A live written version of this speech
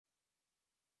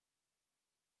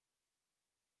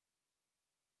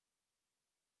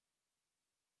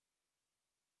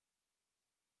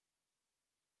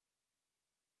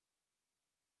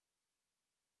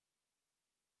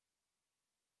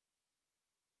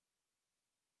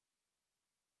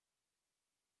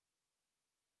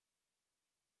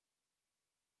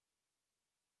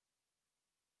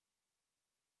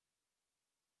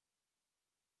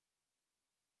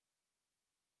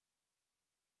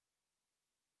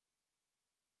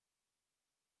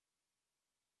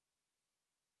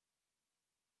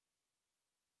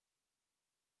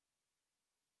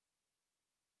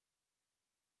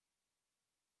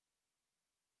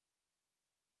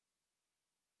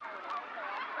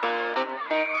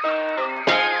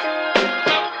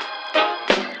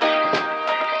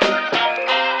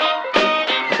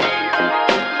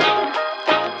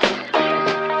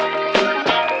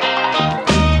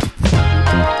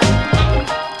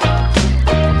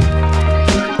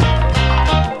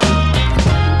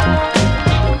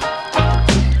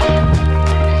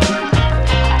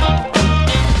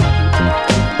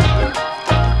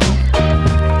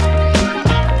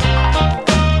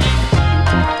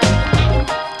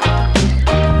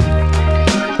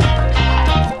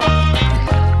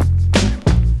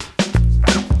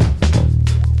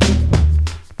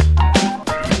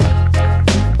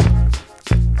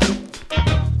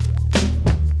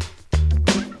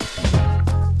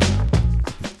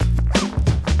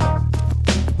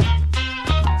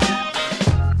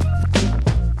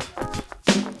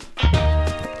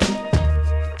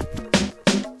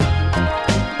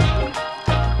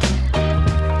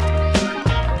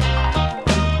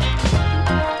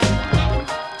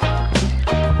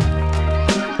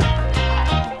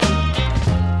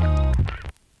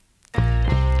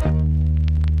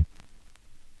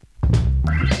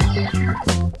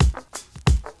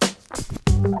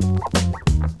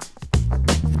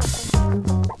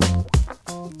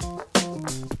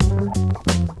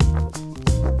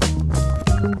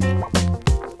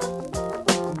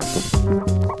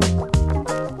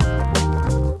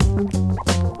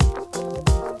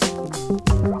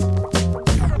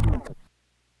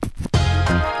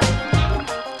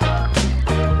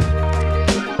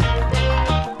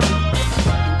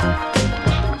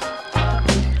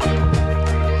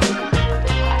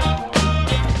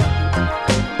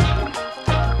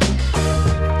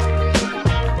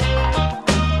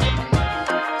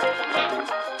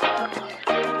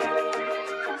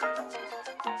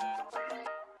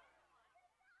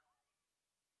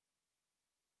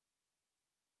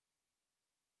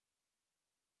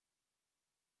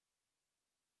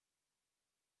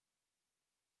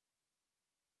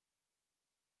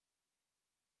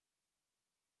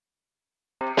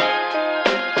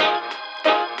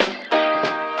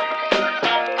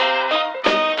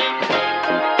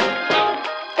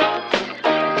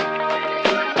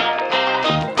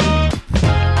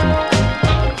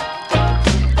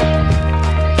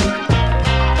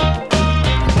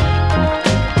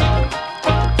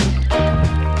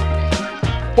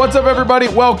What's up, everybody?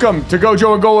 Welcome to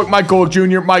GoJo Golic. Mike Golic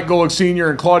Jr., Mike Golic Sr.,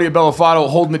 and Claudia Bellafato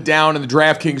holding it down in the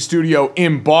DraftKings studio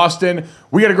in Boston.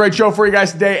 We got a great show for you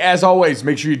guys today. As always,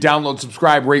 make sure you download,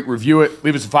 subscribe, rate, review it.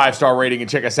 Leave us a 5-star rating and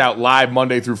check us out live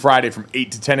Monday through Friday from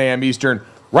 8 to 10 a.m. Eastern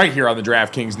right here on the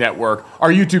DraftKings Network. Our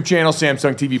YouTube channel,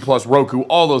 Samsung TV Plus, Roku,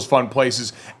 all those fun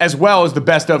places, as well as the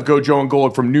best of GoJo and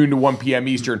Golic from noon to 1 p.m.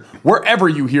 Eastern, wherever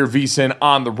you hear VSiN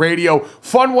on the radio.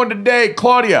 Fun one today.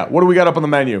 Claudia, what do we got up on the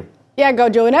menu? Yeah,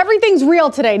 GoJo, and everything's real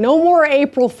today. No more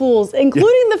April Fools,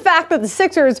 including the fact that the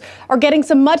Sixers are getting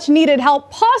some much-needed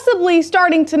help, possibly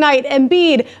starting tonight.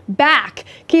 Embiid back.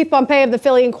 Keith Pompey of the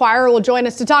Philly Inquirer will join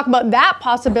us to talk about that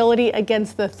possibility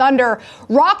against the Thunder.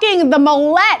 Rocking the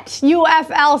Mollette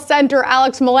UFL center,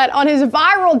 Alex Mollette, on his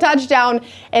viral touchdown,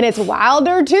 and it's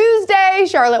Wilder Tuesday.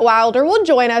 Charlotte Wilder will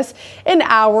join us in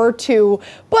hour 2.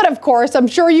 But, of course, I'm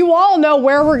sure you all know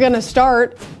where we're going to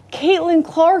start. Caitlin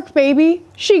Clark, baby.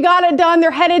 She got it done. They're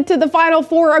headed to the Final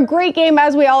Four. A great game,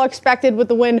 as we all expected, with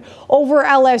the win over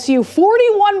LSU.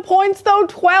 41 points, though,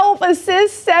 12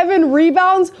 assists, 7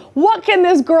 rebounds. What can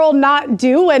this girl not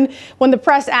do? And when the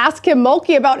press asked Kim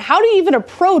Mulkey about how to even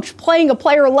approach playing a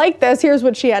player like this, here's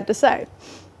what she had to say.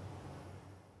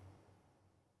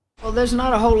 Well, there's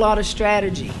not a whole lot of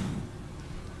strategy.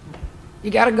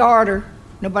 You got to guard her.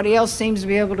 Nobody else seems to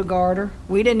be able to guard her.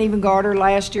 We didn't even guard her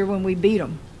last year when we beat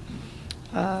them.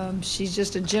 She's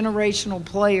just a generational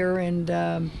player,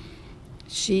 and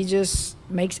she just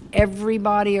makes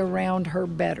everybody around her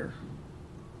better.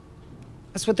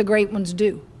 That's what the great ones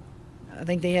do. I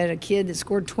think they had a kid that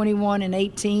scored 21 and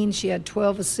 18. She had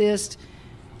 12 assists.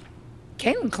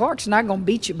 Caitlin Clark's not going to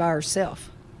beat you by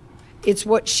herself. It's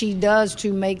what she does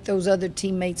to make those other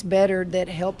teammates better that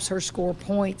helps her score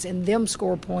points and them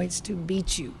score points to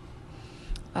beat you.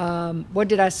 What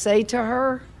did I say to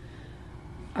her?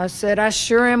 I said, I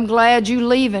sure am glad you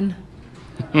leaving.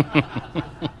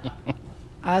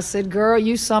 I said, girl,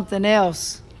 you something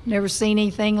else. Never seen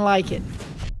anything like it.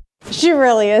 She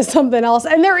really is something else.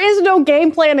 And there is no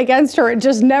game plan against her. It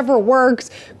just never works.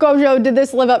 GoJo, did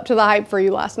this live up to the hype for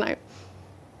you last night?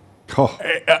 Oh.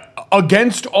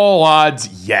 Against all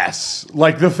odds, yes.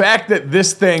 Like the fact that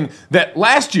this thing, that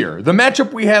last year, the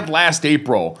matchup we had last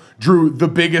April drew the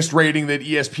biggest rating that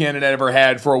ESPN had ever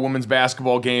had for a women's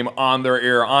basketball game on their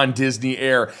air, on Disney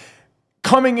Air.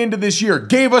 Coming into this year,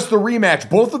 gave us the rematch.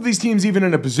 Both of these teams even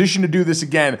in a position to do this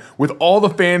again with all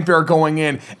the fanfare going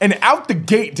in. And out the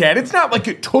gate, Dad, it's not like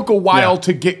it took a while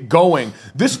to get going.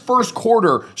 This first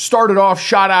quarter started off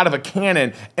shot out of a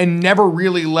cannon and never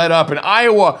really let up. And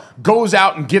Iowa goes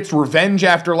out and gets revenge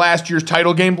after last year's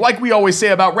title game. Like we always say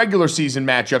about regular season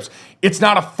matchups, it's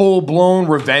not a full-blown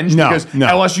revenge because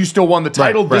LSU still won the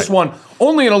title. This one,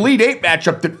 only an Elite Eight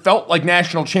matchup that felt like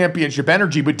national championship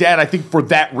energy. But, Dad, I think for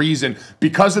that reason,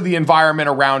 because of the environment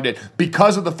around it,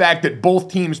 because of the fact that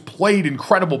both teams played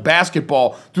incredible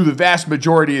basketball through the vast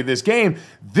majority of this game,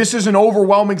 this is an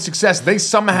overwhelming success. They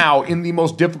somehow, in the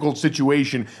most difficult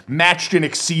situation, matched and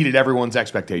exceeded everyone's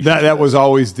expectations. That was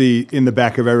always in the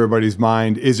back of everybody's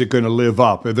mind. Is it going to live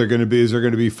up? Is there going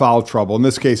to be foul trouble? In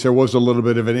this case, there was a little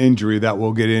bit of an injury that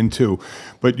we'll get into.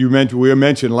 But we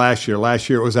mentioned last year. Last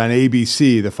year it was on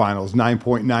ABC, the finals,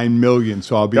 9.9 million.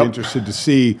 So I'll be interested to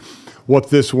see what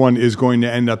this one is going to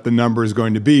end up, the number is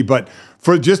going to be. But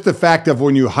for just the fact of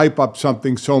when you hype up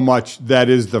something so much, that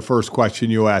is the first question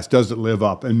you ask. Does it live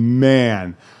up? And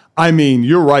man, I mean,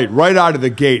 you're right out of the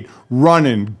gate,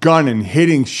 running, gunning,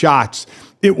 hitting shots.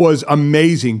 It was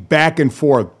amazing, back and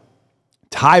forth.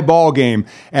 Tie ball game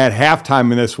at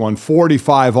halftime in this one,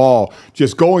 45 all,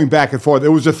 just going back and forth. It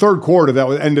was the third quarter that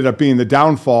ended up being the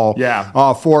downfall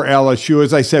for LSU.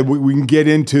 As I said, we can get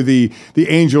into the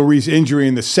Angel Reese injury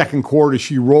in the second quarter.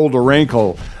 She rolled her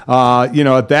ankle.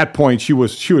 At that point, she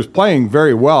was playing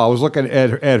very well. I was looking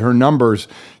at her numbers.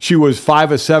 She was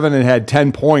 5 of 7 and had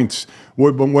 10 points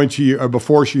when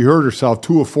before she hurt herself,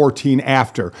 2 of 14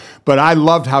 after. But I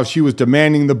loved how she was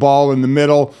demanding the ball in the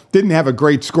middle. Didn't have a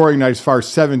great scoring night as far as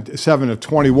 7 of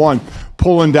 21,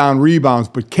 pulling down rebounds.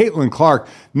 But Caitlin Clark,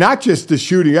 not just the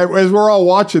shooting. As we're all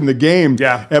watching the game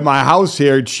at my house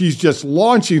here, she's just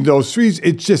launching those threes.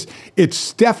 It's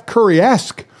Steph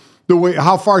Curry-esque, the way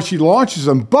how far she launches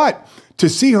them. But to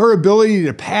see her ability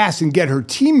to pass and get her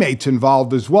teammates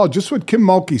involved as well, just what Kim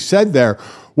Mulkey said there,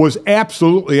 was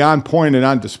absolutely on point and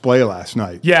on display last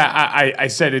night. Yeah, I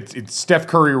said it's Steph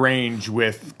Curry range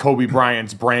with Kobe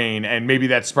Bryant's brain, and maybe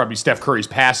that's probably Steph Curry's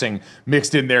passing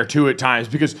mixed in there too at times,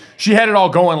 because she had it all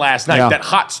going last night. Yeah. That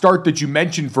hot start that you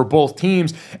mentioned for both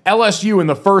teams. LSU in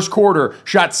the first quarter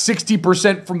shot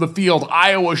 60% from the field.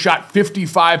 Iowa shot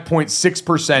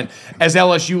 55.6% as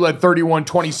LSU led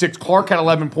 31-26. Clark had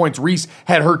 11 points. Reese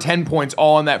had her 10 points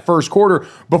all in that first quarter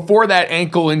before that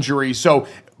ankle injury. So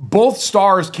both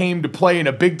stars came to play in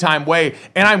a big-time way,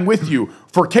 and I'm with you.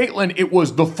 For Caitlin, it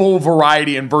was the full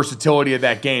variety and versatility of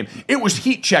that game. It was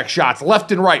heat check shots, left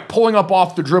and right, pulling up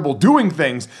off the dribble, doing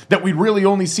things that we'd really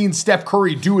only seen Steph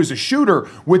Curry do as a shooter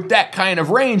with that kind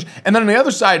of range. And then on the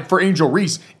other side, for Angel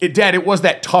Reese, it was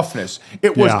that toughness.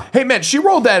 It was, hey, man, she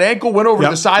rolled that ankle, went over to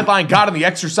the sideline, got on the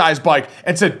exercise bike,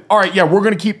 and said, all right, yeah, we're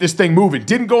going to keep this thing moving.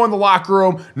 Didn't go in the locker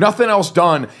room, nothing else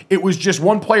done. It was just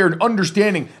one player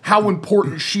understanding how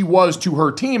important she was to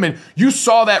her team, and you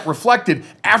saw that reflected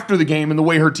after the game in the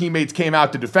way her teammates came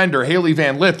out to defend her. Haley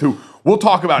Van Lith, who we'll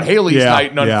talk about Haley's night,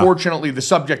 and unfortunately the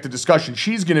subject of discussion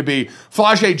she's going to be.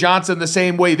 Flau'jae Johnson the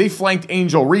same way. They flanked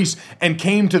Angel Reese and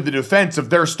came to the defense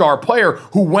of their star player,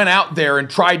 who went out there and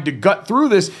tried to gut through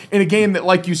this in a game that,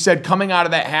 like you said, coming out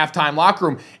of that halftime locker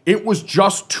room, it was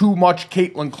just too much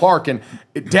Caitlin Clark. And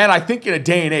Dad, I think in a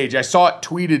day and age, I saw it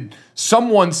tweeted,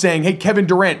 someone saying, hey, Kevin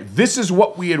Durant, this is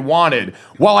what we had wanted.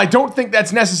 While I don't think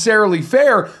that's necessarily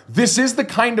fair, this is the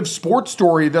kind of sports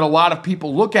story that a lot of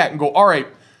people look at and go, all right,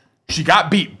 she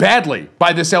got beat badly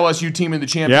by this LSU team in the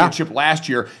championship last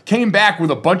year, came back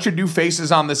with a bunch of new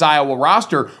faces on this Iowa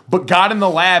roster, but got in the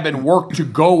lab and worked to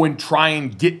go and try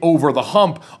and get over the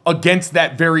hump against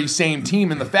that very same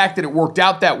team. And the fact that it worked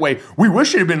out that way, we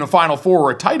wish it had been the Final Four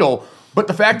or a title, but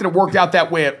the fact that it worked out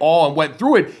that way at all and went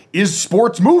through it is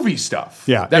sports movie stuff.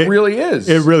 Yeah. That really is.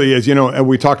 It really is. You know, and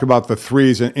we talked about the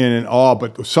threes and all,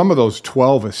 but some of those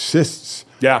 12 assists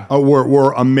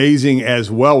were amazing as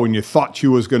well when you thought she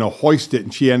was going to hoist it,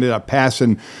 and she ended up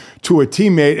passing to a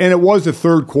teammate. And it was the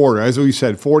third quarter. As we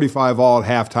said, 45 all at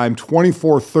halftime,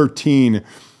 24-13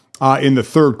 in the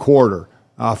third quarter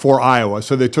for Iowa.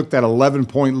 So they took that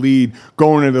 11-point lead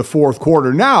going into the fourth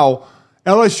quarter. Now,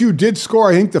 LSU did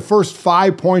score, I think, the first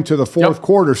 5 points of the fourth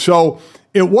quarter. So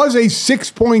it was a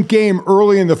 6-point game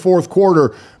early in the fourth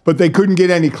quarter, but they couldn't get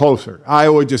any closer.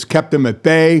 Iowa just kept them at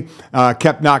bay,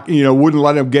 kept knocking, wouldn't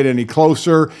let them get any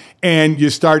closer. And you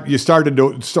started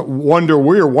to wonder,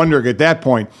 we were wondering at that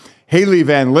point, Haley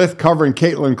Van Lith covering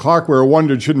Caitlin Clark. We were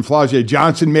wondering, shouldn't Flau'jae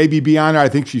Johnson maybe be on her? I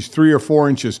think she's 3 or 4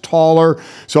 inches taller.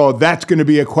 So that's going to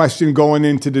be a question going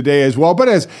into today as well. But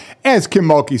as Kim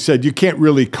Mulkey said, you can't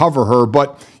really cover her.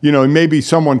 But, maybe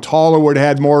someone taller would have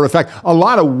had more effect. A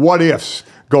lot of what-ifs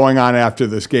going on after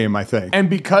this game, I think. And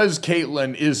because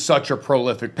Caitlin is such a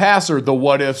prolific passer, the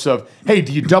what-ifs of, hey,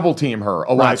 do you double-team her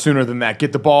a lot sooner than that?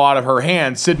 Get the ball out of her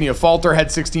hands. Sydney Falter had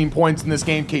 16 points in this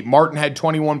game. Kate Martin had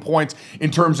 21 points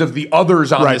in terms of the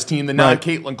others on this team, the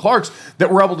non-Caitlin Clarks, that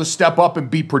were able to step up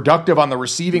and be productive on the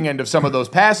receiving end of some of those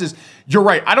passes. You're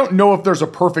right. I don't know if there's a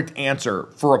perfect answer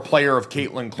for a player of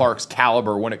Caitlin Clark's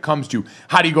caliber when it comes to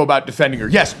how do you go about defending her.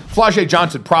 Yes, Flau'jae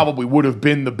Johnson probably would have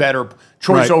been the better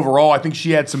choice overall. I think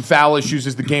she had some foul issues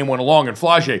as the game went along. And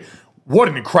Flau'jae, what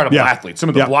an incredible athlete. Some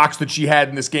of the blocks that she had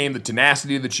in this game, the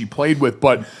tenacity that she played with.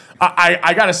 But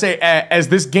I got to say, as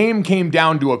this game came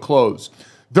down to a close,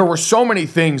 there were so many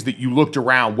things that you looked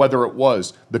around, whether it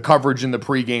was the coverage in the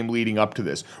pregame leading up to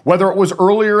this, whether it was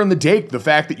earlier in the day, the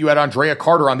fact that you had Andrea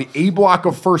Carter on the A block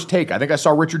of First Take. I think I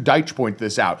saw Richard Deitch point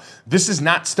this out. This is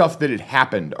not stuff that had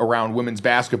happened around women's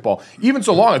basketball. Even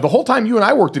so long, the whole time you and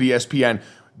I worked at ESPN,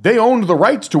 they owned the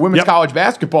rights to women's college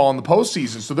basketball in the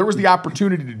postseason, so there was the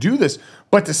opportunity to do this.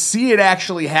 But to see it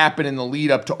actually happen in the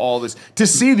lead up to all this, to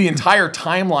see the entire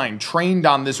timeline trained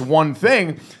on this one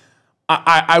thing,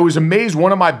 I was amazed.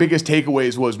 One of my biggest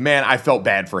takeaways was, man, I felt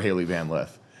bad for Haley Van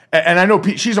Lith. And I know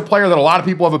she's a player that a lot of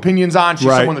people have opinions on. She's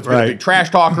someone that's been a big trash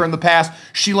talker in the past.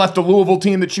 She left the Louisville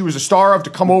team that she was a star of to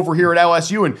come over here at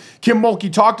LSU. And Kim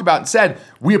Mulkey talked about and said,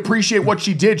 we appreciate what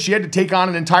she did. She had to take on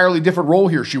an entirely different role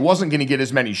here. She wasn't going to get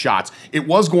as many shots. It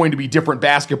was going to be different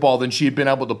basketball than she had been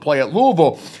able to play at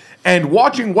Louisville. And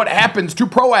watching what happens to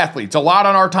pro athletes, a lot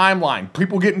on our timeline,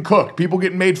 people getting cooked, people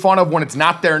getting made fun of when it's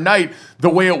not their night, the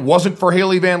way it wasn't for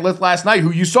Haley Van Lith last night, who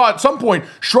you saw at some point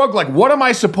shrug like, what am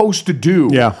I supposed to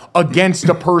do against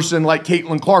a person like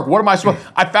Caitlin Clark? What am I supposed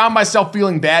I found myself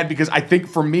feeling bad because I think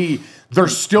for me,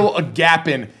 there's still a gap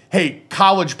in, hey,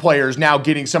 college players now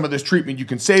getting some of this treatment. You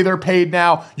can say they're paid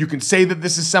now. You can say that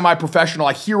this is semi-professional.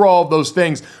 I hear all of those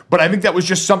things, but I think that was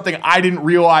just something I didn't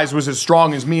realize was as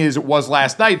strong as me as it was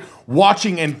last night,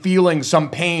 watching and feeling some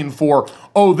pain for,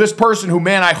 oh, this person who,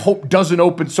 man, I hope doesn't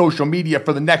open social media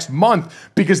for the next month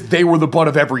because they were the butt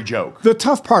of every joke. The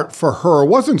tough part for her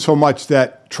wasn't so much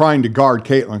that trying to guard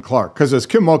Caitlin Clark, because as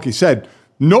Kim Mulkey said,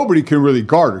 nobody can really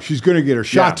guard her. She's going to get her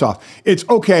shots off. It's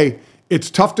okay. It's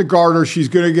tough to guard her. She's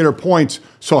going to get her points,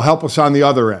 so help us on the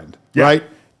other end, right?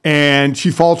 And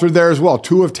she faltered there as well.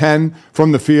 2 of 10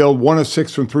 from the field, 1 of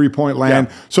 6 from three-point land.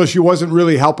 So she wasn't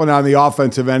really helping on the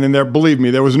offensive end. And there, believe me,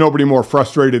 there was nobody more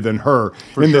frustrated than her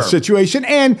in this situation.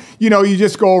 And you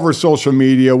just go over social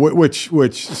media,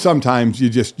 which sometimes you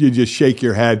just shake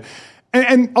your head.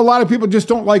 And a lot of people just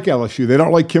don't like LSU. They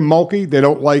don't like Kim Mulkey. They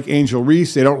don't like Angel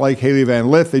Reese. They don't like Haley Van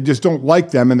Lith. They just don't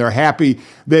like them, and they're happy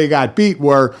they got beat,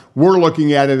 where we're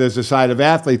looking at it as a side of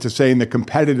athletes as saying the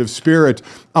competitive spirit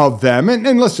of them.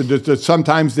 And listen,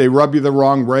 sometimes they rub you the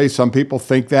wrong way. Some people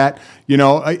think that.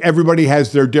 Everybody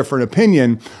has their different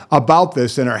opinion about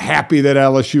this and are happy that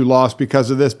LSU lost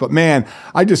because of this. But, man,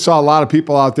 I just saw a lot of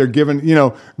people out there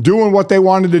doing what they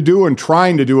wanted to do and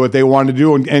trying to do what they wanted to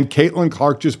do. And Caitlin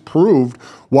Clark just proved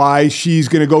why she's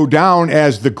going to go down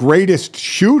as the greatest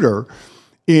shooter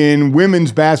in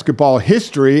women's basketball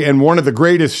history and one of the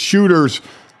greatest shooters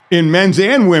in men's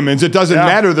and women's. It doesn't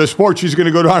matter the sport. She's going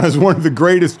to go down as one of the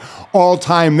greatest all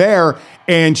time there.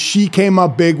 And she came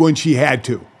up big when she had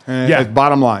to.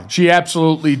 Bottom line. She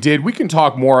absolutely did. We can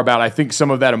talk more about, I think,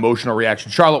 some of that emotional reaction.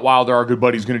 Charlotte Wilder, our good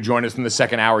buddy, is going to join us in the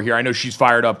second hour here. I know she's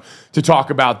fired up to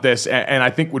talk about this, and I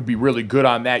think would be really good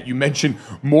on that. You mentioned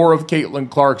more of Caitlin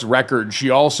Clark's record. She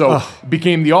also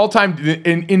became the all-time,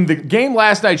 in the game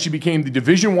last night, she became the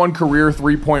Division I career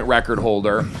three-point record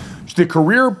holder, the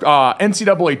career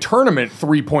NCAA tournament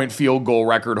three-point field goal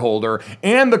record holder,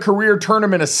 and the career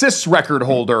tournament assists record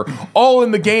holder, all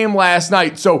in the game last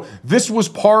night. So this was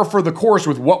par for the course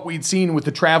with what we'd seen with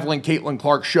the traveling Caitlin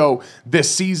Clark show this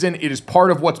season. It is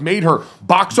part of what's made her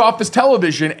box office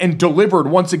television and delivered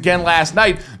once again last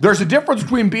night. There's a difference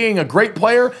between being a great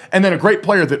player and then a great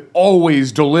player that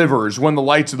always delivers when the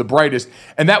lights are the brightest,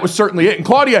 and that was certainly it. And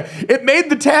Claudia, it made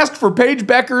the task for Paige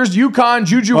Bueckers, UConn,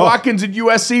 Juju Watkins, and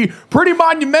USC pretty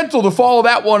monumental to follow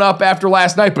that one up after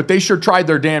last night, but they sure tried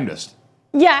their damnedest.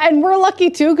 Yeah, and we're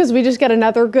lucky too because we just get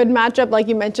another good matchup, like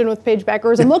you mentioned, with Paige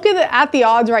Bueckers. I'm looking at the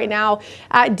odds right now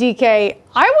at DK.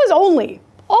 I was only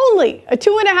a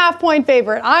 2.5 point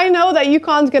favorite. I know that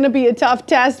UConn's going to be a tough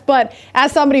test, but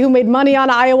as somebody who made money on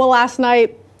Iowa last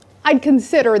night, I'd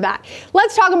consider that.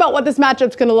 Let's talk about what this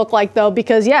matchup's going to look like, though,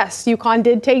 because, yes, UConn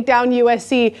did take down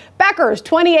USC. Bueckers,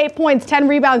 28 points, 10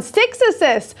 rebounds, 6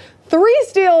 assists, 3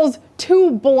 steals,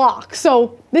 2 blocks.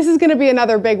 So this is going to be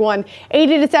another big one.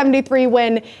 80-73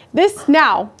 win. This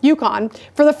now, UConn,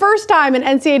 for the first time in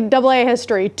NCAA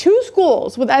history, 2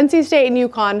 schools with NC State and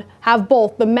UConn have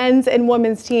both the men's and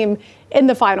women's team in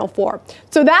the Final Four.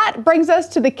 So that brings us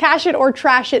to the Cash It or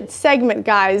Trash It segment,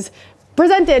 guys.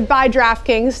 Presented by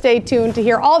DraftKings. Stay tuned to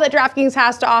hear all that DraftKings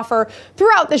has to offer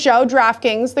throughout the show.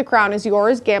 DraftKings, the crown is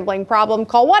yours. Gambling problem?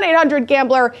 Call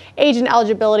 1-800-GAMBLER. Age and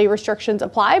eligibility restrictions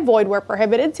apply. Void where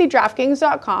prohibited. See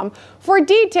DraftKings.com for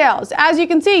details. As you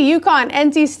can see, UConn,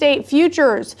 NC State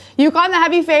futures. UConn, the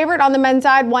heavy favorite on the men's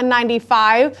side,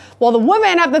 195. While the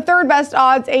women have the third best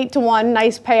odds, 8-1.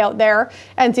 Nice payout there.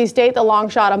 NC State, the long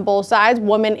shot on both sides.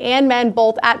 Women and men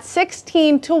both at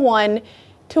 16-1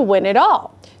 to win it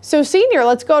all. So, Senior,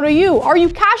 let's go to you. Are you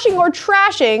cashing or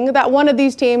trashing that one of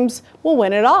these teams will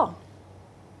win it all?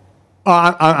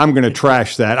 I'm going to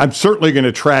trash that. I'm certainly going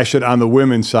to trash it on the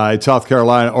women's side. South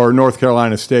Carolina or North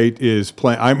Carolina State is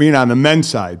playing. I mean, on the men's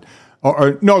side.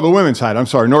 No, the women's side. I'm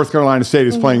sorry. North Carolina State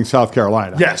is playing South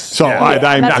Carolina. Yes. So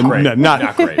I'm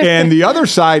not great. And the other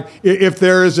side, if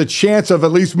there is a chance of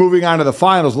at least moving on to the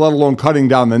finals, let alone cutting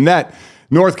down the net,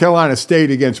 North Carolina State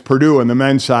against Purdue on the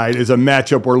men's side is a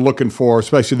matchup we're looking for,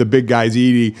 especially the big guys,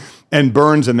 Edey and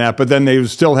Burns in that. But then they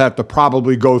still have to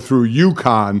probably go through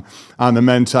UConn on the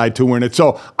men's side to win it.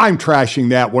 So I'm trashing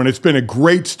that one. It's been a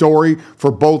great story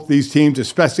for both these teams,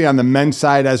 especially on the men's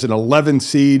side as an 11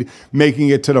 seed, making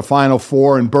it to the Final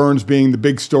Four, and Burns being the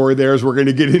big story there, as we're going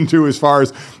to get into as far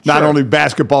as not only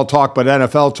basketball talk, but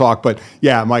NFL talk. But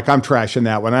yeah, Mike, I'm trashing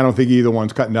that one. I don't think either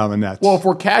one's cutting down the nets. Well, if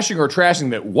we're cashing or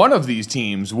trashing that one of these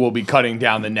teams will be cutting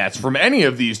down the nets from any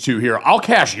of these two here, I'll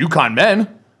cash UConn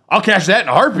men. I'll cash that in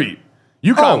a heartbeat.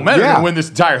 UConn men are going to win this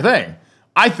entire thing.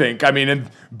 I think. I mean, and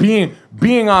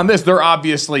being on this, they're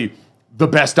obviously the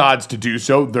best odds to do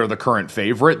so. They're the current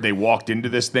favorite. They walked into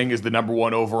this thing as the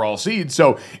 #1 overall seed.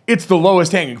 So it's the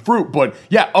lowest hanging fruit. But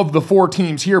yeah, of the 4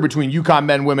 teams here between UConn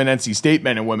men, women, NC State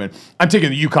men and women, I'm taking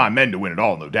the UConn men to win it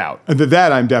all, no doubt. And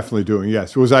that I'm definitely doing,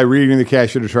 yes. Was I reading the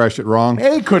cash it or trash it wrong?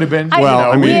 It could have been.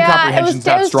 Reading comprehension's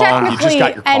not strong. You just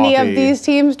got your coffee. Any of these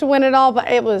teams to win it all,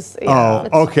 but it was.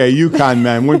 Okay, UConn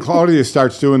men. When Claudia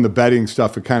starts doing the betting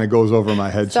stuff, it kind of goes over my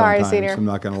head sometimes. Senior. I'm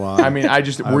not going to lie. I mean,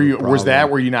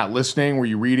 were you not listening? Were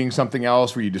you reading something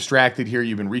else? Were you distracted here?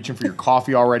 You've been reaching for your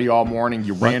coffee already all morning.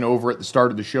 You ran over at the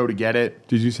start of the show to get it.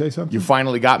 Did you say something? You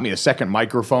finally got me a second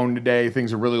microphone today.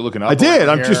 Things are really looking up. I did.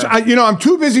 I'm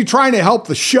too busy trying to help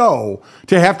the show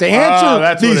to have to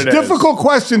answer these difficult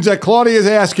questions that Claudia is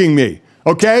asking me.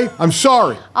 Okay? I'm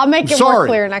sorry. I'll make it more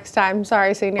clear next time.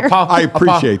 Sorry, Senior. I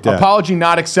appreciate that. Apology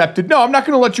not accepted. No, I'm not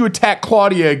going to let you attack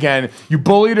Claudia again. You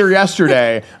bullied her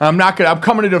yesterday. I'm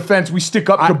coming to defense. We stick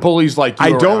up to bullies like you.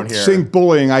 I don't think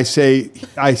bullying. I say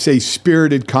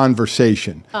spirited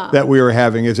conversation that we were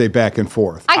having as a back and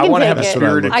forth. I want to have a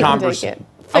spirited conversation.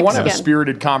 I want to have a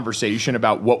spirited conversation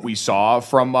about what we saw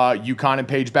from UConn and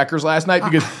Paige Bueckers last night,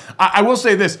 because I will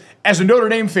say this, as a Notre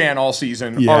Dame fan all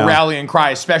season, our rallying cry,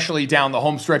 especially down the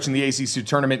home stretch in the ACC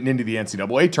tournament and into the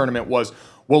NCAA tournament, was,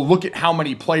 well, look at how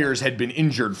many players had been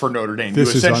injured for Notre Dame. You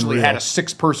essentially had a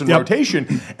 6-person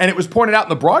rotation, and it was pointed out in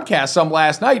the broadcast some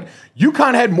last night,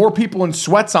 UConn had more people in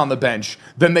sweats on the bench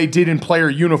than they did in player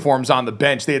uniforms on the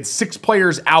bench. They had 6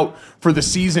 players out for the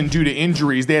season due to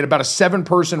injuries. They had about a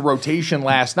 7-person rotation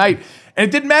last night. And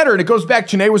it didn't matter. And it goes back,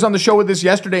 Janae was on the show with us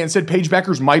yesterday and said Paige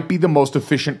Bueckers might be the most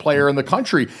efficient player in the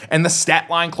country. And the stat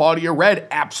line Claudia read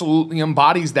absolutely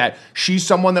embodies that. She's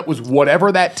someone that was whatever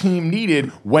that team needed,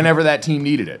 whenever that team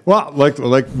needed it. Well, like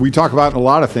we talk about in a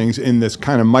lot of things in this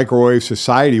kind of microwave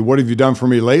society, what have you done for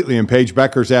me lately? And Paige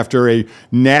Bueckers, after a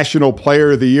National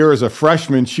Player of the Year as a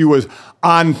freshman, she was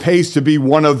on pace to be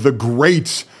one of the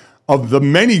greats, of the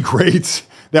many greats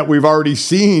that we've already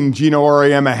seen Gino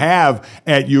Auriemma have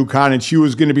at UConn, and she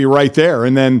was going to be right there.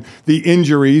 And then the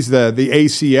injuries, the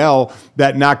ACL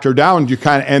that knocked her down,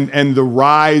 and the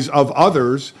rise of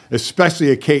others,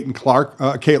 especially a Caitlin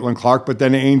Clark, but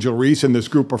then Angel Reese and this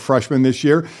group of freshmen this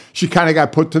year, she kind of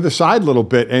got put to the side a little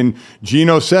bit. And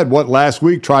Gino said last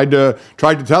week, tried to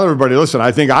tell everybody, listen,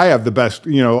 I think I have the best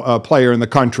player in the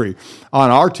country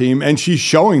on our team, and she's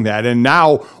showing that. And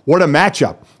now, what a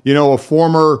matchup! A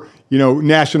former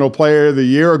National Player of the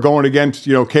Year going against,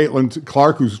 Caitlin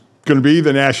Clark, who's going to be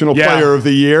the National Player of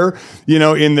the Year,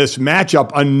 in this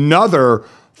matchup. Another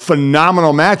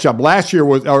phenomenal matchup.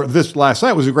 This last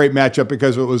night was a great matchup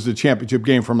because it was the championship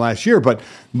game from last year, but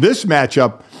this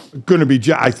matchup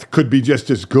could be just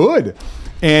as good.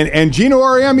 And Gino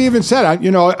Auriemma even said,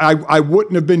 I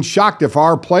wouldn't have been shocked if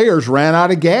our players ran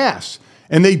out of gas.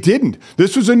 And they didn't.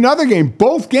 This was another game.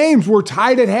 Both games were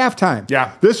tied at halftime.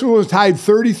 Yeah. This one was tied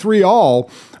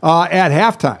 33-all at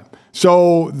halftime.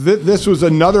 So this was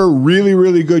another really,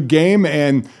 really good game,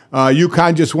 and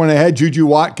UConn just went ahead. Juju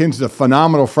Watkins, the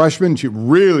phenomenal freshman, she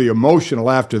really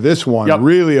emotional after this one. Yep.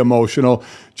 Really emotional.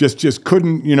 Just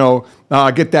couldn't,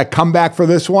 get that comeback for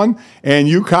this one. And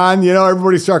UConn,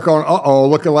 everybody started going,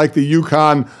 looking like the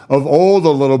UConn of old a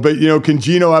little bit. Can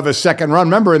Gino have a second run?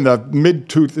 Remember, in the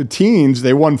mid-teens,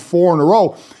 they won 4 in a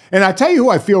row. And I tell you who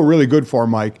I feel really good for,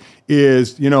 Mike,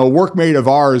 is, a workmate of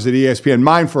ours at ESPN,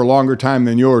 mine for a longer time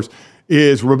than yours,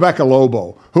 is Rebecca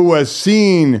Lobo, who has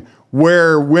seen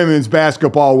where women's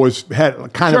basketball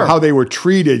had kind of how they were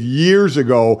treated years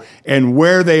ago and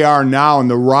where they are now and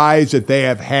the rise that they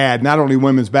have had, not only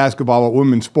women's basketball, but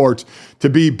women's sports, to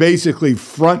be basically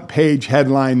front page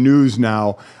headline news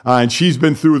now. And she's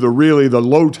been through the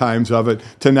low times of it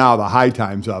to now the high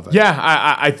times of it. Yeah,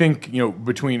 I think,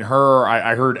 between her,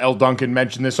 I heard Elle Duncan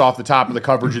mention this off the top of the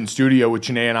coverage in studio with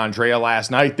Janae and Andrea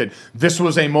last night, that this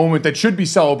was a moment that should be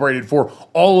celebrated for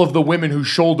all of the women whose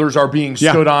shoulders are being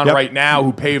stood on right now,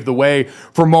 who paved the way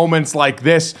for moments like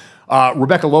this.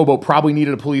 Rebecca Lobo probably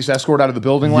needed a police escort out of the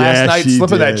building last night.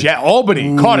 Slip of that jet.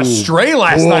 Albany caught a stray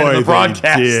last night on the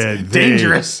broadcast.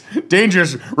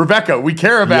 Dangerous. Rebecca, we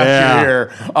care about you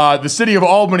here. The city of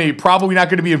Albany probably not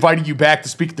going to be inviting you back to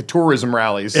speak at the tourism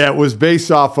rallies. Yeah, it was based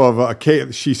off of,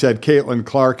 she said Caitlin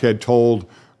Clark had told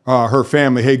her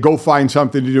family, hey, go find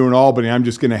something to do in Albany. I'm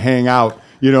just going to hang out,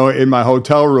 in my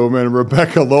hotel room. And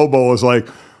Rebecca Lobo was like,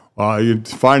 you're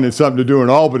finding something to do in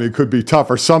Albany could be tough,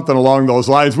 or something along those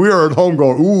lines. We were at home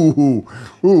going, ooh,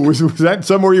 was that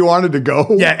somewhere you wanted to go?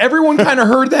 Yeah, everyone kind of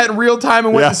heard that in real time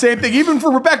and went the same thing. Even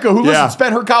for Rebecca, who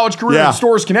spent her college career in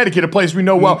Storrs, Connecticut, a place we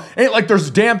know well. Ain't like there's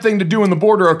a damn thing to do in the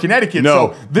border of Connecticut.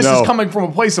 So this is coming from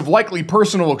a place of likely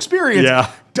personal experience.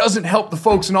 Yeah. doesn't help the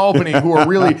folks in Albany who are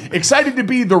really excited to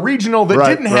be the regional that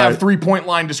didn't have three-point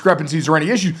line discrepancies or any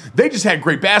issues. They just had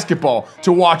great basketball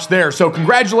to watch there. So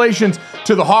congratulations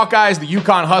to the Hawkeyes, the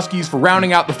UConn Huskies for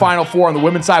rounding out the Final Four on the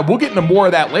women's side. We'll get into more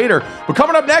of that later. But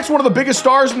coming up next, one of the biggest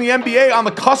stars in the NBA on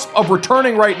the cusp of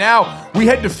returning right now. We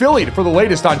head to Philly for the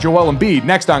latest on Joel Embiid.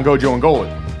 Next on GoJo and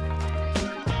Golic.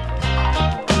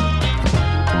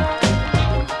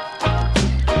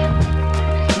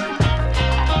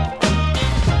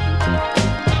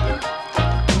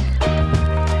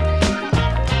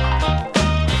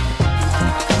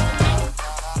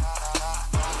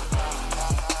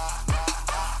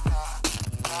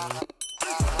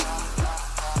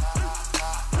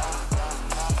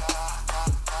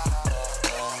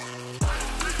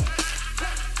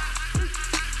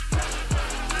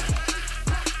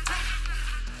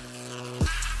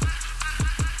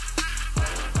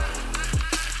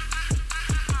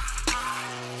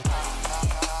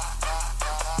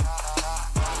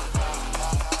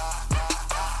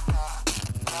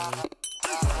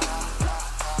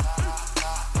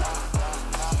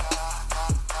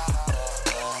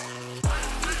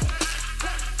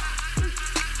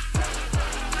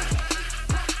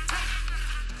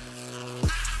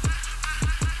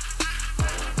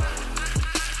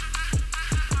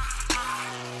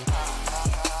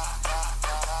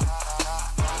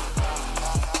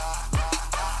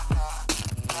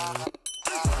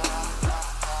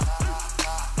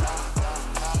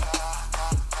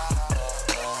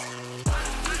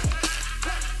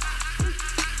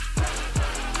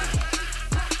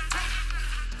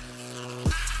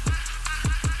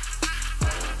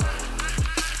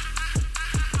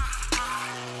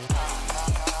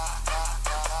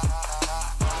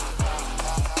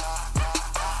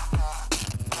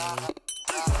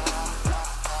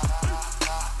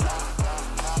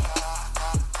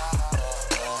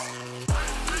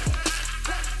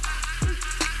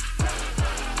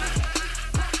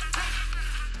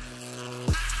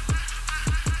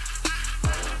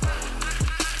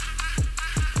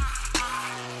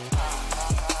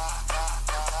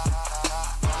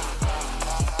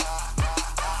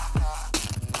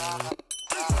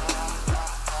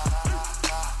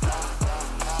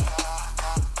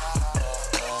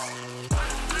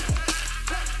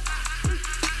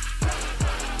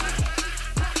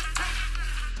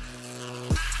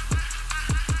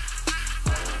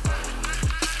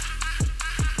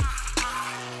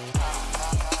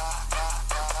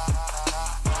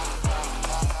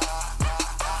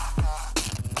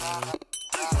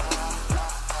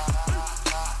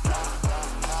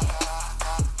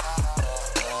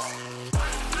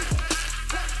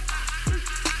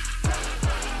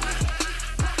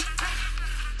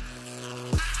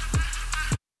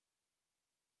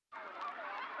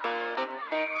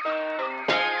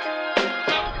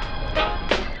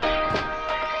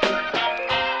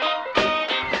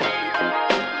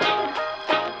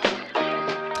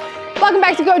 Welcome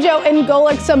back to GoJo and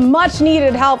Golic. Some much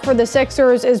needed help for the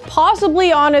Sixers is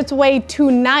possibly on its way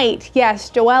tonight. Yes,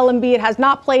 Joel Embiid has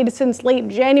not played since late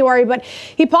January, but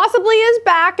he possibly is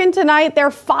back. And tonight they're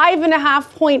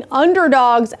 5.5-point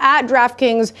underdogs at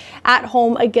DraftKings at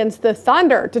home against the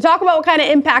Thunder. To talk about what kind of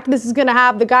impact this is going to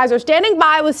have, the guys are standing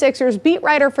by with Sixers beat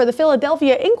writer for the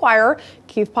Philadelphia Inquirer,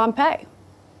 Keith Pompey.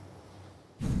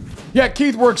 Yeah,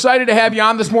 Keith, we're excited to have you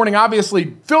on this morning.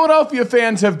 Obviously, Philadelphia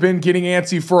fans have been getting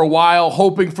antsy for a while,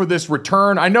 hoping for this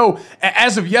return. I know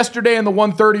as of yesterday in the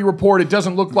 1:30 report, it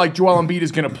doesn't look like Joel Embiid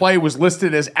is going to play, was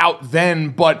listed as out then.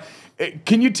 But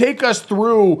can you take us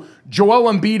through Joel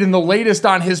Embiid and the latest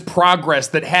on his progress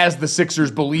that has the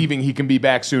Sixers believing he can be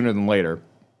back sooner than later?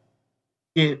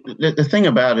 Yeah, the thing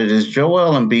about it is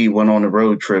Joel Embiid went on a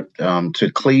road trip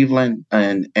to Cleveland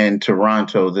and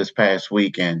Toronto this past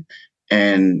weekend.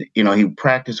 And, you know, he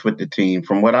practiced with the team.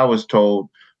 From what I was told,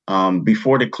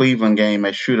 before the Cleveland game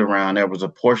at shoot-around, there was a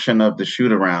portion of the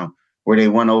shoot-around where they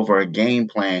went over a game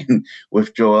plan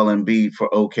with Joel Embiid for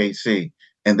OKC.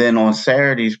 And then on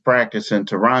Saturday's practice in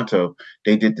Toronto,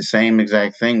 they did the same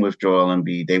exact thing with Joel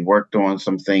Embiid. They worked on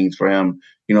some things for him,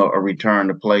 you know, a return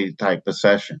to play type of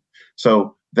session.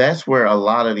 So that's where a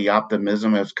lot of the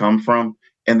optimism has come from.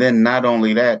 And then not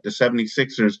only that, the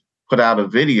 76ers put out a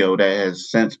video that has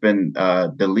since been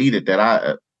deleted that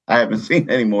I haven't seen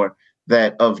anymore,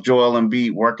 that of Joel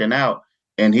Embiid working out,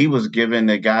 and he was giving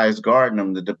the guys guarding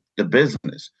him the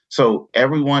business. So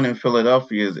everyone in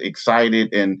Philadelphia is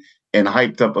excited and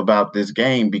hyped up about this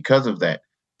game because of that.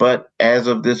 But as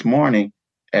of this morning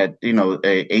at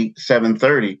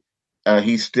 7:30,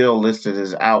 he's still listed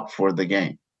as out for the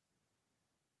game.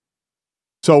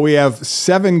 So we have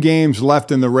 7 games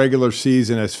left in the regular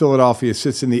season as Philadelphia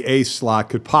sits in the A slot,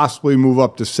 could possibly move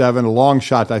up to 7. A long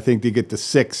shot, I think, to get to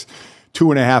 6.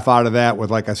 2.5 out of that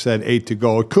with, like I said, 8 to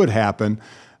go. It could happen.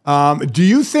 Do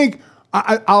you think,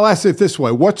 I'll ask it this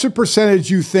way, what's the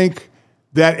percentage you think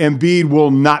that Embiid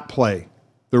will not play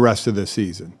the rest of the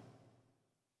season?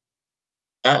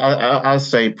 I'll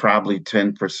say probably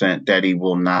 10% that he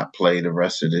will not play the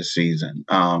rest of this season.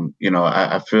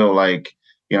 I feel like,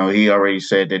 he already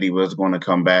said that he was going to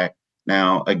come back.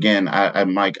 Now, again,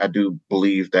 Mike, I do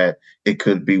believe that it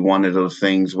could be one of those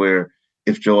things where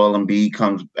if Joel Embiid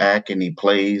comes back and he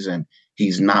plays and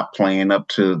he's not playing up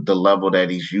to the level that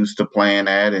he's used to playing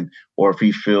at, or if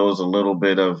he feels a little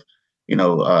bit of,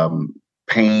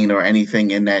 pain or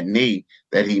anything in that knee,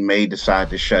 that he may decide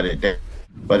to shut it down.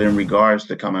 But in regards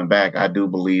to coming back, I do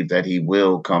believe that he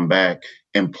will come back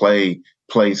and play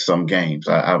some games.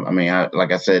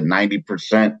 Like I said,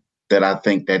 90% that I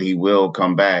think that he will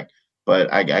come back.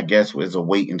 But I guess it's a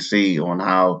wait and see on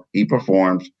how he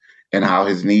performs and how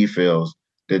his knee feels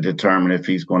to determine if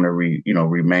he's going to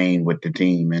remain with the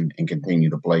team and continue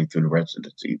to play through the rest of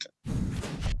the season.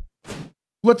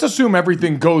 Let's assume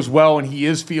everything goes well and he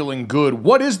is feeling good.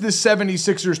 What is this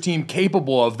 76ers team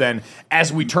capable of then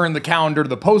as we turn the calendar to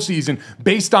the postseason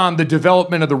based on the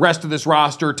development of the rest of this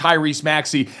roster, Tyrese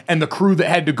Maxey, and the crew that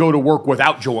had to go to work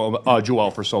without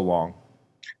Joel for so long?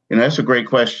 That's a great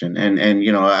question. And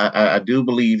I do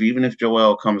believe even if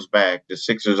Joel comes back, the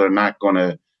Sixers are not going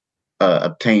to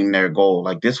obtain their goal.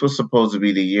 Like, this was supposed to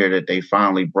be the year that they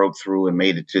finally broke through and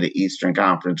made it to the Eastern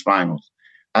Conference Finals.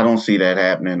 I don't see that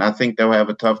happening. I think they'll have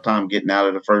a tough time getting out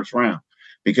of the first round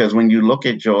because when you look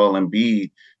at Joel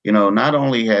Embiid, not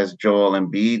only has Joel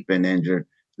Embiid been injured,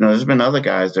 there's been other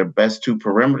guys. Their best 2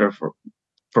 perimeter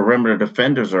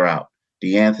defenders are out,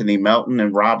 DeAnthony Melton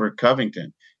and Robert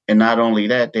Covington. And not only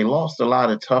that, they lost a lot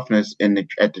of toughness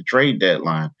at the trade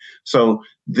deadline. So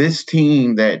this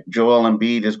team that Joel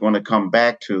Embiid is going to come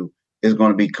back to is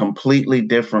going to be completely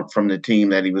different from the team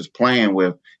that he was playing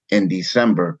with in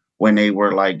December when they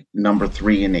were like number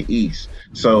 3 in the East.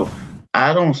 So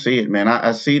I don't see it, man.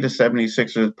 I see the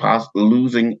 76ers possibly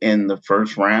losing in the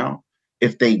first round.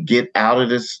 If they get out of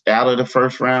the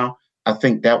first round, I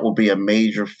think that will be a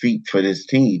major feat for this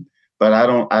team. But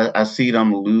I see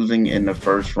them losing in the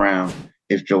first round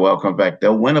if Joel comes back.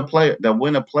 They'll win a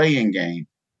play-in game,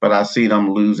 but I see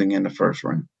them losing in the first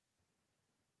round.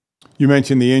 You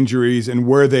mentioned the injuries and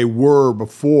where they were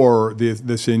before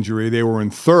this injury. They were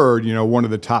in 3rd, one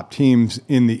of the top teams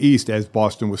in the East, as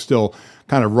Boston was still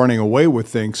kind of running away with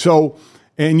things. So,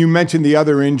 and you mentioned the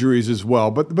other injuries as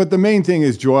well. But the main thing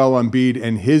is Joel Embiid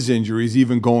and his injuries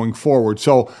even going forward.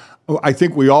 So I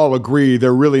think we all agree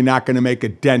they're really not going to make a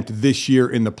dent this year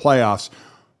in the playoffs.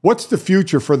 What's the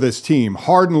future for this team?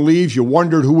 Harden leaves. You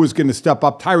wondered who was going to step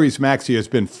up. Tyrese Maxey has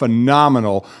been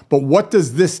phenomenal. But what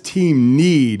does this team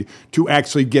need to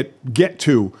actually get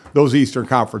to those Eastern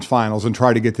Conference Finals and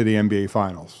try to get to the NBA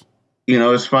Finals?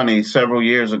 It's funny. Several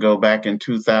years ago, back in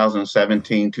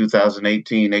 2017,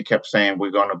 2018, they kept saying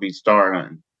we're going to be star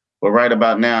hunting. But right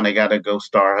about now, they got to go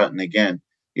star hunting again.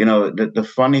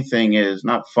 The funny thing is,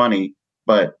 not funny,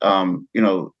 but,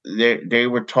 they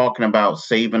were talking about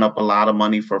saving up a lot of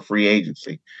money for free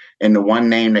agency. And the one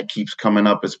name that keeps coming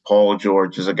up is Paul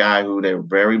George, is a guy who they're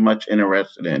very much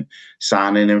interested in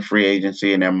signing in free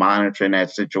agency, and they're monitoring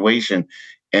that situation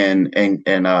in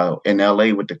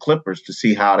LA with the Clippers to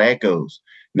see how that goes.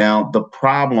 Now, the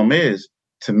problem is,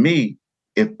 to me,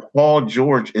 if Paul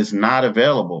George is not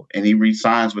available and he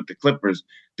re-signs with the Clippers,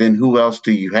 then who else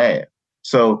do you have?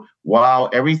 So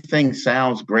while everything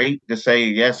sounds great to say,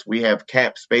 yes, we have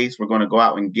cap space, we're going to go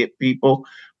out and get people.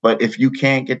 But if you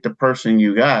can't get the person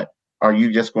you got, are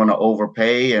you just going to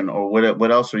overpay? Or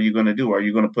what else are you going to do? Are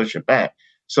you going to push it back?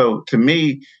 So to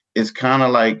me, it's kind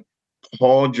of like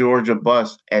Paul George a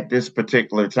bust at this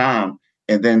particular time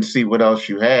and then see what else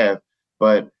you have.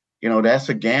 But, that's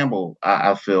a gamble,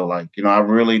 I feel like. I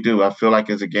really do. I feel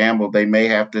like it's a gamble. They may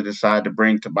have to decide to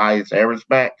bring Tobias Harris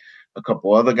back, a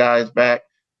couple other guys back.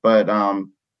 But,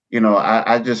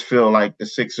 I just feel like the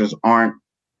Sixers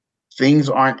things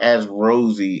aren't as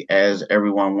rosy as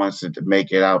everyone wants it to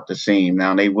make it out to seem.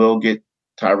 Now, they will get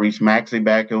Tyrese Maxey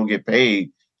back. He'll get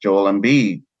paid, Joel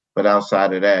Embiid. But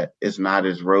outside of that, it's not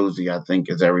as rosy, I think,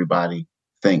 as everybody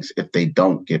thinks if they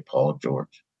don't get Paul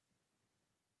George.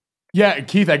 Yeah,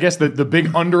 Keith, I guess the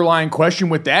big underlying question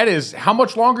with that is how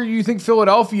much longer do you think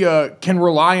Philadelphia can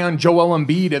rely on Joel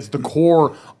Embiid as the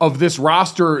core of this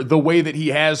roster the way that he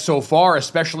has so far,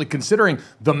 especially considering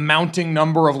the mounting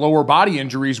number of lower body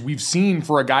injuries we've seen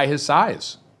for a guy his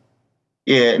size?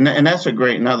 Yeah, and that's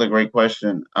another great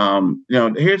question.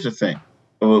 Here's the thing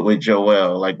with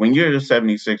Joel. Like when you're the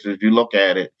 76ers, you look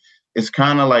at it, it's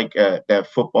kind of like that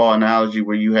football analogy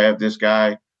where you have this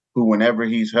guy who, whenever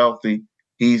he's healthy,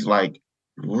 he's like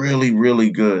really,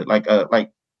 really good. Like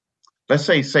let's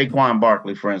say Saquon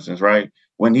Barkley, for instance, right?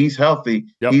 When he's healthy,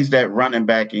 Yep. he's that running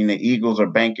back, and the Eagles are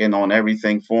banking on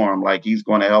everything for him. Like he's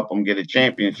going to help them get a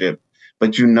championship.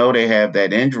 But they have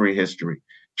that injury history.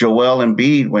 Joel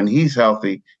Embiid, when he's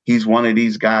healthy, he's one of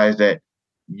these guys that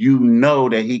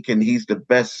that he's the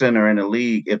best center in the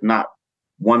league, if not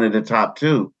one of the top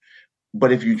two.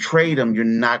 But if you trade him, you're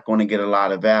not going to get a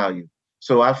lot of value.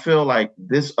 So I feel like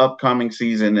this upcoming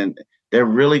season, and they're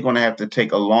really going to have to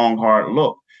take a long, hard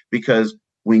look, because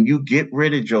when you get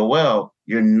rid of Joel,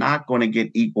 you're not going to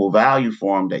get equal value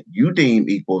for him that you deem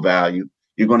equal value.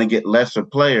 You're going to get lesser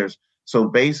players. So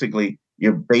basically,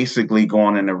 you're basically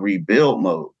going in a rebuild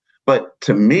mode. But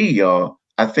to me, y'all,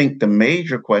 I think the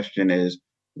major question is,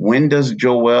 when does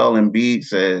Joel Embiid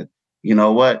say, you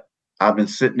know what? I've been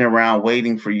sitting around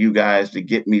waiting for you guys to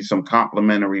get me some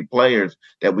complimentary players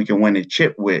that we can win a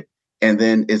chip with. And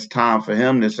then it's time for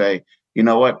him to say, you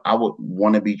know what? I would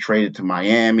want to be traded to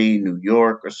Miami, New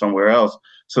York, or somewhere else.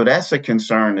 So that's a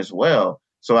concern as well.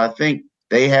 So I think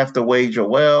they have to weigh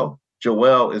Joel.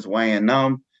 Joel is weighing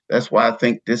them. That's why I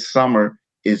think this summer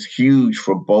is huge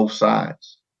for both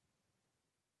sides.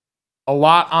 A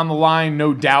lot on the line,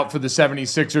 no doubt, for the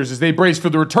 76ers as they brace for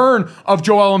the return of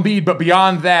Joel Embiid. But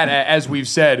beyond that, as we've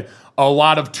said, a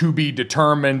lot of to be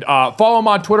determined. Follow him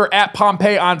on Twitter at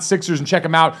Pompey on Sixers and check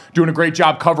him out. Doing a great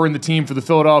job covering the team for the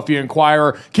Philadelphia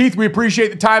Inquirer. Keith, we appreciate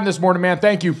the time this morning, man.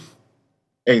 Thank you.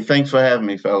 Hey, thanks for having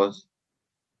me, fellas.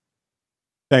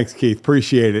 Thanks, Keith.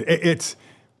 Appreciate it.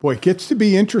 It gets to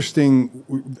be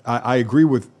interesting. I agree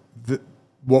with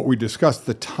what we discussed,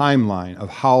 the timeline of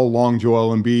how long Joel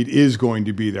Embiid is going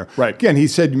to be there. Right. Again, he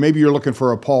said maybe you're looking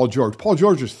for a Paul George. Paul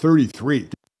George is 33.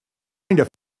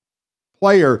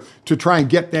 Player to try and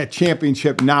get that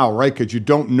championship now, right? Because you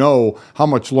don't know how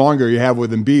much longer you have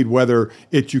with Embiid, whether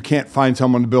you can't find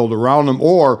someone to build around him,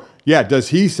 or does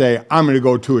he say, I'm going to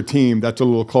go to a team that's a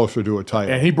little closer to a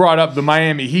title? And he brought up the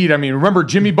Miami Heat. I mean, remember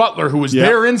Jimmy Butler, who was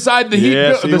there inside the Heat,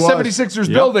 the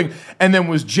 76ers building, and then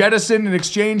was jettisoned in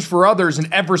exchange for others.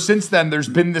 And ever since then, there's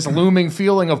been this looming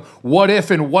feeling of what if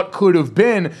and what could have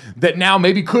been that now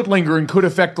maybe could linger and could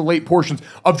affect the late portions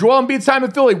of Joel Embiid's time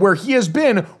in Philly, where he has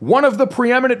been one of the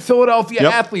preeminent Philadelphia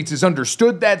athletes, has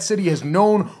understood that city, has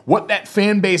known what that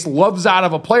fan base loves out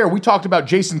of a player. We talked about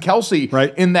Jason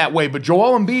Kelce in that way, but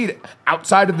Joel Embiid,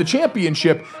 outside of the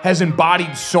championship, has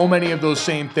embodied so many of those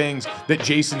same things that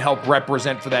Jason helped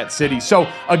represent for that city. So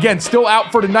again, still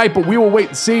out for tonight, but we will wait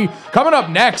and see. Coming up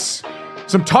next,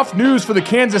 some tough news for the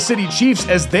Kansas City Chiefs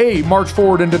as they march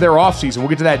forward into their offseason. We'll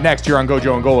get to that next here on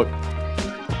GoJo and Golic.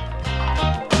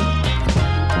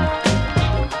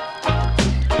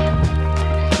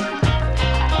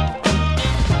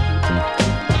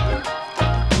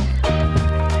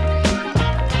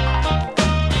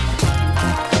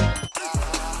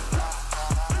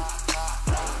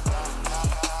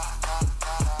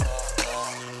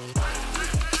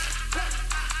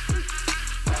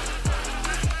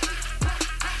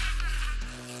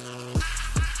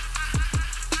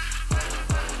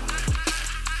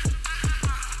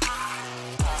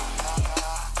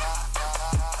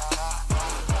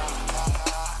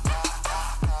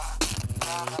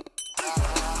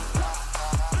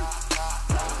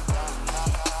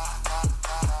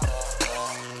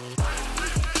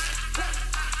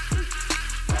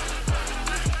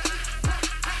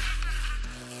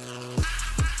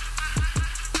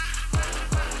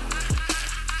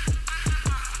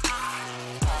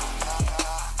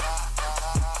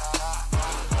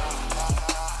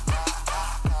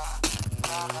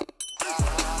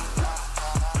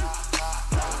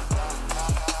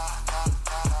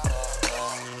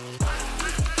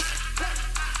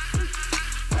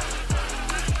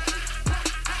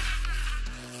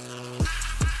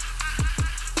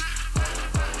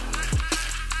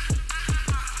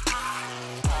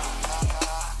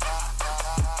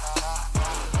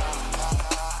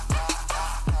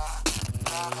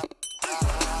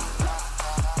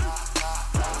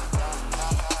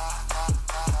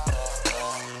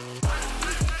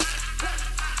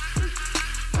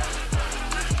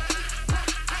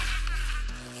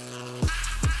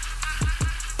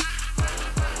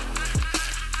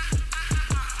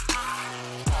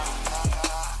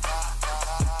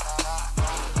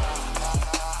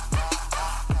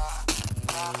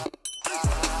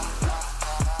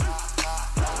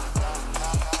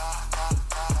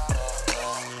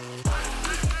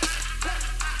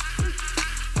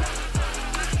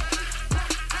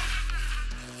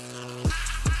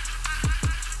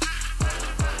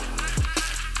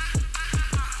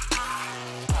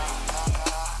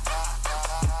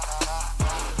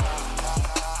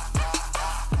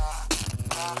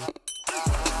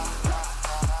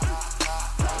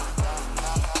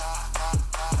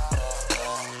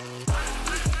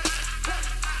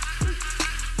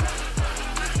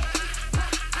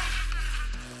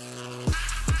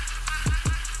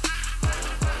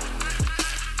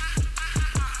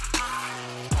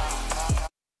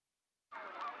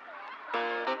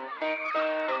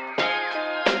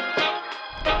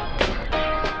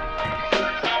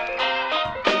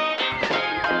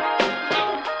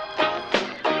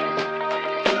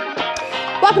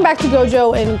 Welcome back to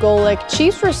GoJo and Golic.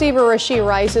 Chiefs receiver Rashee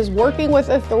Rice is working with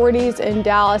authorities in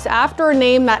Dallas after a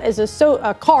name that is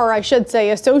a car, I should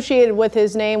say, associated with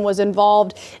his name was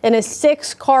involved in a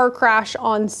Sixx car crash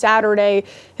on Saturday.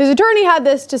 His attorney had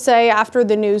this to say after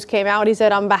the news came out. He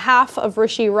said, on behalf of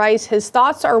Rashee Rice, his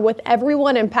thoughts are with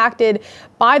everyone impacted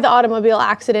by the automobile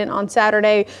accident on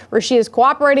Saturday. Rashee is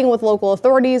cooperating with local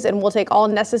authorities and will take all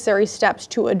necessary steps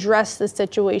to address the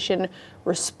situation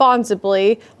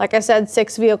responsibly. Like I said,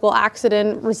 Sixx vehicle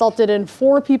accident resulted in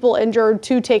 4 people injured,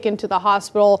 2 taken to the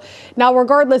hospital. Now,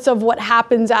 regardless of what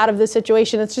happens out of this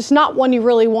situation, it's just not one you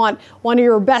really want one of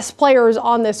your best players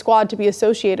on this squad to be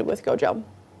associated with, GoJo.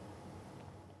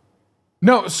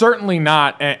 No, certainly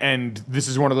not. And this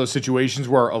is one of those situations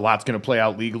where a lot's going to play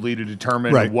out legally to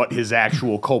determine what his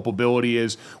actual culpability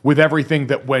is. With everything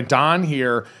that went on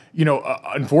here, you know,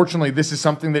 unfortunately, this is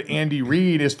something that Andy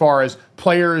Reid, as far as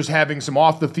players having some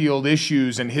off the field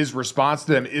issues and his response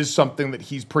to them, is something that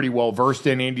he's pretty well versed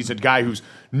in. Andy's a guy who's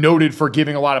noted for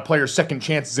giving a lot of players second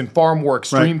chances in far more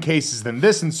extreme cases than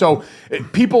this. And so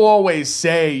people always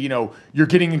say, you know, you're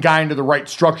getting a guy into the right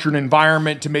structured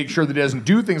environment to make sure that he doesn't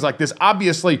do things like this.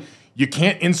 Obviously, you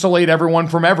can't insulate everyone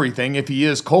from everything if he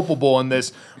is culpable in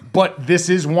this. But this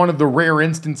is one of the rare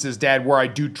instances, Dad, where I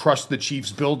do trust the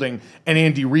Chiefs building and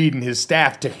Andy Reid and his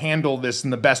staff to handle this in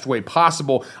the best way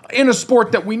possible in a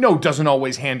sport that we know doesn't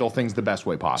always handle things the best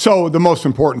way possible. So the most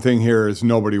important thing here is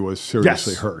nobody was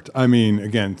seriously hurt. I mean,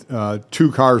 again,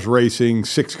 2 cars racing,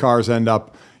 6 cars end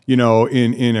up, you know,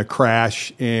 in a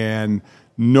crash, and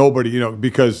nobody, you know,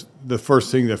 because the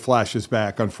first thing that flashes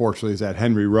back, unfortunately, is that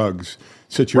Henry Ruggs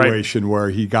situation where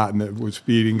he was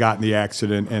speeding, got in the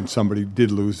accident, and somebody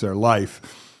did lose their life.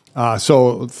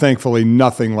 So thankfully,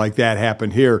 nothing like that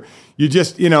happened here. You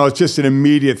just, you know, it's just an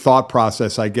immediate thought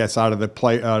process, I guess, out of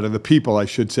the people, I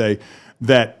should say,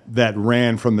 that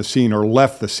ran from the scene, or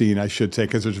left the scene, I should say,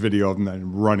 because there's video of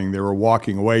them running. They were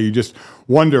walking away. You just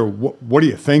wonder, what are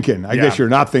you thinking? I guess you're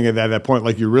not thinking that at that point.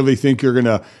 Like, you really think you're going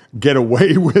to get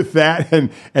away with that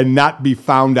and not be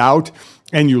found out?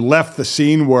 And you left the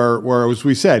scene where, as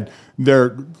we said,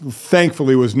 there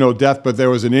thankfully was no death, but there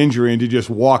was an injury, and to just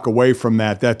walk away from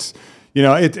that, that's, you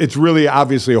know, it's really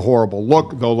obviously a horrible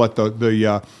look. They'll let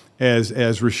as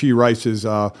Rashee Rice's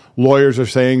lawyers are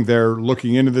saying, they're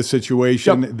looking into the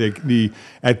situation.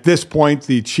 At this point,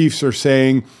 the Chiefs are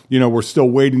saying, you know, we're still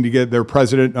waiting to get their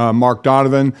president, Mark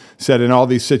Donovan, said in all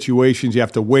these situations, you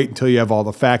have to wait until you have all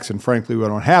the facts. And frankly, we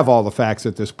don't have all the facts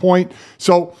at this point.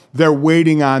 So they're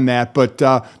waiting on that. But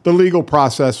the legal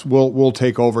process will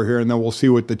take over here, and then we'll see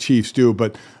what the Chiefs do.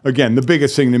 But again, the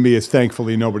biggest thing to me is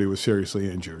thankfully nobody was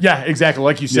seriously injured. Yeah, exactly.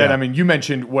 Like you said, I mean, you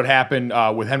mentioned what happened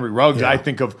with Henry Ruggs. I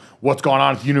think of what's gone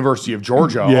on at the University of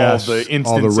Georgia, all the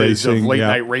instances of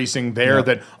late-night racing there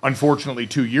that unfortunately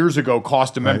 2 years ago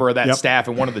cost a member of that staff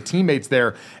and one of the teammates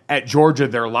there at Georgia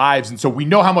their lives. And so we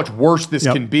know how much worse this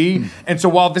can be. And so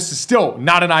while this is still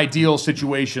not an ideal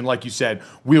situation, like you said,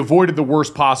 we avoided the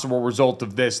worst possible result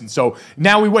of this. And so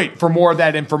now we wait for more of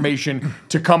that information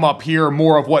to come up here,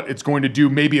 more of what it's going to do,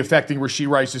 maybe affecting Rashee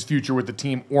Rice's future with the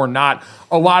team or not.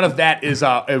 A lot of that is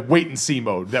a wait-and-see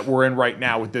mode that we're in right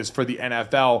now with this for the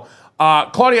NFL.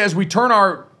 Claudia, as we turn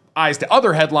our eyes to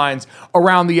other headlines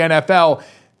around the NFL,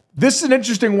 this is an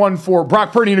interesting one for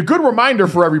Brock Purdy, and a good reminder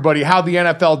for everybody how the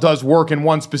NFL does work in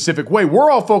one specific way.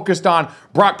 We're all focused on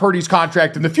Brock Purdy's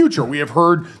contract in the future. We have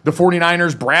heard the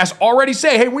 49ers brass already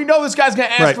say, hey, we know this guy's going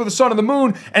to ask for the sun and the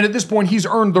moon, and at this point, he's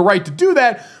earned the right to do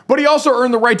that, but he also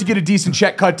earned the right to get a decent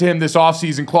check cut to him this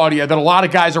offseason, Claudia, that a lot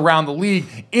of guys around the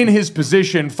league in his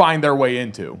position find their way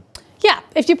into. Yeah,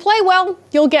 if you play well,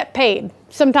 you'll get paid.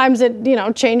 Sometimes it, you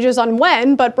know, changes on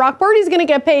when, but Brock Purdy's going to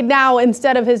get paid now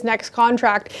instead of his next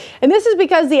contract. And this is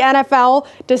because the NFL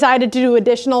decided to do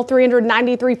additional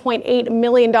 $393.8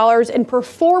 million in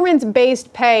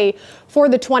performance-based pay for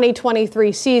the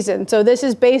 2023 season. So this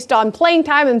is based on playing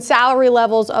time and salary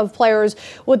levels of players,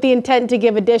 with the intent to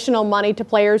give additional money to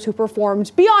players who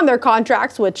performed beyond their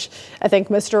contracts, which I think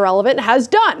Mr. Relevant has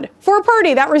done. For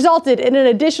Purdy, that resulted in an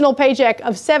additional paycheck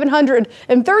of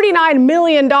 $739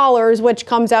 million, which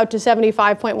comes out to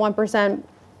 75.1%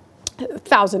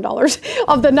 $1,000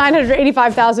 of the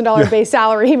 $985,000 base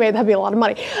salary he made. That'd be a lot of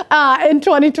money. In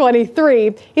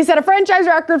 2023, he set a franchise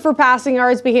record for passing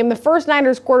yards, became the first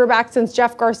Niners quarterback since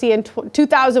Jeff Garcia in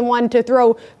 2001 to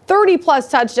throw 30-plus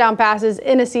touchdown passes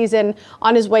in a season,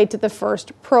 on his way to the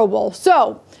first Pro Bowl.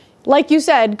 So, like you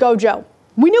said, GoJo,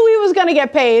 we knew he was going to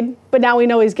get paid, but now we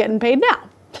know he's getting paid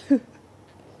now.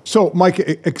 So, Mike,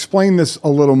 explain this a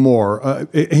little more.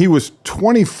 He was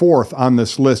 24th on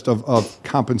this list of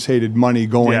compensated money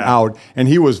going out, and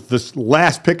he was the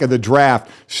last pick of the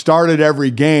draft, started every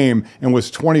game, and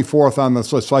was 24th on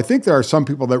this list. So I think there are some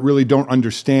people that really don't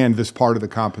understand this part of the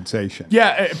compensation.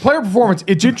 Yeah, player performance,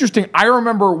 it's interesting. I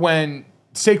remember when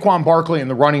Saquon Barkley and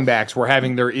the running backs were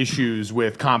having their issues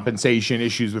with compensation,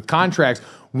 issues with contracts.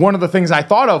 One of the things I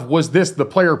thought of was the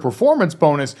player performance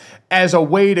bonus, as a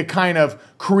way to kind of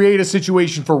create a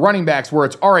situation for running backs where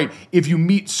it's, all right, if you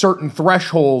meet certain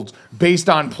thresholds based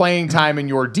on playing time in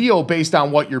your deal, based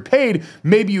on what you're paid,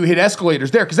 maybe you hit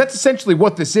escalators there. Because that's essentially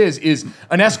what this is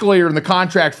an escalator in the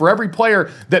contract for every player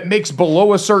that makes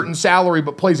below a certain salary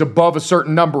but plays above a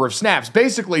certain number of snaps.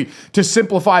 Basically, to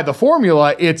simplify the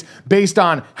formula, it's based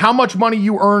on how much money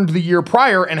you earned the year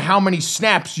prior and how many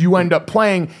snaps you end up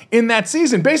playing in that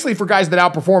season. Basically for guys that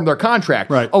outperform their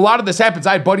contract. Right. A lot of this happens.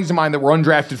 I had buddies of mine that were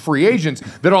undrafted free agents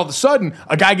that all of a sudden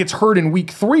a guy gets hurt in week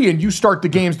 3 and you start the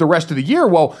games the rest of the year.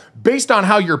 Well, based on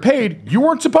how you're paid, you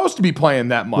weren't supposed to be playing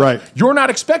that much. Right. You're not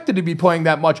expected to be playing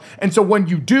that much. And so when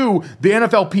you do, the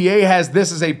NFLPA has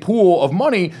this as a pool of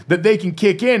money that they can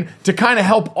kick in to kind of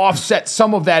help offset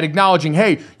some of that, acknowledging,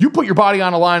 hey, you put your body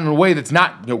on a line in a way that's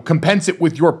not compensate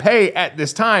with your pay at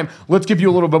this time. Let's give you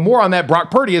a little bit more on that.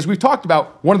 Brock Purdy, as we've talked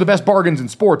about, one of the best bargains in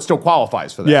sports, still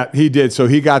qualifies for that. Yeah, he did. So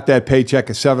he got that paycheck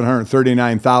of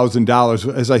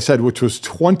 $739,000, as I said, which was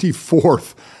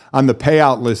 24th on the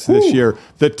payout list this year.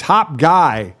 The top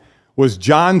guy was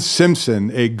John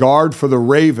Simpson, a guard for the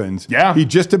Ravens. Yeah. He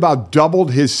just about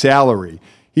doubled his salary.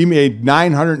 He made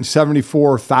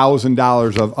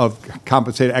 $974,000 of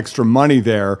compensated extra money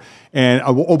there. And,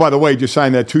 oh, by the way, just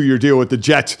signed that 2-year deal with the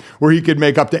Jets where he could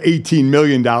make up to $18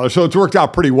 million. So it's worked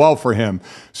out pretty well for him.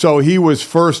 So he was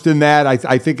first in that.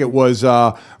 I think it was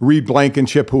Reed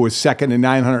Blankenship who was second in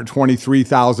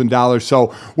 $923,000. So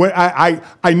when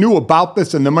I knew about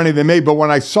this and the money they made, but when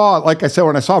I saw, like I said,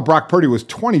 when I saw Brock Purdy was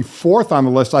 24th on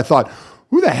the list, I thought,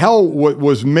 who the hell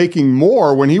was making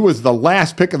more when he was the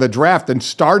last pick of the draft and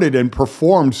started and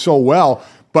performed so well?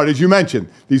 But as you mentioned,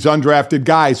 these undrafted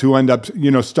guys who end up,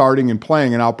 starting and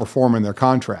playing and outperforming their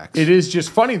contracts. It is just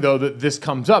funny, though, that this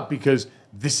comes up because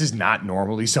this is not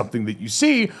normally something that you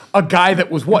see. A guy that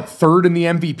was, third in the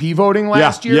MVP voting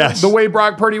last year? Yes. The way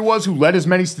Brock Purdy was, who led as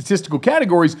many statistical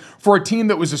categories for a team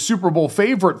that was a Super Bowl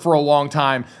favorite for a long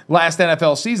time last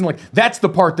NFL season. Like, that's the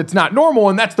part that's not normal,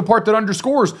 and that's the part that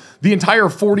underscores the entire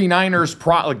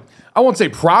 49ers I won't say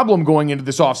problem going into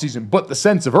this offseason, but the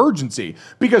sense of urgency.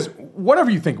 Because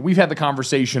whatever you think, we've had the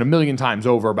conversation a million times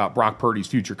over about Brock Purdy's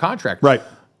future contract. Right.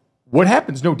 What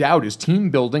happens, no doubt, is team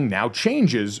building now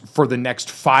changes for the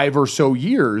next 5 or so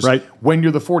years. Right. When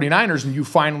you're the 49ers and you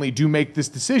finally do make this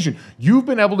decision. You've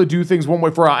been able to do things one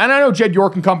way for all. And I know Jed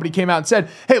York and company came out and said,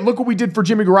 hey, look what we did for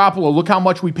Jimmy Garoppolo. Look how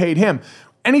much we paid him.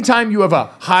 Anytime you have a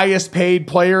highest paid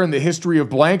player in the history of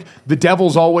blank, the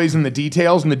devil's always in the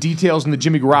details, and the details in the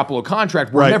Jimmy Garoppolo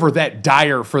contract were never that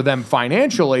dire for them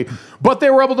financially, but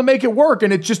they were able to make it work,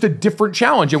 and it's just a different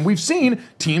challenge. And we've seen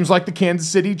teams like the Kansas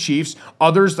City Chiefs,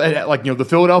 others like the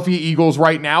Philadelphia Eagles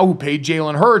right now who paid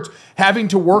Jalen Hurts, having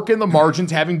to work in the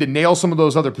margins, having to nail some of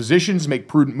those other positions, make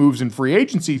prudent moves in free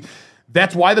agency.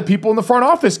 That's why the people in the front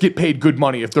office get paid good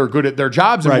money if they're good at their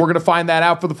jobs. And we're going to find that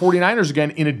out for the 49ers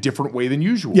again in a different way than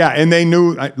usual. Yeah, and they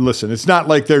knew, listen, it's not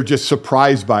like they're just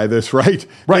surprised by this, right?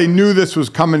 They knew this was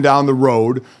coming down the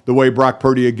road, the way Brock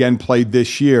Purdy again played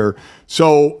this year.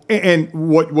 So, and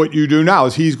what you do now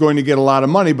is he's going to get a lot of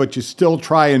money, but you still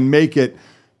try and make it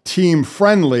team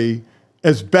friendly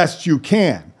as best you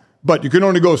can. But you can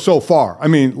only go so far. I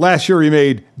mean, last year he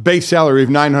made base salary of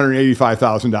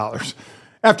 $985,000.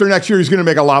 After next year, he's going to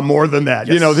make a lot more than that.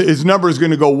 Yes. His number is going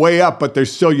to go way up, but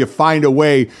there's still, you find a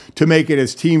way to make it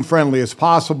as team-friendly as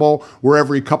possible, where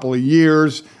every couple of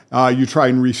years you try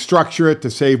and restructure it to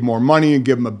save more money and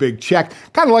give him a big check.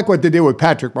 Kind of like what they did with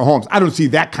Patrick Mahomes. I don't see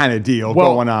that kind of deal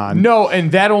going on. No,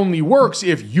 and that only works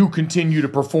if you continue to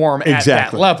perform at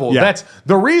that level. Yeah. That's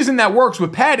the reason that works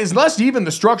with Pat is less even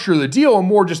the structure of the deal and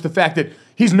more just the fact that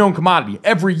he's a known commodity.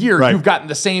 Every year you've gotten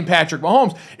the same Patrick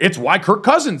Mahomes. It's why Kirk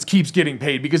Cousins keeps getting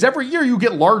paid, because every year you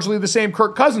get largely the same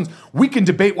Kirk Cousins. We can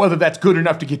debate whether that's good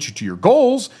enough to get you to your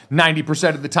goals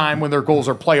 90% of the time when their goals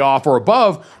are playoff or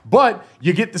above, but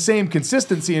you get the same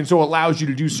consistency, and so it allows you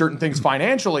to do certain things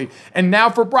financially. And now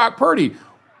for Brock Purdy,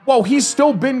 while he's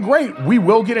still been great, we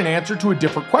will get an answer to a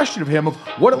different question of him, of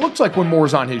what it looks like when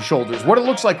more's on his shoulders, what it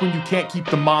looks like when you can't keep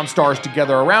the Monstars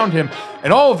together around him,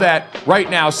 and all of that right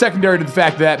now, secondary to the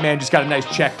fact that man just got a nice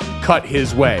check cut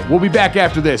his way. We'll be back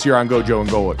after this here on GoJo and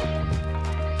Golic.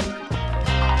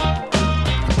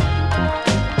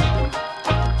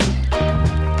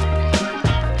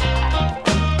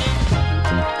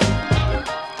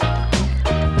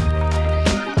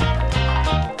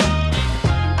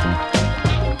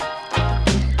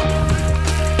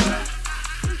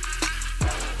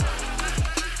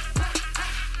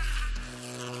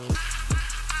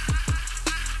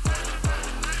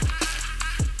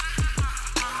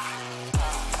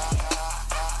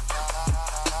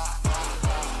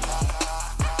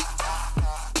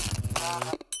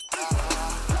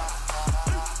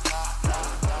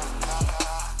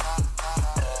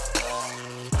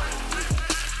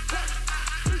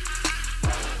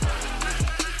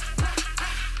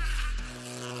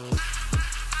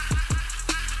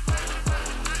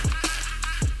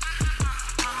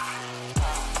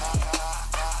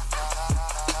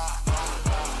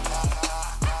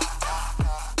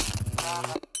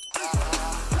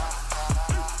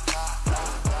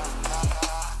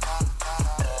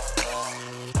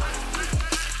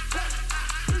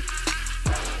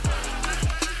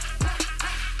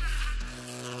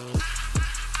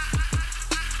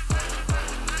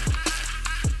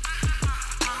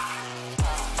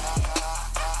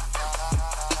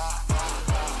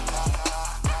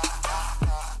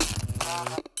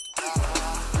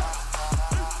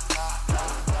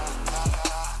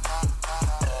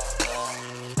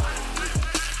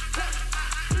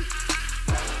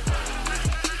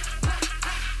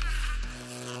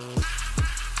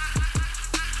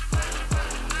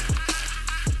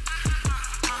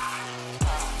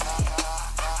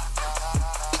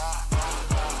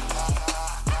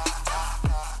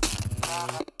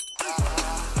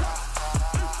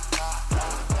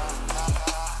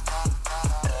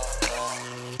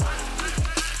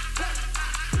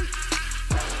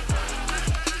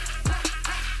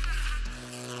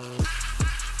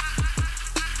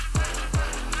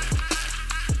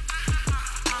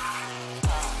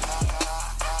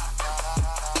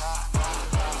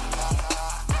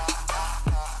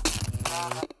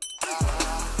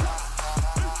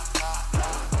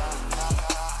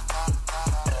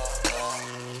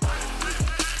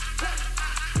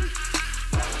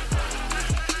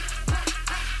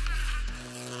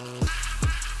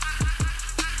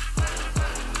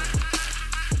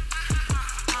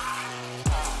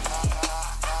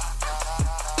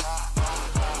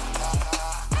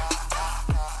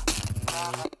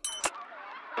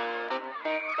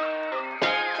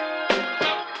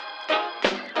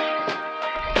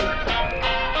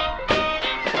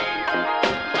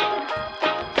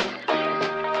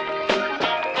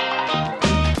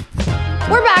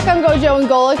 We're back on GoJo and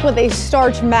Golic with a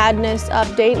Starch Madness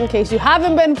update. In case you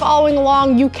haven't been following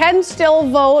along, you can still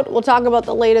vote. We'll talk about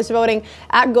the latest voting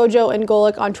at GoJo and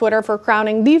Golic on Twitter for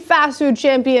crowning the fast food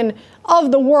champion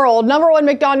of the world. #1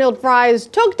 McDonald's fries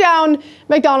took down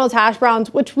McDonald's hash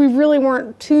browns, which we really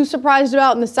weren't too surprised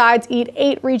about, and the sides Eat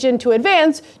 8 region to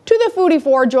advance to the Foodie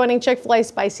 4, joining Chick-fil-A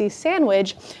spicy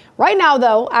sandwich. Right now,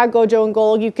 though, at GoJo and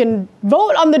Golic, you can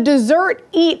vote on the dessert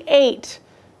Eat 8.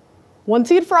 1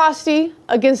 seed Frosty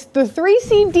against the 3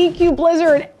 seed DQ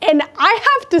Blizzard. And I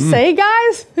have to say,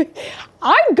 guys,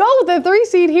 I'd go with the 3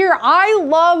 seed here. I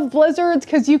love Blizzards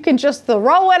because you can just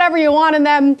throw whatever you want in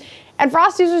them. And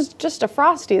Frosty's is just a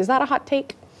Frosty. Is that a hot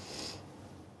take?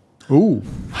 Ooh.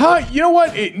 You know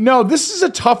what? No, this is a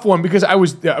tough one because I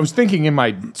was thinking in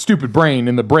my stupid brain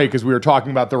in the break as we were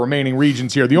talking about the remaining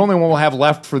regions here. The only one we'll have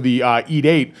left for the Eat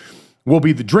 8 will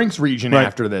be the drinks region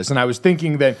after this. And I was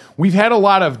thinking that we've had a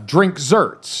lot of drink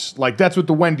zerts. Like that's what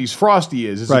the Wendy's Frosty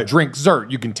is a drink zert.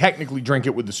 You can technically drink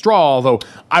it with the straw, although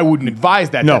I wouldn't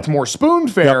advise that. No. That's more spoon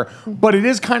fare, but it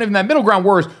is kind of in that middle ground,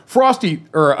 whereas Frosty,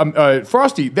 or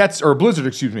Blizzard,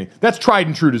 excuse me, that's tried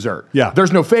and true dessert. Yeah.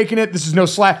 There's no faking it. This is no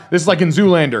slash. This is like in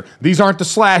Zoolander. These aren't the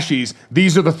slashies.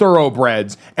 These are the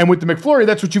thoroughbreds. And with the McFlurry,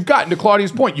 that's what you've got. And to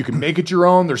Claudia's point, you can make it your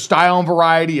own. There's style and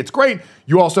variety. It's great.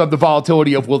 You also have the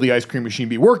volatility of will the ice cream machine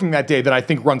be working that day that I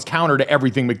think runs counter to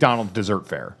everything McDonald's dessert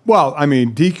fare. Well, I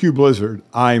mean, DQ Blizzard,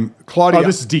 Claudia. Oh,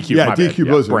 this is DQ. Yeah, DQ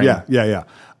Blizzard. Yeah.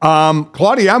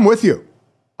 Claudia, I'm with you.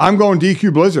 I'm going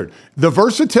DQ Blizzard. The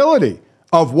versatility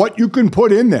of what you can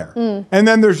put in there. And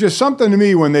then there's just something to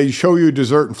me when they show you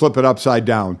dessert and flip it upside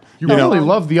down. You really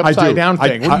love the upside down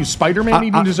thing. What are you, Spider-Man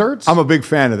eating desserts? I'm a big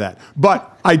fan of that. But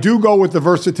I do go with the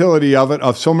versatility of it,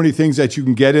 of so many things that you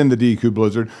can get in the DQ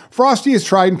Blizzard. Frosty is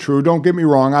tried and true. Don't get me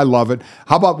wrong. I love it.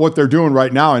 How about what they're doing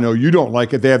right now? I know you don't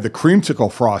like it. They have the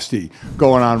creamsicle Frosty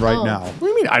going on right now. What do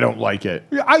you mean I don't like it?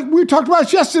 We talked about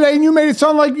it yesterday, and you made it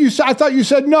sound like I thought you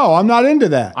said, no, I'm not into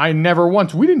that. I never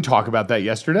once. We didn't talk about that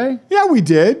yesterday. Yeah, we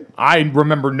did. I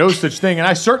remember no such thing, and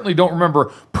I certainly don't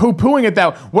remember poo-pooing at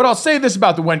that. What I'll say this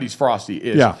about the Wendy's Frosty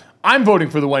is I'm voting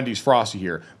for the Wendy's Frosty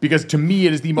here because to me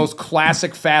it is the most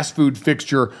classic fast food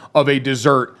fixture of a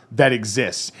dessert that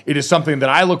exists. It is something that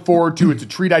I look forward to. It's a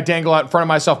treat I dangle out in front of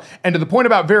myself. And to the point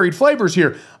about varied flavors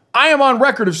here, I am on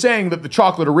record of saying that the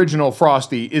chocolate original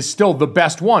Frosty is still the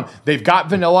best one. They've got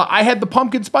vanilla. I had the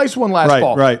pumpkin spice one last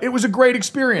fall. It was a great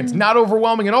experience, not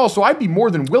overwhelming at all. So I'd be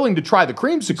more than willing to try the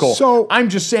creamsicle. So I'm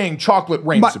just saying chocolate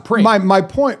reigns supreme. My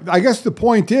point, I guess the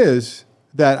point is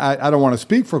that I don't want to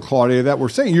speak for Claudia, that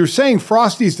you're saying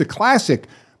Frosty's the classic,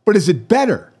 but is it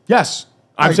better? Yes,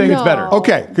 I'm saying it's better.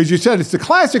 Okay, because you said it's the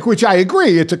classic, which I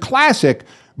agree, it's a classic,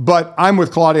 but I'm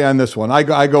with Claudia on this one.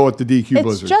 I go with the DQ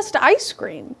Blizzard. It's just ice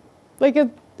cream. Like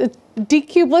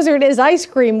DQ Blizzard is ice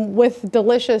cream with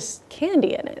delicious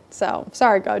candy in it. So,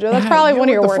 sorry, GoJo. That's probably one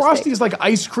of your worst The Frosty is like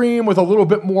ice cream with a little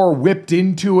bit more whipped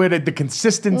into it. The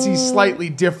consistency's slightly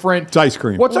different. It's ice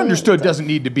cream. What's understood doesn't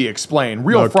need to be explained.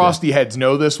 Real Frosty heads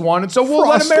know this one. And so we'll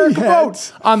let America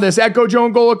vote on this. At GoJo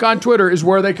and Golic on Twitter is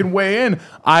where they can weigh in.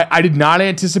 I did not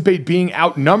anticipate being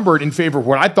outnumbered in favor of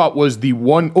what I thought was the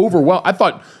one overwhelm.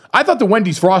 I thought the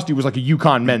Wendy's Frosty was like a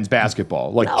UConn men's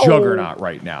basketball, juggernaut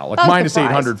right now. Like minus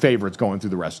 800 favorites going through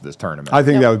the rest of this tournament. I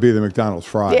think that would be the McDonald's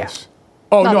fries. Yeah.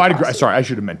 Oh, no, I'd agree. Sorry, I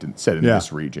should have said in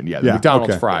this region. Yeah, the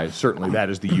McDonald's fries, certainly that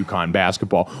is the UConn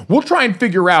basketball. We'll try and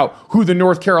figure out who the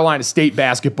North Carolina State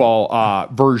basketball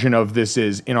version of this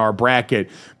is in our bracket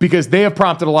because they have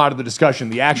prompted a lot of the discussion,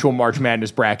 the actual March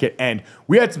Madness bracket, and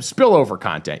we had some spillover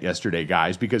content yesterday,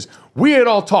 guys, because we had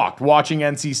all talked watching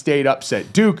NC State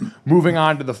upset Duke, moving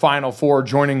on to the Final Four,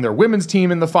 joining their women's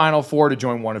team in the Final Four to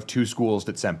join one of two schools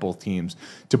that sent both teams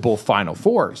to both Final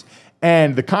Fours.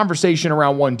 And the conversation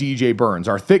around one DJ Burns,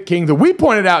 our Thicc King, that we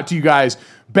pointed out to you guys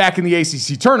back in the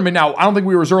ACC tournament. Now, I don't think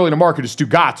we were as early to market as Stu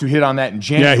Gotts, who hit on that in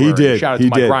January. Yeah, he did. Shout out to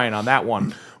Mike Ryan on that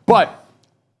one. But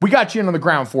we got you in on the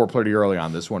ground floor pretty early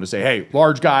on this one to say, hey,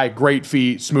 large guy, great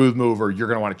feet, smooth mover. You're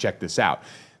going to want to check this out.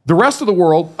 The rest of the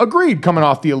world agreed coming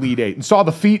off the Elite Eight and saw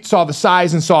the feet, saw the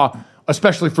size, and saw,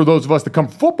 especially for those of us that come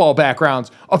from football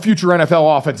backgrounds, a future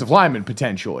NFL offensive lineman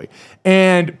potentially.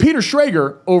 And Peter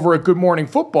Schrager over at Good Morning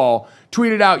Football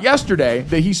tweeted out yesterday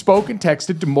that he spoke and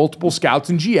texted to multiple scouts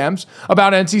and GMs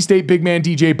about NC State big man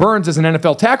DJ Burns as an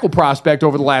NFL tackle prospect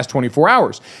over the last 24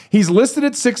 hours. He's listed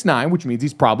at 6'9", which means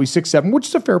he's probably 6'7", which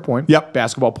is a fair point. Yep.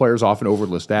 Basketball players often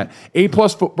overlist that.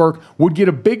 A-plus footwork, would get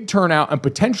a big turnout and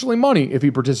potentially money if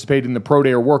he participated in the pro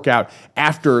day or workout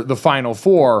after the Final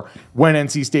Four when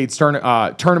NC State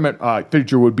tournament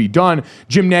fixture would be done.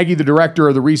 Jim Nagy, the director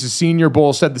of the Reese's Senior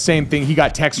Bowl, said the same thing. He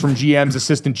got texts from GMs,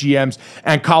 assistant GMs,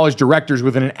 and college directors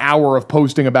within an hour of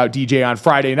posting about DJ on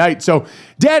Friday night. So,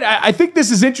 Dad, I think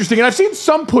this is interesting, and I've seen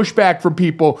some pushback from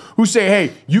people who say,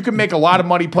 hey, you can make a lot of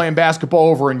money playing basketball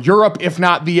over in Europe, if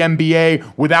not the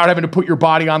NBA, without having to put your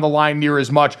body on the line near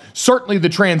as much. Certainly the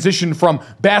transition from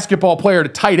basketball player to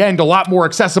tight end, a lot more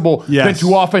accessible than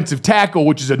to offensive tackle,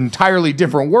 which is an entirely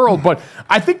different world. But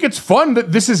I think it's fun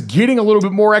that this is getting a little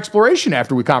bit more exploration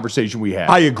after the conversation we had.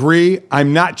 I agree.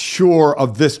 I'm not sure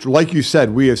of this. Like you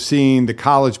said, we have seen the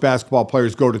college basketball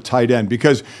players go to tight end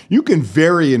because you can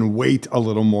vary in weight a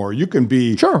little more. You can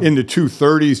be in the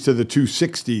 230s to the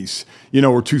 260s,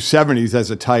 or 270s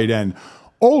as a tight end.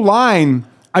 O-line,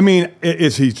 I mean,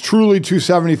 is he truly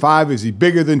 275? Is he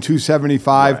bigger than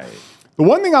 275? Right. The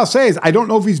one thing I'll say is I don't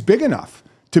know if he's big enough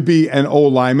to be an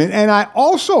O-lineman. And I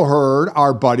also heard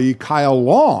our buddy Kyle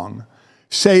Long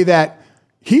say that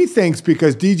he thinks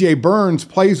because DJ Burns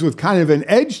plays with kind of an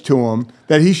edge to him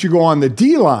that he should go on the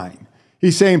D-line.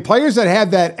 He's saying players that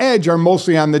have that edge are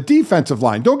mostly on the defensive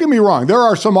line. Don't get me wrong. There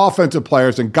are some offensive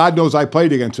players, and God knows I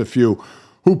played against a few,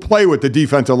 who play with the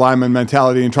defensive lineman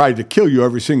mentality and try to kill you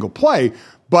every single play.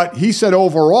 But he said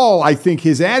overall, I think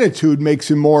his attitude makes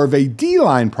him more of a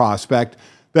D-line prospect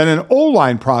than an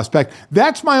O-line prospect.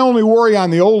 That's my only worry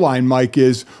on the O-line, Mike,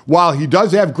 is while he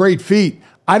does have great feet,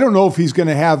 I don't know if he's going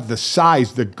to have the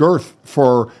size, the girth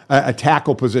for a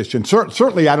tackle position.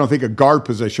 Certainly, I don't think a guard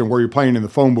position where you're playing in the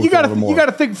phone booth a little more. You got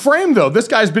to think frame, though. This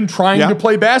guy's been trying to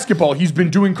play basketball. He's been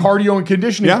doing cardio and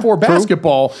conditioning for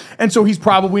basketball, and so he's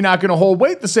probably not going to hold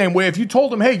weight the same way. If you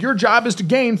told him, hey, your job is to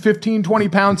gain 15, 20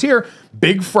 pounds here,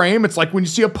 big frame. It's like when you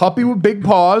see a puppy with big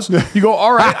paws. You go,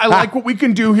 all right, I like what we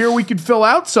can do here. We can fill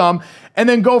out some, and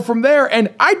then go from there.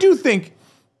 And I do think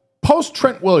post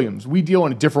Trent Williams, we deal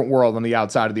in a different world on the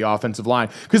outside of the offensive line.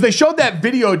 Because they showed that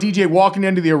video of DJ walking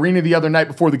into the arena the other night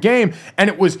before the game,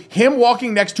 and it was him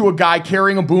walking next to a guy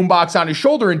carrying a boombox on his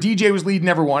shoulder, and DJ was leading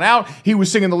everyone out. He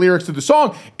was singing the lyrics to the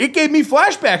song. It gave me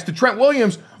flashbacks to Trent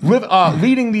Williams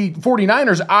leading the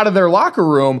 49ers out of their locker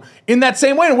room in that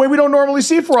same way, in a way we don't normally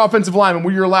see for offensive linemen,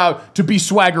 where you're allowed to be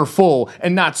swagger full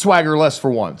and not swagger less for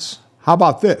once. How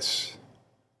about this?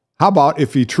 How about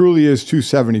if he truly is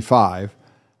 275,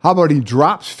 how about he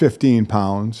drops 15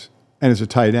 pounds and is a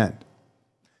tight end?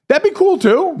 That'd be cool,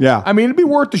 too. Yeah. I mean, it'd be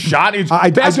worth the shot.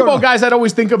 Basketball guys I'd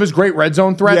always think of as great red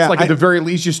zone threats. At the very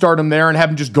least, you start him there and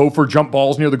have him just go for jump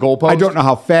balls near the goalpost. I don't know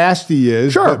how fast he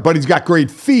is, but he's got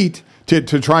great feet to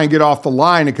try and get off the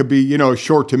line. It could be, a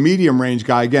short to medium range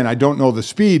guy. Again, I don't know the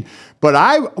speed, but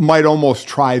I might almost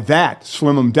try that,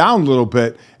 slim him down a little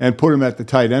bit and put him at the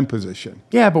tight end position.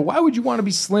 Yeah, but why would you want to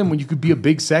be slim when you could be a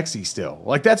big sexy still?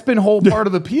 Like, that's been whole part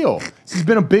of the appeal. He's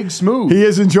been a big smooth. He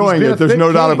is enjoying it. There's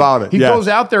no doubt about it. He goes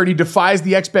out there and he defies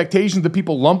the expectations that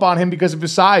people lump on him because of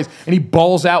his size, and he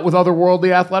balls out with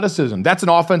otherworldly athleticism. That's an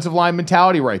offensive line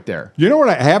mentality right there. You know what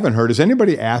I haven't heard? Has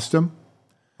anybody asked him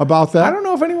about that? I don't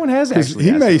know if anyone has actually.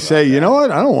 He may say, you know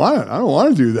what, I don't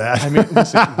want to do that. I mean,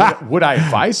 listen, would I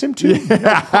advise him to?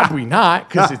 No, probably not,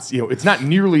 because it's not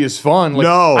nearly as fun. Like,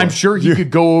 no, I'm sure he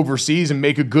could go overseas and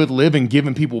make a good living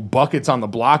giving people buckets on the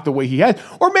block the way he has,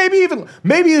 or maybe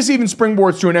this even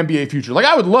springboards to an NBA future. Like,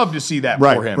 I would love to see that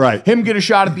for him. Right. Him get a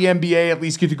shot at the NBA, at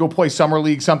least get to go play summer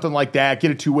league, something like that,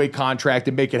 get a 2-way contract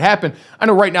and make it happen. I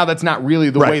know right now that's not really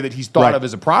the way that he's thought of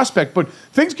as a prospect, but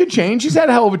things could change. He's had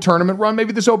a hell of a tournament run.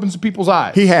 Maybe this opens some people's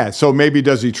eyes. He has. So maybe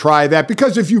does he try that?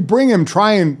 Because if you bring him,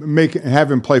 try and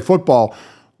have him play football,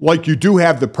 like you do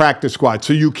have the practice squad,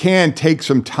 so you can take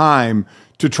some time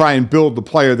to try and build the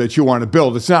player that you want to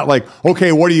build. It's not like,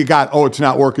 okay, what do you got? Oh, it's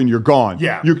not working. You're gone.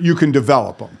 Yeah. You can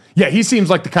develop them. Yeah, he seems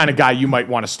like the kind of guy you might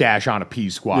want to stash on a P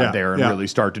squad there and really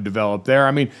start to develop there.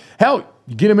 I mean, hell,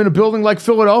 you get him in a building like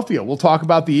Philadelphia. We'll talk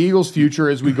about the Eagles' future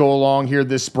as we go along here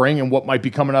this spring and what might be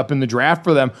coming up in the draft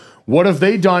for them. What have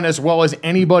they done as well as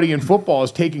anybody in football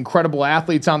is take incredible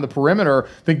athletes on the perimeter?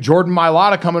 I think Jordan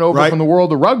Mailata coming over from the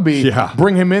world of rugby,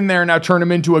 bring him in there and now turn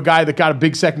him into a guy that got a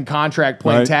big second contract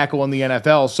playing tackle in the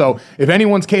NFL. So if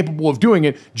anyone's capable of doing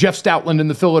it, Jeff Stoutland and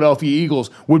the Philadelphia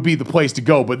Eagles would be the place to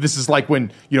go. But this is like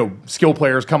when, skill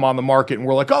players come on the market and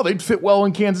we're like, oh, they'd fit well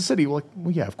in Kansas City. We're like,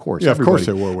 well, yeah, of course. Yeah, of course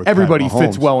they will. Everybody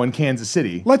fits well in Kansas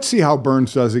City. Let's see how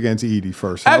Burns does against Edie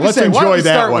first. Let's enjoy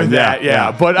that one.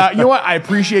 But you know what? I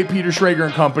appreciate Peter Schrager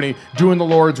and company doing the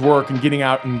Lord's work and getting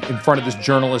out in front of this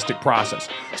journalistic process.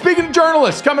 Speaking of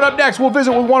journalists, coming up next, we'll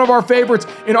visit with one of our favorites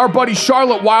in our buddy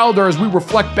Charlotte Wilder as we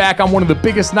reflect back on one of the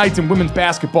biggest nights in women's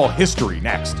basketball history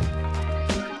next.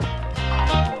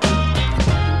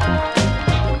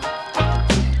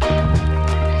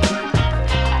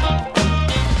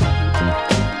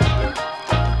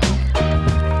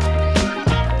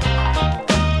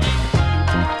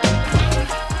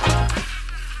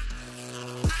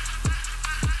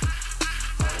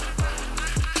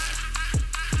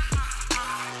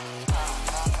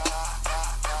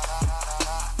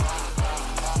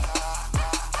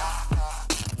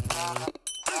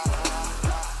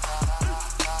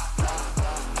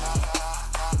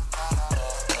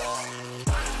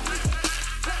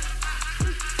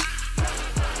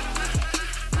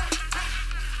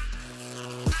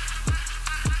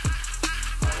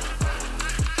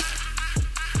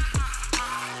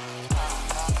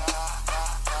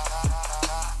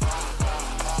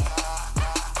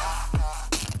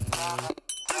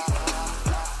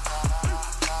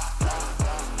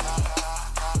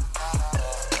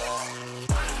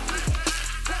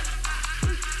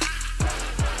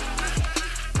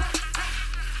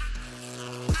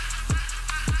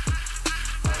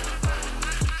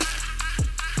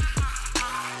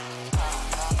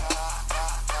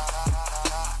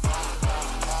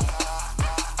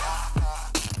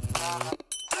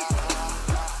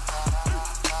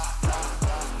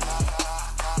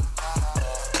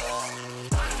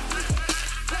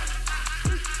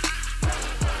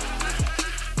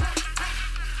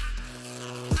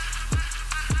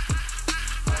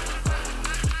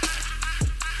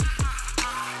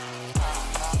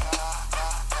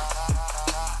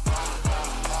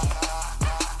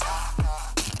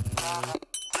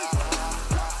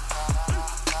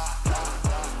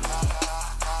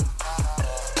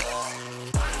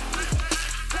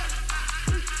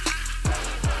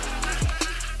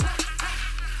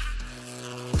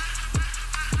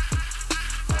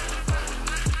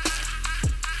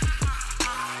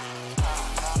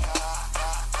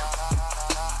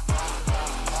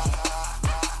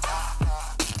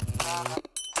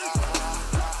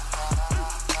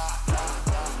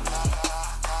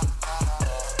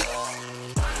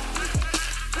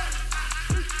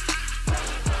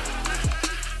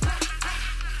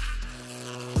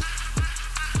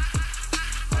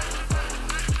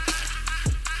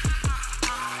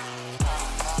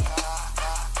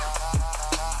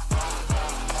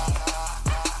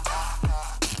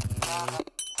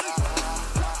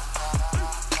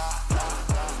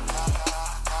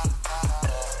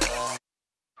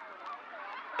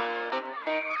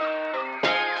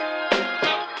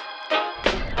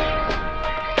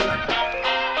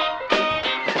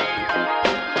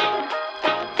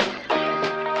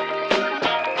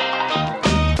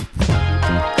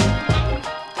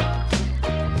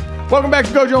 Welcome back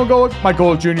to GoJo Golic. Mike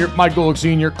Golic Jr., Mike Golic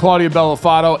Sr., Claudia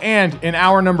Bellafato, and in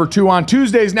hour number 2 on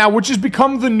Tuesdays now, which has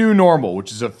become the new normal, which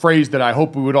is a phrase that I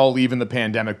hope we would all leave in the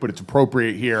pandemic, but it's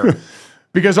appropriate here.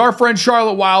 Because our friend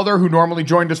Charlotte Wilder, who normally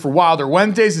joined us for Wilder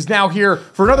Wednesdays, is now here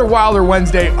for another Wilder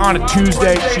Wednesday on a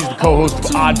Tuesday. She's the co-host of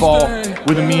Oddball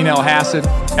with Amin El Hassan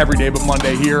every day but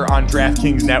Monday here on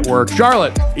DraftKings Network.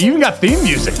 Charlotte, you even got theme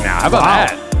music now. How about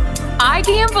that? I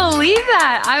can't believe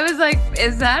that. I was like,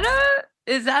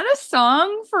 is that a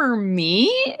song for me?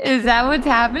 Is that what's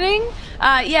happening?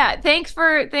 Yeah, thanks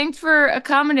for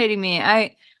accommodating me.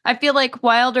 I feel like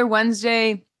Wilder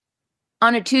Wednesday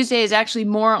on a Tuesday is actually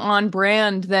more on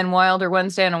brand than Wilder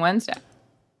Wednesday on a Wednesday.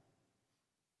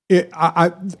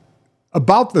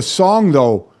 About the song,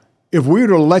 though, if we were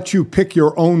to let you pick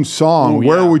your own song,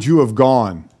 where would you have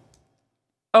gone?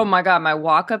 Oh, my God, my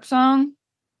walk-up song?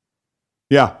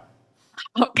 Yeah.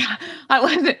 Oh, God. I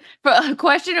wasn't, for a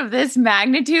question of this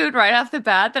magnitude right off the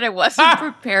bat that I wasn't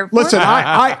prepared for. Listen,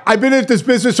 I've been at this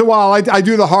business a while. I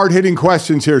do the hard-hitting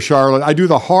questions here, Charlotte. I do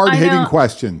the hard-hitting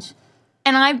questions.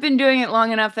 And I've been doing it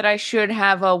long enough that I should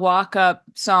have a walk-up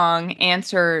song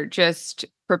answer just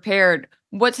prepared.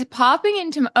 What's popping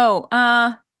into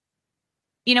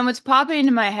what's popping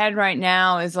into my head right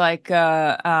now is like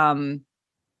I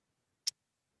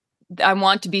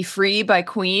Want to Be Free by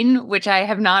Queen, which I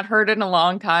have not heard in a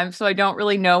long time, so I don't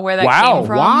really know where that came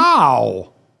from.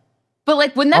 Wow. But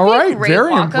like, wouldn't that be a great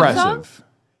very walk-up impressive. song?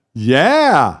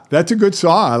 Yeah, that's a good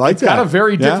song. I like that. It's got a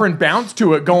very different bounce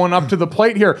to it going up to the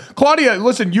plate here. Claudia,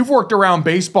 listen, you've worked around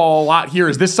baseball a lot here.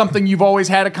 Is this something you've always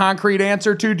had a concrete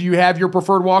answer to? Do you have your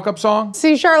preferred walk-up song?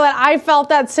 See, Charlotte, I felt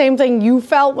that same thing you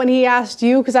felt when he asked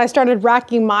you, because I started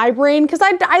racking my brain, because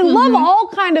I love all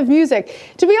kind of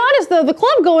music. To be honest, though, the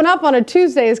club going up on a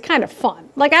Tuesday is kind of fun.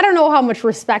 Like, I don't know how much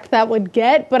respect that would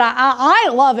get, but I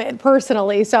love it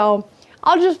personally. So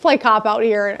I'll just play cop out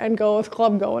here and go with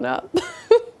club going up.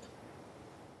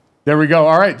 There we go.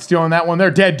 All right, stealing that one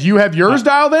there. Dad, do you have yours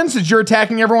dialed in since you're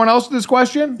attacking everyone else with this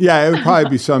question? Yeah, it would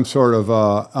probably be some sort of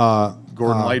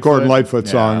Gordon Lightfoot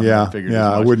song. Yeah,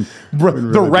 I wouldn't.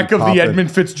 The wreck of the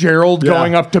Edmund Fitzgerald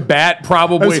going up to bat,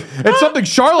 probably. It's something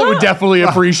Charlotte would definitely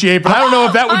appreciate, but I don't know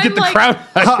if that would get the crowd.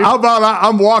 How about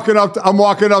I'm walking up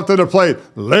to the plate.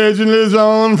 Legend lives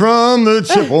on from the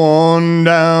chip on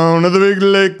down to the big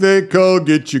lake they call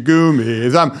Gitchagumi.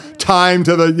 As I'm timed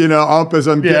to the ump as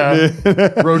I'm getting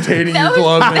it. Rotating your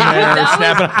gloves in there,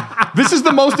 snapping. This is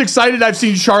the most excited I've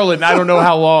seen Charlotte in I don't know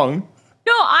how long.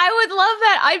 No, I would love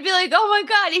that. I'd be like, oh my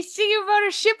God, he's singing about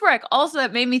a shipwreck. Also,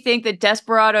 that made me think that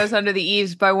Desperados Under the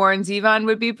Eaves by Warren Zevon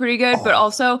would be pretty good. But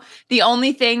also, the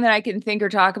only thing that I can think or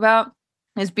talk about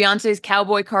is Beyonce's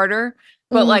Cowboy Carter.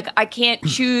 But like, I can't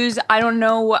choose. I don't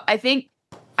know what I think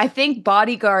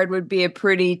Bodyguard would be a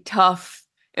pretty tough.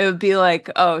 It would be like,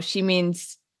 oh, she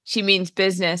means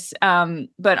business.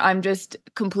 But I'm just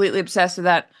completely obsessed with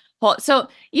that. So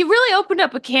you really opened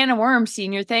up a can of worms,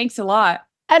 Senior. Thanks a lot.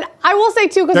 And I will say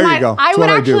too, because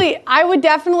I would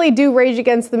definitely do Rage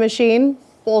Against the Machine,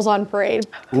 Bulls on Parade,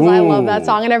 because I love that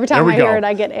song, and every time I hear it,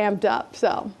 I get amped up.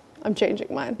 So I'm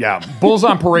changing mine. Yeah, Bulls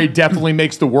on Parade definitely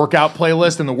makes the workout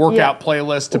playlist, and the workout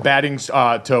playlist to batting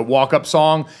to walk-up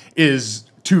song is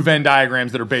two Venn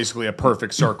diagrams that are basically a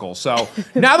perfect circle. So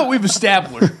now that we've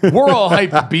established we're all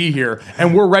hyped to be here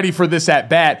and we're ready for this at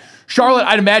bat, Charlotte,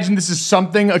 I'd imagine this is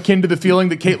something akin to the feeling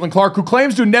that Caitlin Clark, who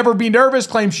claims to never be nervous,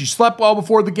 claims she slept well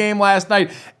before the game last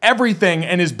night, everything,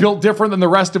 and is built different than the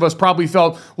rest of us probably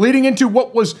felt leading into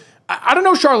what was, I don't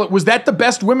know, Charlotte, was that the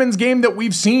best women's game that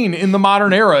we've seen in the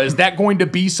modern era? Is that going to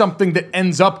be something that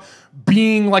ends up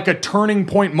being like a turning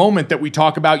point moment that we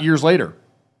talk about years later?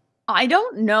 I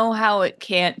don't know how it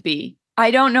can't be.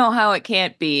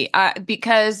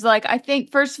 Because, like, I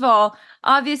think, first of all,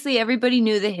 obviously everybody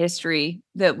knew the history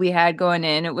that we had going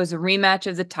in. It was a rematch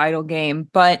of the title game,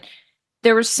 but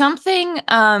there was something,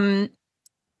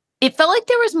 it felt like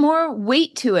there was more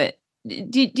weight to it.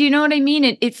 Do you know what I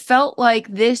mean? It felt like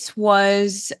this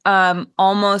was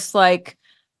almost like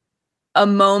a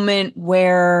moment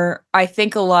where I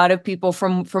think a lot of people,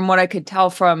 from what I could tell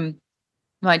from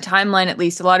my timeline, at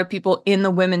least, a lot of people in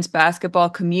the women's basketball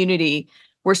community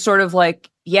were sort of like,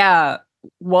 yeah,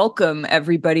 welcome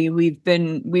everybody. We've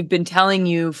been telling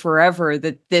you forever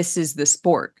that this is the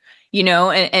sport,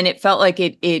 and it felt like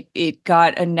it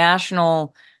got a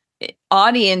national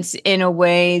audience in a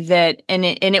way that, and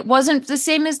it wasn't the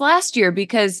same as last year,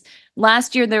 because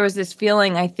last year there was this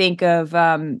feeling, I think, of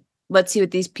let's see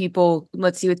what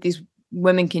these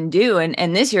women can do,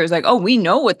 and this year is like, oh, we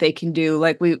know what they can do.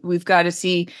 Like we've got to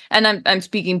see, and I'm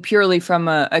speaking purely from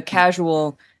a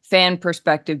casual fan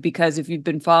perspective, because if you've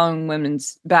been following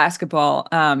women's basketball,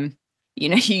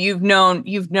 you've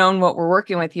known what we're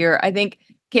working with here. I think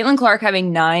Caitlin Clark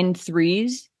having 9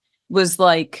 threes was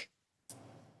like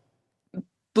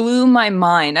blew my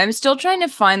mind. I'm still trying to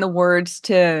find the words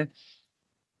to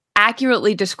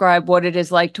accurately describe what it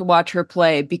is like to watch her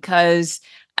play, because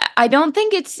I don't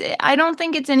think it's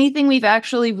anything we've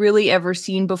actually really ever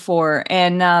seen before.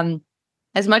 And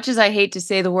as much as I hate to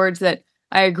say the words that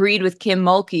I agreed with Kim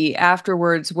Mulkey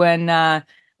afterwards when at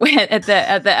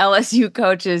the LSU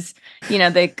coaches,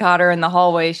 they caught her in the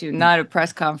hallway. She was not at a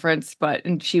press conference,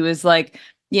 and she was like,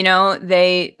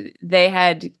 they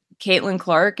had Caitlin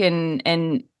Clark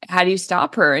and how do you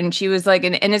stop her? And she was like,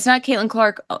 and it's not Caitlin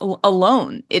Clark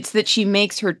alone. It's that she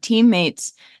makes her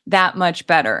teammates that much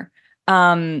better.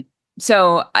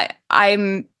 So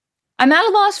I'm at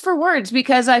a loss for words,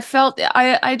 because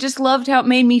I just loved how it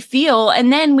made me feel.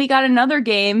 And then we got another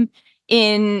game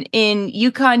in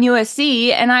UConn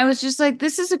USC, and I was just like,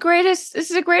 this is the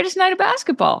greatest night of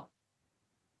basketball.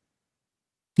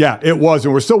 Yeah, it was.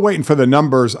 And we're still waiting for the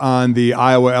numbers on the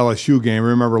Iowa LSU game.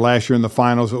 Remember last year in the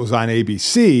finals, it was on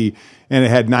ABC and it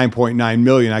had 9.9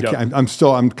 million.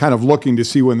 I'm kind of looking to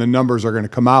see when the numbers are going to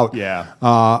come out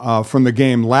from the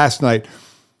game last night.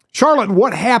 Charlotte,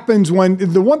 what happens when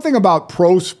the one thing about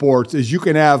pro sports is you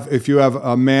can have, if you have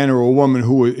a man or a woman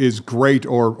who is great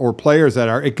or players that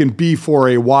are, it can be for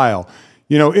a while.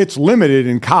 It's limited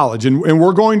in college, and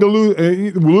we're going to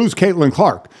lose Caitlin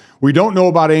Clark. We don't know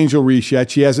about Angel Reese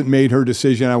yet. She hasn't made her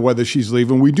decision on whether she's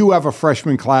leaving. We do have a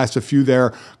freshman class, a few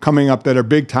there coming up that are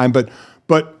big time, but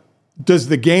does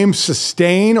the game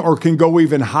sustain or can go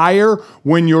even higher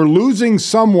when you're losing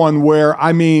someone where,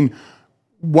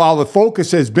 while the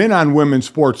focus has been on women's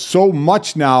sports so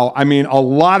much now, a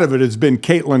lot of it has been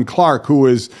Caitlin Clark, who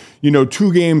is,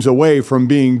 2 games away from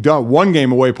being done, 1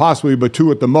 game away possibly, but 2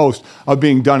 at the most, of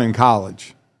being done in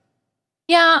college.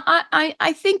 Yeah,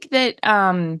 I think that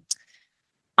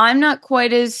I'm not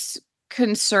quite as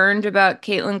concerned about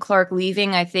Caitlin Clark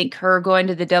leaving. I think her going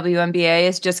to the WNBA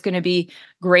is just going to be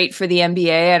great for the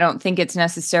NBA. I don't think it's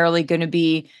necessarily going to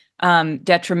be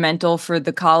detrimental for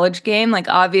the college game. Like,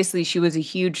 obviously she was a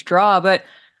huge draw, but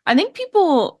I think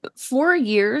 4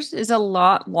 years is a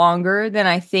lot longer than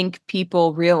I think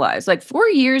people realize. Like, 4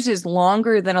 years is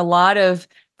longer than a lot of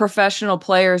professional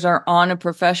players are on a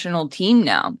professional team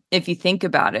now, if you think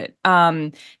about it.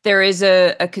 There is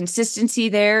a consistency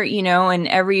there, and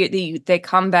they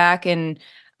come back, and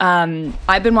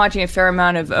I've been watching a fair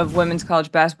amount of women's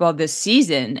college basketball this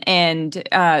season, and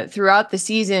throughout the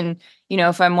season,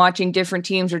 if I'm watching different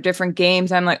teams or different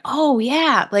games, I'm like, oh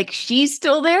yeah, like, she's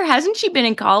still there. Hasn't she been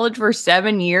in college for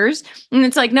 7 years? And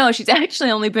it's like, no, she's actually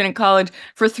only been in college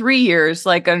for 3 years,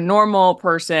 like a normal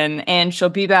person, and she'll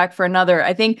be back for another.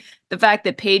 I think the fact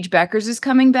that Paige Bueckers is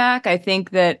coming back, I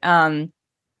think that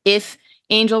if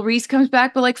Angel Reese comes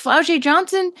back, but like Flau'jae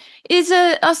Johnson is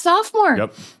a sophomore.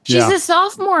 Yep. She's a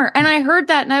sophomore. And I heard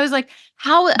that and I was like,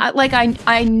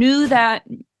 I knew that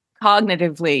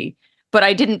cognitively, but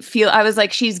I didn't feel, I was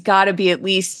like, she's got to be at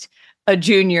least a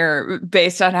junior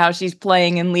based on how she's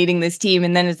playing and leading this team.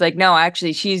 And then it's like, no,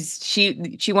 actually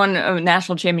she won a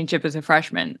national championship as a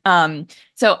freshman.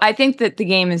 So I think that the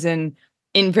game is in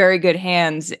very good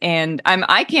hands, and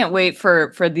I can't wait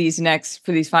for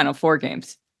these final 4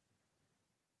 games.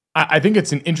 I think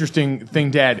it's an interesting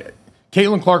thing, Dad.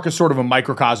 Caitlin Clark is sort of a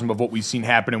microcosm of what we've seen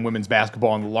happen in women's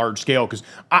basketball on the large scale, because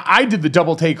I did the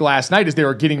double take last night as they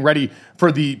were getting ready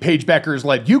for the Paige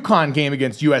Bueckers-led UConn game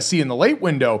against USC in the late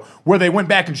window, where they went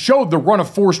back and showed the run of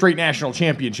 4 straight national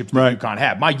championships that UConn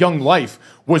had. My young life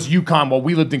was UConn while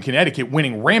we lived in Connecticut,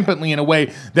 winning rampantly in a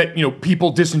way that,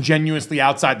 people disingenuously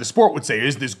outside the sport would say,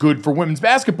 is this good for women's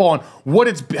basketball? And what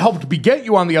it's helped beget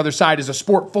you on the other side is a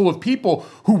sport full of people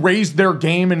who raised their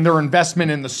game and their investment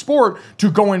in the sport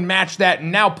to go and match that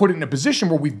and now put it in a position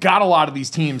where we've got a lot of these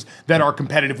teams that are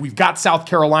competitive. We've got South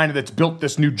Carolina that's built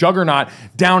this new juggernaut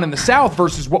down in the South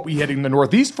versus what we had in the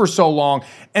Northeast for so long.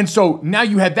 And so now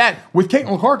you had that. With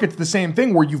Caitlin Clark, it's the same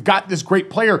thing, where you've got this great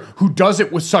player who does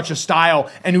it with such a style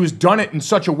and who has done it in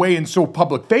such a way and so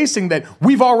public facing that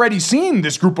we've already seen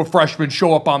this group of freshmen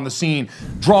show up on the scene,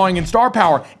 drawing in star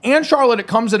power. And Charlotte, it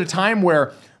comes at a time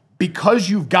where, because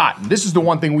you've gotten, this is the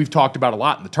one thing we've talked about a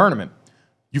lot in the tournament,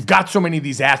 you've got so many of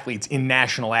these athletes in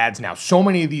national ads now. So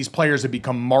many of these players have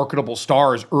become marketable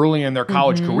stars early in their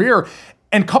college career.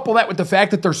 And couple that with the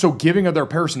fact that they're so giving of their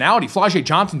personality. Flau'jae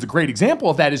Johnson's a great example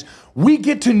of that. Is we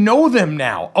get to know them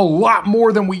now a lot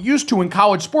more than we used to in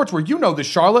college sports, where this,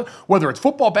 Charlotte, whether it's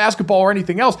football, basketball, or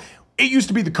anything else, it used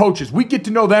to be the coaches. We get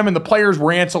to know them, and the players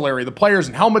were ancillary. The players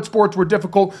in helmet sports were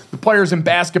difficult. The players in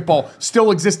basketball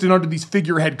still existed under these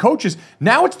figurehead coaches.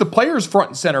 Now it's the players front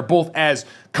and center, both as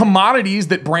commodities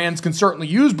that brands can certainly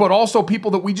use, but also people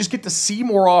that we just get to see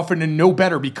more often and know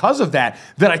better because of that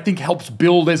I think helps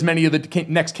build as many of the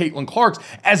next Caitlin Clarks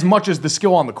as much as the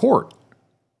skill on the court.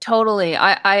 Totally.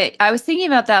 I was thinking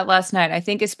about that last night. I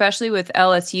think especially with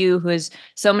LSU, who has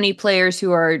so many players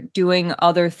who are doing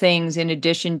other things in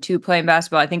addition to playing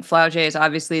basketball. I think Flaugier is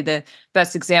obviously the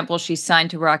best example. She's signed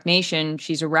to Rock Nation.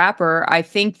 She's a rapper. I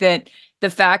think that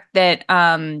the fact that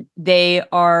I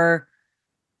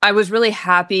was really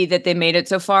happy that they made it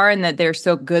so far and that they're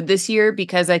so good this year,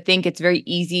 because I think it's very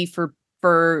easy for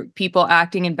people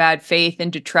acting in bad faith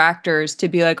and detractors to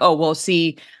be like, oh, well,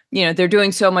 see, they're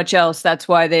doing so much else. That's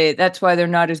why they're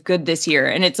not as good this year.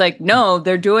 And it's like, no,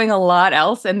 they're doing a lot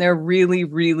else and they're really,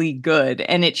 really good.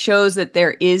 And it shows that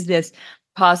there is this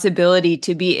possibility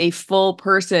to be a full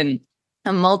person,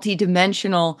 a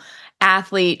multidimensional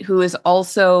athlete who is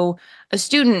also a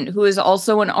student, who is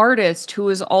also an artist, who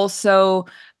is also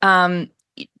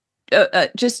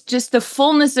just the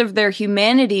fullness of their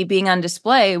humanity being on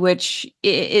display, which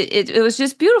it was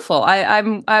just beautiful.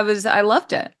 I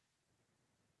loved it.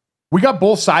 We got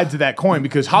both sides of that coin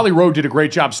because Holly Rowe did a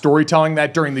great job storytelling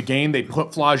that during the game. They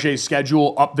put Flaugier's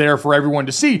schedule up there for everyone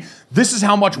to see. This is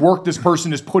how much work this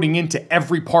person is putting into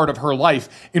every part of her life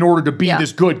in order to be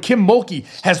this good. Kim Mulkey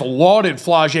has lauded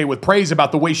Flaugier with praise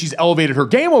about the way she's elevated her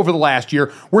game over the last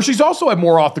year, where she's also had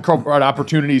more off-the-court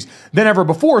opportunities than ever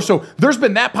before. So there's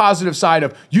been that positive side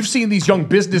of you've seen these young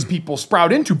business people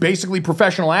sprout into basically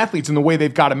professional athletes in the way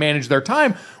they've got to manage their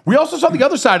time. We also saw the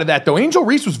other side of that, though. Angel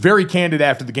Reese was very candid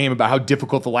after the game about how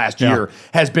difficult the last year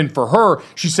has been for her.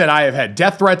 She said, I have had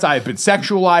death threats. I have been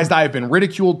sexualized. I have been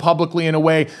ridiculed publicly in a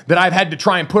way that I've had to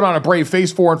try and put on a brave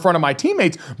face for in front of my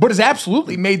teammates, but has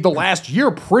absolutely made the last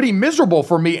year pretty miserable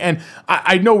for me. And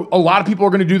I know a lot of people are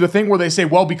going to do the thing where they say,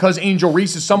 well, because Angel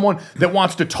Reese is someone that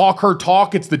wants to talk her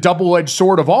talk, it's the double-edged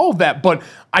sword of all of that. But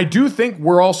I do think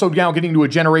we're also now getting to a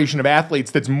generation of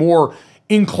athletes that's more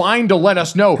inclined to let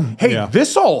us know, hey,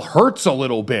 this all hurts a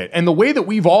little bit. And the way that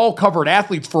we've all covered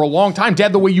athletes for a long time,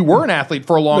 Dad, the way you were an athlete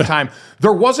for a long time,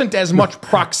 there wasn't as much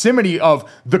proximity of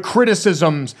the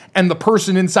criticisms and the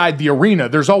person inside the arena.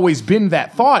 There's always been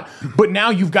that thought, but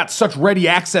now you've got such ready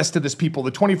access to this people.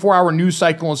 The 24-hour news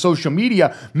cycle and social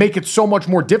media make it so much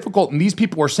more difficult. And these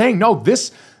people are saying, no,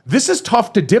 this is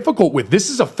tough to difficult with. This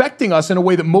is affecting us in a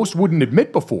way that most wouldn't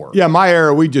admit before. Yeah, my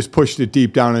era, we just pushed it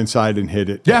deep down inside and hit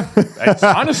it. Yeah,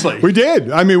 honestly. We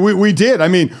did. I mean, we did. I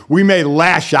mean, we may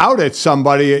lash out at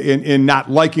somebody in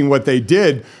not liking what they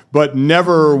did, but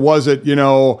never was it,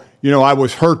 I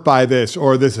was hurt by this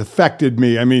or this affected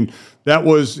me. I mean,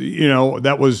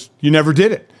 you never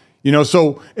did it.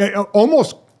 So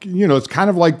almost, it's kind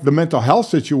of like the mental health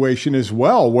situation as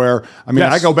well, where,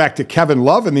 I go back to Kevin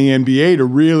Love in the NBA to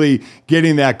really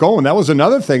getting that going. That was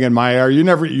another thing in my era. You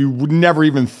never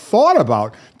even thought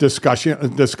about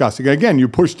discussing. Again, you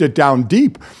pushed it down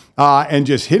deep and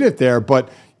just hit it there. But,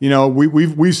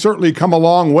 we've certainly come a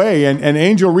long way. And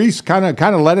Angel Reese kind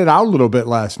of let it out a little bit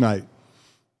last night.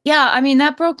 Yeah,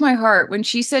 that broke my heart when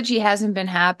she said she hasn't been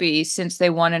happy since they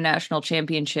won a national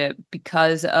championship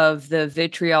because of the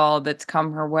vitriol that's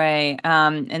come her way.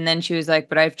 And then she was like,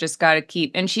 but I've just got to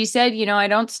keep. And she said, I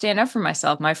don't stand up for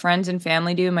myself. My friends and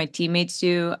family do. My teammates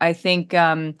do. I think,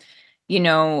 I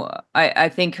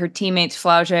think her teammates,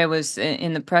 Flaugier, was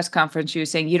in the press conference. She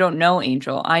was saying, you don't know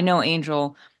Angel. I know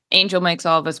Angel. Angel makes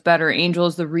all of us better. Angel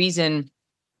is the reason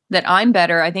that I'm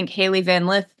better. I think Haley Van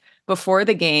Lith before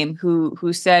the game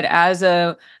who said, as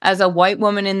a white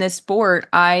woman in this sport,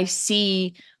 I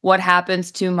see what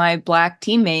happens to my Black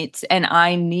teammates and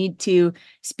I need to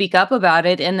speak up about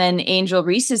it. And then Angel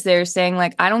Reese is there saying,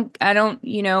 like, I don't,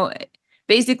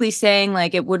 basically saying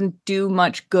like it wouldn't do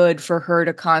much good for her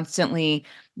to constantly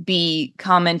be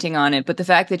commenting on it. But the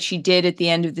fact that she did at the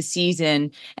end of the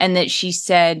season and that she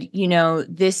said,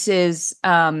 this is,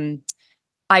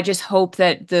 I just hope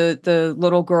that the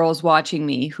little girls watching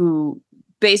me, who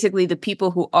basically the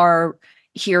people who are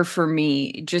here for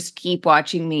me, just keep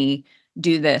watching me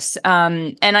do this.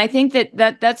 And I think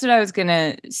that's what I was going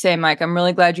to say, Mike. I'm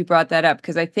really glad you brought that up,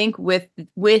 because I think with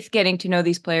getting to know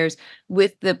these players,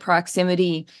 with the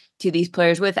proximity to these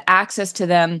players, with access to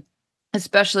them,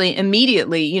 especially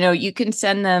immediately, you can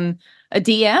send them a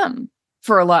DM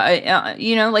for a lot,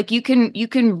 like you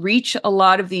can reach a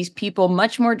lot of these people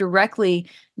much more directly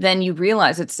than you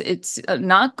realize. It's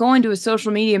not going to a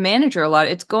social media manager a lot.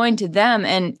 It's going to them.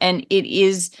 And it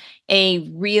is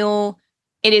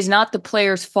not the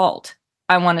player's fault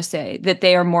I want to say, that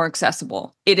they are more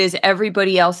accessible. It is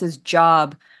everybody else's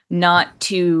job not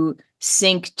to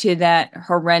sink to that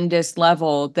horrendous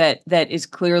level that is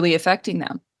clearly affecting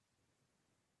them.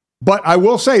 But I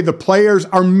will say the players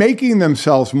are making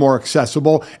themselves more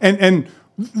accessible, and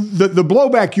the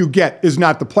blowback you get is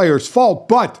not the players' fault,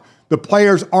 but the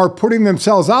players are putting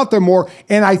themselves out there more.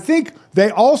 And I think they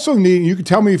also need, you can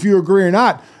tell me if you agree or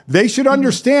not, they should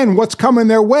understand what's coming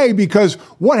their way, because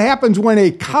what happens when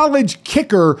a college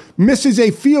kicker misses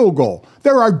a field goal?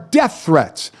 There are death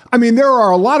threats. I mean, there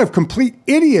are a lot of complete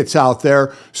idiots out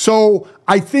there. So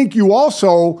I think you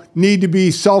also need to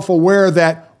be self-aware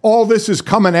that all this is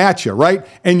coming at you, right?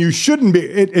 And you shouldn't be.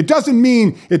 It doesn't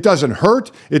mean it doesn't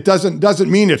hurt. It doesn't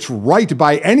mean it's right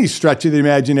by any stretch of the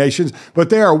imaginations.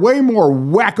 But there are way more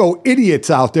wacko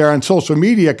idiots out there on social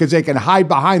media because they can hide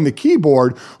behind the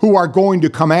keyboard who are going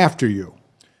to come after you.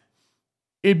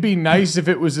 It'd be nice if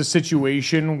it was a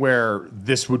situation where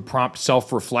this would prompt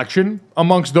self-reflection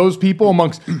amongst those people,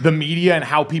 amongst the media and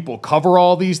how people cover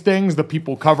all these things, the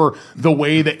people cover the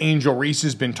way that Angel Reese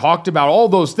has been talked about. All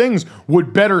those things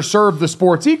would better serve the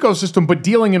sports ecosystem, but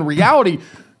dealing in reality,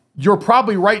 you're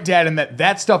probably right, Dad, in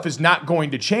that stuff is not going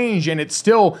to change. And it's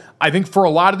still, I think, for a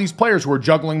lot of these players who are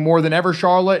juggling more than ever,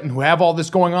 Charlotte, and who have all this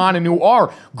going on and who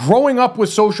are growing up with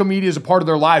social media as a part of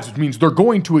their lives, which means they're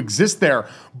going to exist there,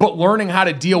 but learning how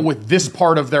to deal with this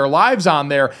part of their lives on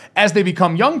there as they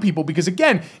become young people. Because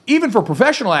again, even for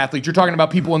professional athletes, you're talking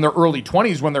about people in their early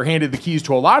 20s when they're handed the keys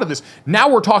to a lot of this. Now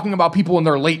we're talking about people in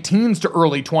their late teens to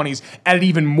early 20s at an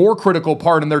even more critical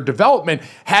part in their development,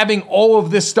 having all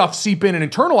of this stuff seep in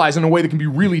and internalize in a way that can be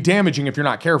really damaging if you're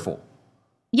not careful.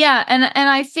 Yeah, and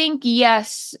I think,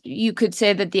 yes, you could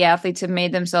say that the athletes have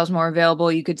made themselves more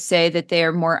available. You could say that they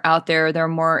are more out there, they're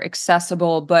more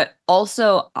accessible, but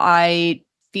also I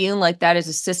feel like that is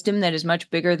a system that is much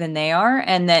bigger than they are,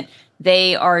 and that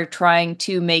they are trying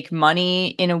to make money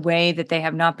in a way that they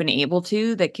have not been able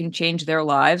to, that can change their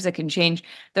lives, that can change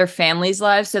their families'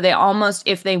 lives. So they almost,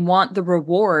 if they want the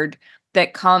reward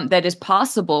that is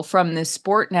possible from this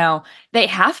sport now, they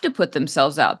have to put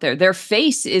themselves out there. Their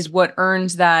face is what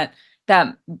earns that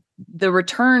the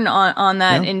return on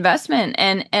that investment.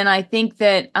 And I think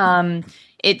that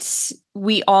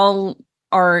we all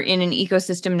are in an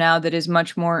ecosystem now that is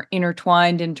much more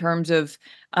intertwined in terms of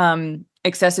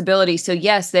accessibility. So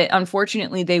yes, that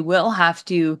unfortunately they will have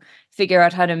to figure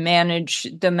out how to manage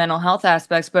the mental health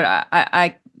aspects. But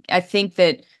I think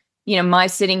that, you know, my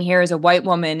sitting here as a white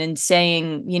woman and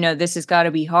saying, you know, this has got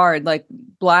to be hard, like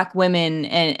Black women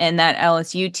and that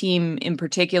LSU team in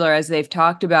particular, as they've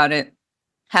talked about it,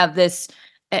 have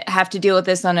to deal with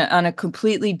this on a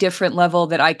completely different level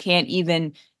that I can't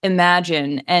even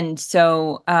imagine. And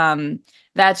so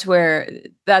that's where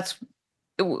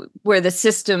the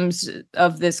systems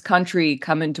of this country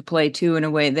come into play too, in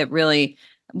a way that really,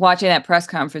 watching that press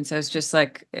conference, I was just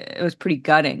like, it was pretty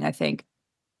gutting, I think.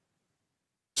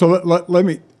 So let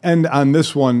me end on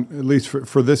this one, at least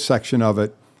for this section of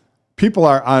it. People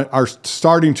are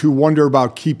starting to wonder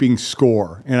about keeping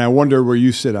score, and I wonder where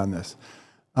you sit on this.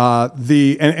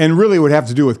 And really would have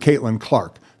to do with Caitlin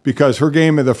Clark, because her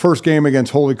game, the first game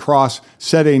against Holy Cross,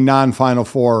 set a non-Final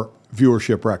Four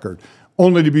viewership record,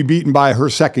 only to be beaten by her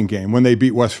second game when they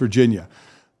beat West Virginia.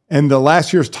 And the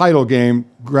last year's title game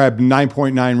grabbed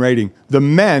 9.9 rating. The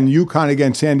men, UConn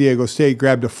against San Diego State,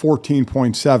 grabbed a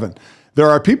 14.7. There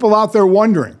are people out there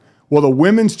wondering, will the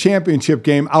women's championship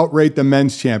game outrate the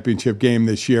men's championship game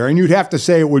this year? And you'd have to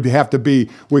say it would have to be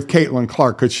with Caitlin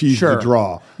Clark, because she's the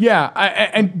draw. Yeah,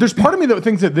 and there's part of me that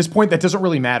thinks at this point that doesn't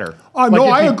really matter. No,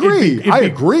 I agree. I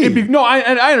agree.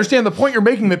 I understand the point you're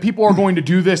making, that people are going to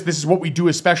do this. This is what we do,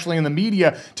 especially in the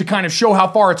media, to kind of show how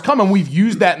far it's come, and we've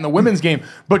used that in the women's game.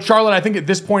 But Charlotte, I think at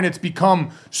this point it's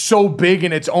become so big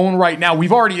in its own right now.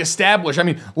 We've already established. I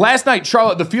mean, last night,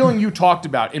 Charlotte, the feeling you talked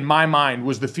about in my mind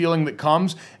was the feeling that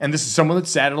comes, and this is someone that's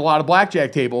sat at a lot of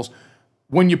blackjack tables,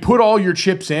 when you put all your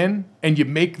chips in and you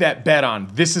make that bet on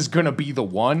this is going to be the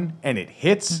one and it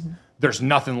hits, there's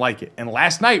nothing like it. And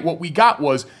last night what we got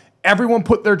was everyone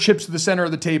put their chips to the center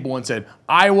of the table and said,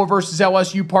 Iowa versus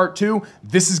LSU part 2,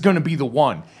 this is going to be the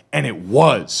one. And it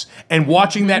was. And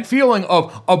watching that feeling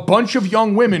of a bunch of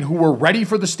young women who were ready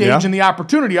for the stage and the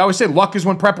opportunity. I always say luck is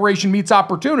when preparation meets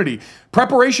opportunity.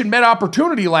 Preparation met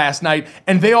opportunity last night,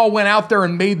 and they all went out there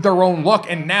and made their own luck,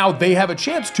 and now they have a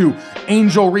chance to.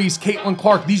 Angel Reese, Caitlin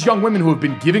Clark, these young women who have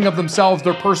been giving of themselves,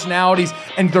 their personalities,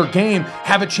 and their game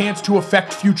have a chance to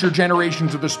affect future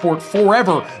generations of the sport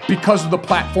forever because of the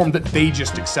platform that they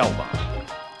just excelled on.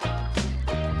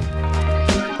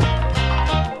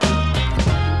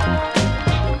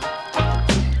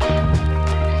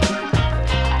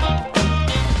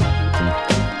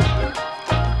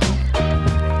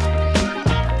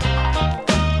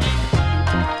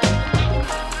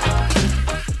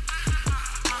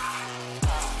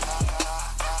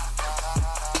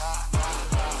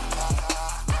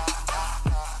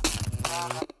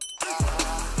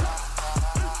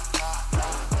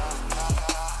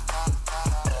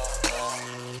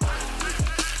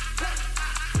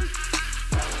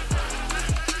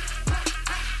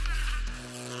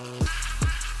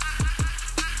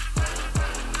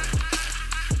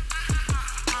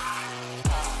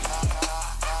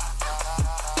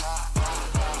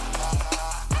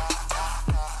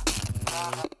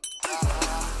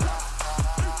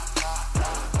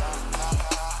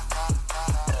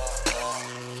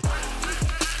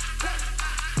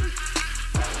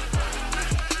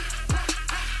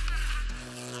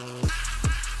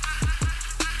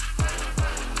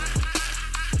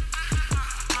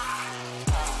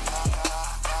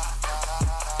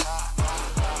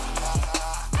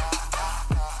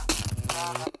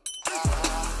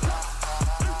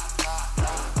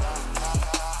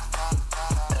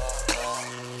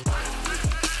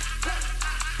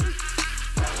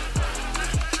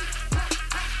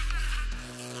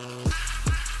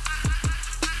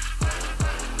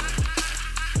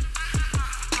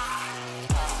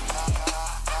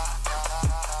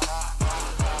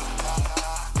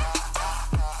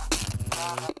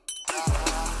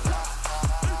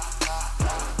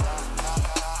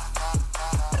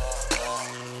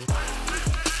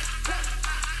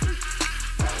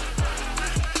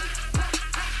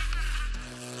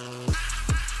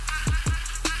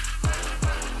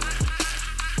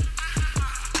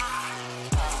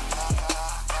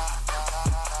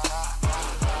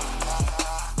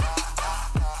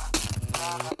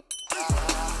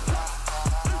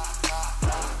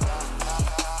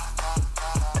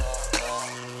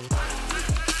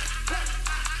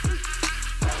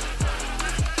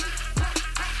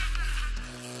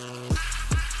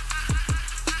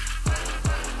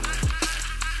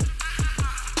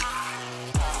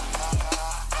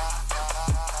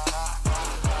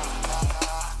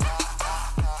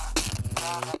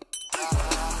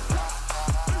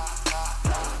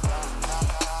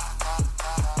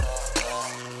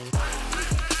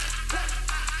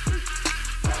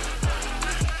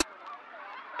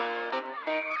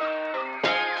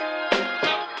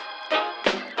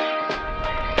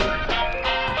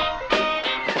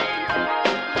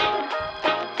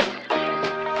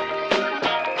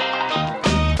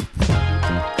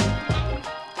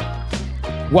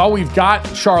 Well, we've got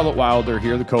Charlotte Wilder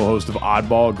here, the co-host of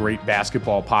Oddball, a great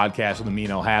basketball podcast with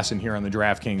Amin El-Hassan here on the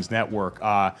DraftKings Network.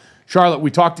 Charlotte,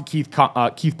 we talked to Keith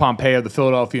Pompey of the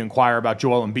Philadelphia Inquirer about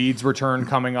Joel Embiid's return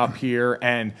coming up here,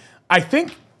 and I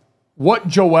think what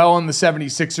Joel and the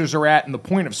 76ers are at and the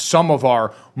point of some of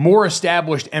our more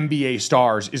established NBA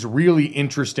stars is really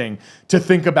interesting to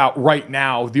think about right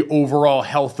now, the overall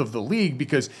health of the league,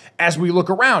 because as we look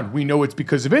around, we know it's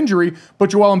because of injury, but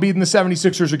Joel Embiid and the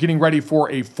 76ers are getting ready for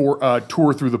a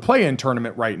tour through the play-in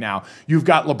tournament right now. You've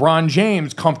got LeBron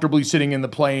James comfortably sitting in the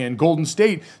play-in, Golden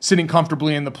State sitting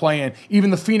comfortably in the play-in.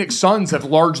 Even the Phoenix Suns have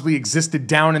largely existed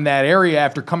down in that area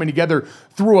after coming together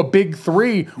through a big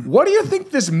three. What do you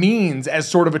think this means as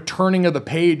sort of a turning of the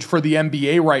page for the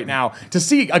NBA right now to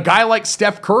see a guy like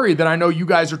Steph Curry that I know you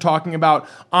guys are talking about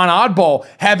on Oddball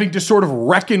having to sort of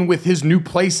reckon with his new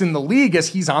place in the league as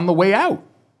he's on the way out?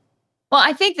 Well,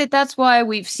 I think that that's why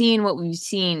we've seen what we've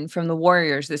seen from the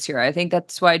Warriors this year. I think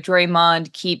that's why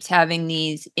Draymond keeps having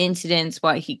these incidents,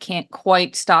 why he can't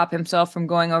quite stop himself from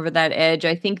going over that edge.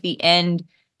 I think the end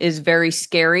is very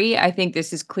scary. I think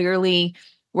this is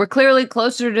we're clearly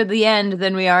closer to the end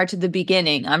than we are to the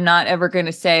beginning. I'm not ever going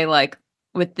to say, like,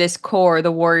 with this core, the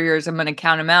Warriors, I'm going to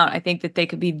count them out. I think that they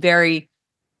could be very,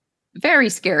 very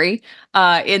scary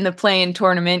in the play-in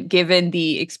tournament, given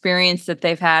the experience that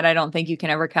they've had. I don't think you can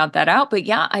ever count that out. But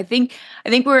yeah, I think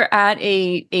we're at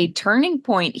a turning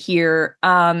point here.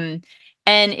 And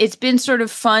it's been sort of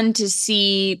fun to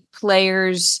see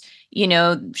players,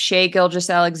 Shai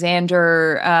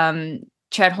Gilgeous-Alexander,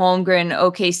 Chet Holmgren,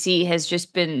 OKC has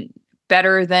just been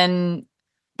better than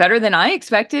I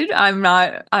expected. I'm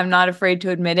not afraid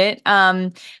to admit it.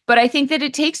 But I think that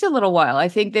it takes a little while. I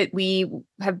think that we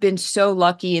have been so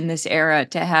lucky in this era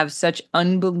to have such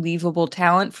unbelievable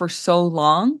talent for so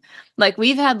long. Like,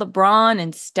 we've had LeBron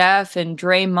and Steph and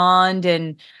Draymond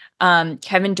and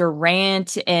Kevin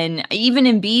Durant and even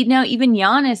Embiid now, even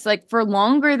Giannis, like, for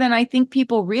longer than I think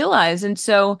people realize. And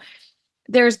so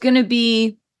there's going to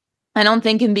be, I don't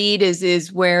think Embiid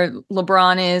is where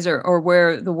LeBron is or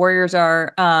where the Warriors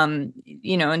are,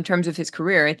 in terms of his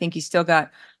career. I think he's still got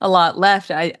a lot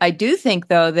left. I do think,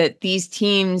 though, that these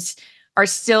teams are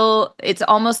still, it's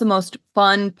almost the most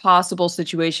fun possible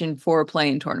situation for a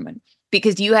play-in tournament,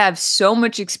 because you have so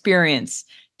much experience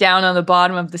down on the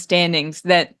bottom of the standings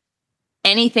that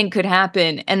anything could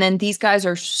happen. And then these guys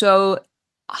are so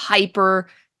hyper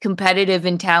competitive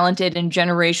and talented and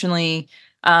generationally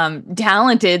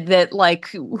talented that, like,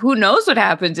 who knows what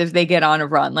happens if they get on a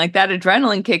run. Like, that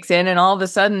adrenaline kicks in and all of a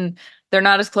sudden they're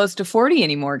not as close to 40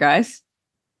 anymore, guys.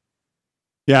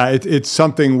 Yeah, it's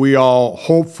something we all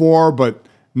hope for, but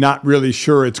not really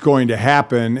sure it's going to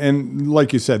happen. And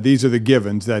like you said, these are the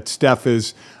givens, that Steph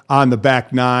is on the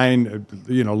back nine,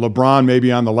 LeBron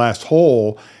maybe on the last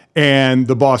hole, and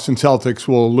the Boston Celtics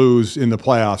will lose in the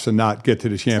playoffs and not get to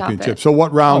the championship. So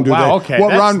what round do they? Okay,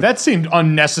 that seemed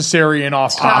unnecessary and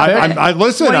off topic.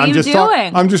 Listen, I'm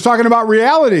just talking about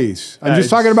realities. I'm just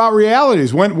talking about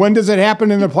realities. When does it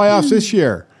happen in the playoffs this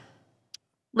year?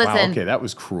 Listen. Wow, okay, that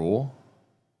was cruel.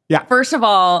 Yeah. First of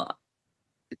all,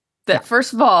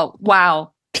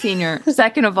 wow, senior.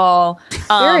 Second of all,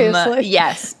 seriously?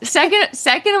 Yes.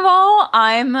 Second of all,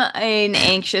 I'm an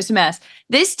anxious mess.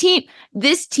 This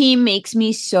team makes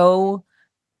me so,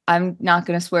 I'm not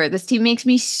going to swear. This team makes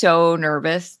me so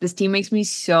nervous.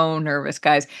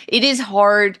 Guys. It is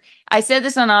hard. I said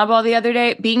this on Oddball the other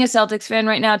day. Being a Celtics fan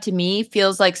right now, to me,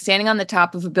 feels like standing on the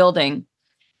top of a building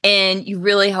and you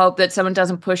really hope that someone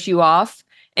doesn't push you off.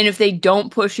 And if they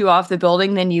don't push you off the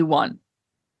building, then you won.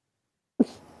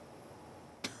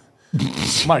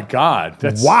 My God.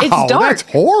 It's dark. That's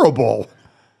horrible.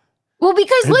 Well,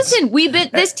 because listen,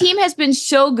 this team has been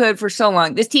so good for so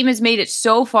long. This team has made it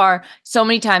so far so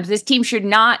many times. This team should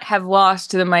not have lost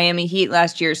to the Miami Heat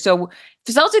last year. So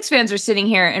the Celtics fans are sitting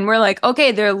here and we're like,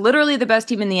 okay, they're literally the best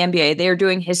team in the NBA. They are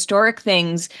doing historic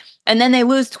things. And then they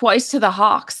lose twice to the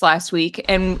Hawks last week.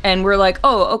 And we're like,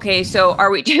 oh, okay, so are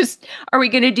we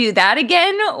going to do that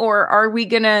again? Or are we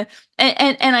going to,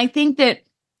 and I think that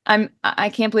I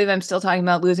can't believe I'm still talking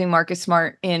about losing Marcus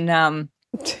Smart in,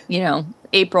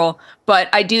 April, but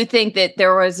I do think that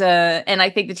there was and I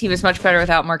think the team is much better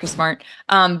without Marcus Smart.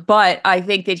 But I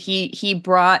think that he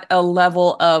brought a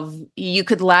level of, you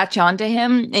could latch onto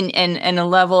him and a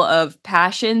level of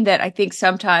passion that I think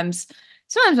sometimes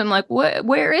I'm like,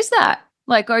 where is that?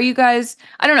 Like, are you guys,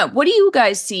 I don't know. What do you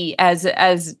guys see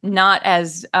as not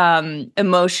as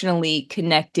emotionally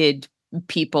connected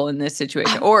people in this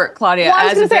situation? Or Claudia,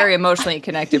 as a very emotionally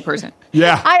connected person.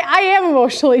 Yeah. I am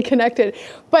emotionally connected.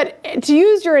 But to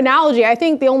use your analogy, I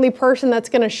think the only person that's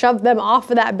going to shove them off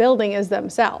of that building is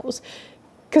themselves.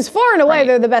 Because far and away,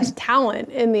 they're the best talent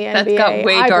in the NBA. That's got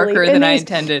way darker than I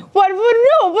intended. But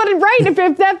right,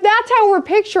 if that's how we're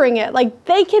picturing it, like,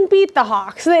 they can beat the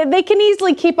Hawks. They can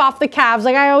easily keep off the Cavs.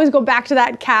 Like, I always go back to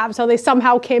that Cavs, how they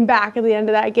somehow came back at the end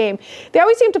of that game. They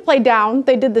always seem to play down.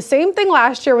 They did the same thing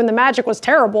last year when the Magic was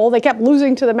terrible. They kept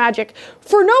losing to the Magic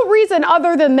for no reason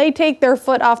other than they take their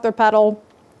foot off their pedal,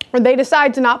 or they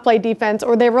decide to not play defense,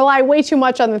 or they rely way too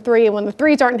much on the three, and when the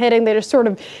threes aren't hitting, they just sort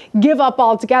of give up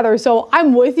altogether. So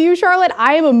I'm with you, Charlotte.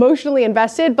 I am emotionally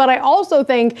invested, but I also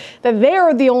think that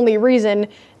they're the only reason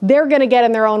they're going to get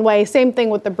in their own way. Same thing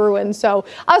with the Bruins. So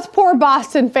us poor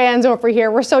Boston fans over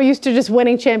here, we're so used to just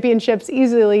winning championships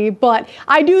easily, but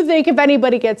I do think if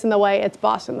anybody gets in the way, it's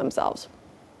Boston themselves.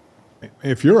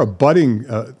 If you're a budding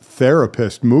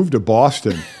therapist, move to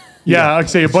Boston. Yeah, I'd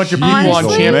say a bunch of people on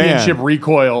championship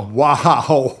recoil.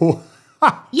 Wow.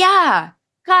 Yeah,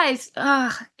 guys,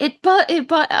 okay.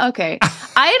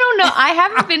 I don't know. I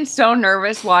haven't been so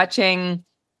nervous watching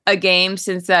a game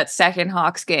since that second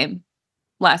Hawks game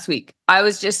last week. I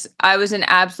was an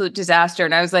absolute disaster.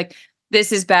 And I was like,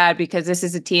 this is bad because this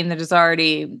is a team that has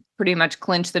already pretty much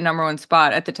clinched the number one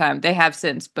spot at the time. They have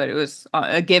since, but it was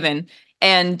a given.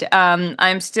 And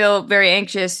I'm still very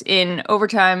anxious in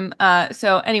overtime.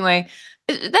 So anyway,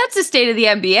 that's the state of the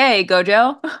NBA,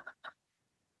 Gojo.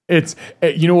 It's,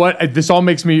 you know what? This all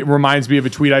reminds me of a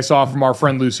tweet I saw from our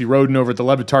friend Lucy Roden over at the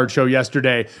Levitard show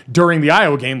yesterday during the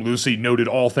Iowa game. Lucy, noted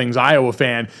all things Iowa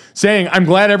fan, saying, I'm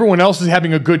glad everyone else is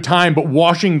having a good time, but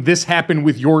watching this happen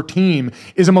with your team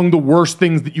is among the worst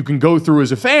things that you can go through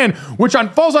as a fan, which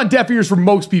falls on deaf ears for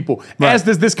most people, right. As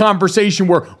does this conversation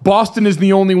where Boston is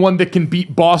the only one that can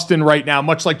beat Boston right now,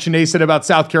 much like Chanae said about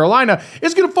South Carolina.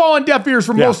 It's going to fall on deaf ears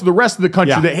for most of the rest of the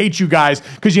country that hates you guys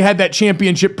because you had that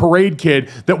championship parade kid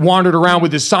that wandered around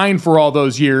with his sign for all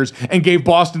those years and gave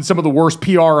Boston some of the worst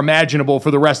PR imaginable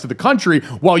for the rest of the country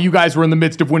while you guys were in the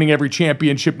midst of winning every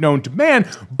championship known to man.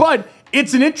 But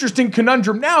it's an interesting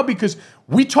conundrum now because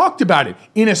we talked about it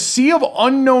in a sea of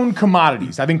unknown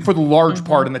commodities, I think for the large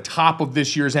part in the top of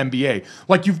this year's NBA.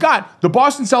 Like you've got the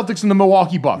Boston Celtics and the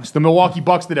Milwaukee Bucks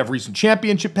that have recent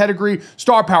championship pedigree,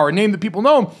 star power, name that people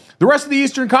know. The rest of the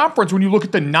Eastern Conference, when you look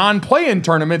at the non-play-in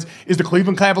tournaments, is the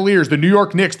Cleveland Cavaliers, the New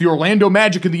York Knicks, the Orlando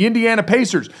Magic, and the Indiana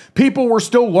Pacers. People we're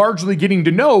still largely getting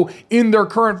to know in their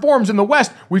current forms. In the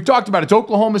West, we've talked about it's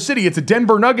Oklahoma City. It's a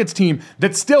Denver Nuggets team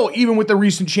that still, even with the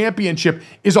recent championship,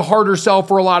 is a harder sell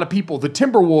for a lot of people. The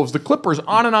Timberwolves, the Clippers,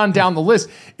 on down the list.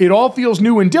 It all feels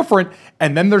new and different.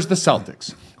 And then there's the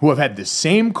Celtics, who have had the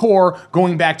same core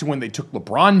going back to when they took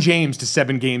LeBron James to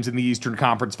 7 games in the Eastern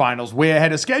Conference Finals, way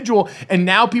ahead of schedule. And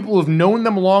now people have known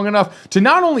them long enough to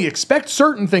not only expect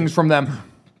certain things from them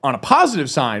on a positive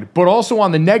side, but also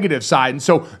on the negative side. And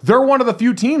so they're one of the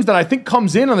few teams that I think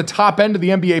comes in on the top end of the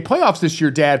NBA playoffs this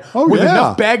year, Dad, with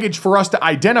enough baggage for us to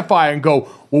identify and go,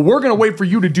 well, we're going to wait for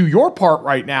you to do your part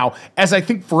right now. As I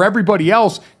think for everybody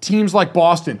else, teams like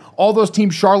Boston, all those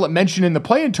teams Charlotte mentioned in the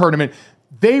play-in tournament,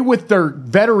 they, with their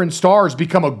veteran stars,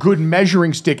 become a good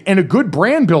measuring stick and a good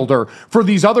brand builder for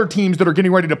these other teams that are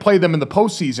getting ready to play them in the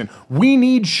postseason. We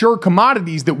need sure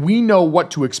commodities that we know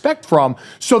what to expect from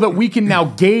so that we can now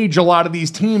gauge a lot of these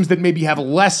teams that maybe have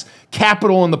less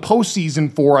capital in the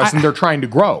postseason for us and they're trying to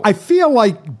grow. I feel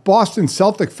like Boston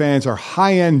Celtic fans are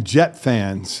high-end Jet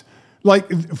fans.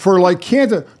 For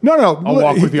Kansas. No. I'll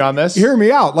walk with you on this. Hear me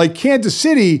out. Like Kansas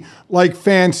City,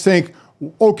 fans think,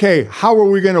 okay, how are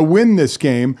we going to win this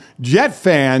game? Jet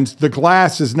fans, the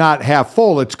glass is not half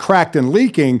full, it's cracked and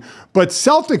leaking. But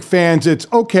Celtic fans, it's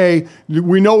okay,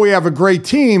 we know we have a great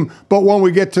team, but when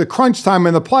we get to crunch time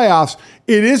in the playoffs,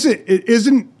 it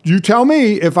isn't, you tell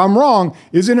me if I'm wrong,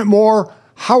 isn't it more,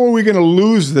 how are we going to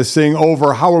lose this thing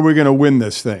over how are we going to win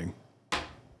this thing?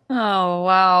 Oh,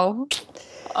 wow.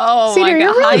 Oh, Cedar,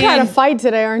 you're really trying to fight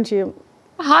today, aren't you?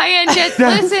 High-end Jets,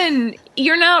 listen,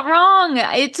 you're not wrong.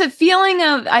 It's a feeling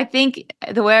of, I think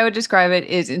the way I would describe it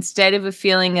is instead of a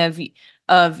feeling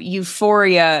of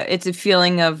euphoria, it's a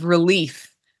feeling of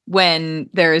relief when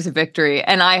there is a victory.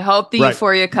 And I hope the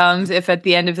euphoria comes if at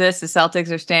the end of this, the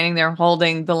Celtics are standing there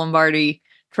holding the Lombardi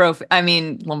trophy. I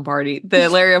mean, the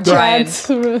Larry O'Brien. This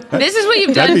is what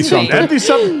you've done to me. That'd be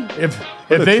something.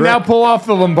 If they now pull off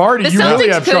the Lombardi, you really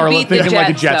have Charlotte thinking like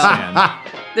a Jets fan.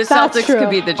 The Celtics could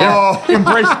beat the Jets. Oh,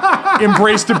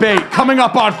 embrace debate. Coming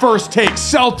up on First Take,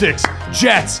 Celtics,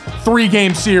 Jets,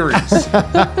 3-game series.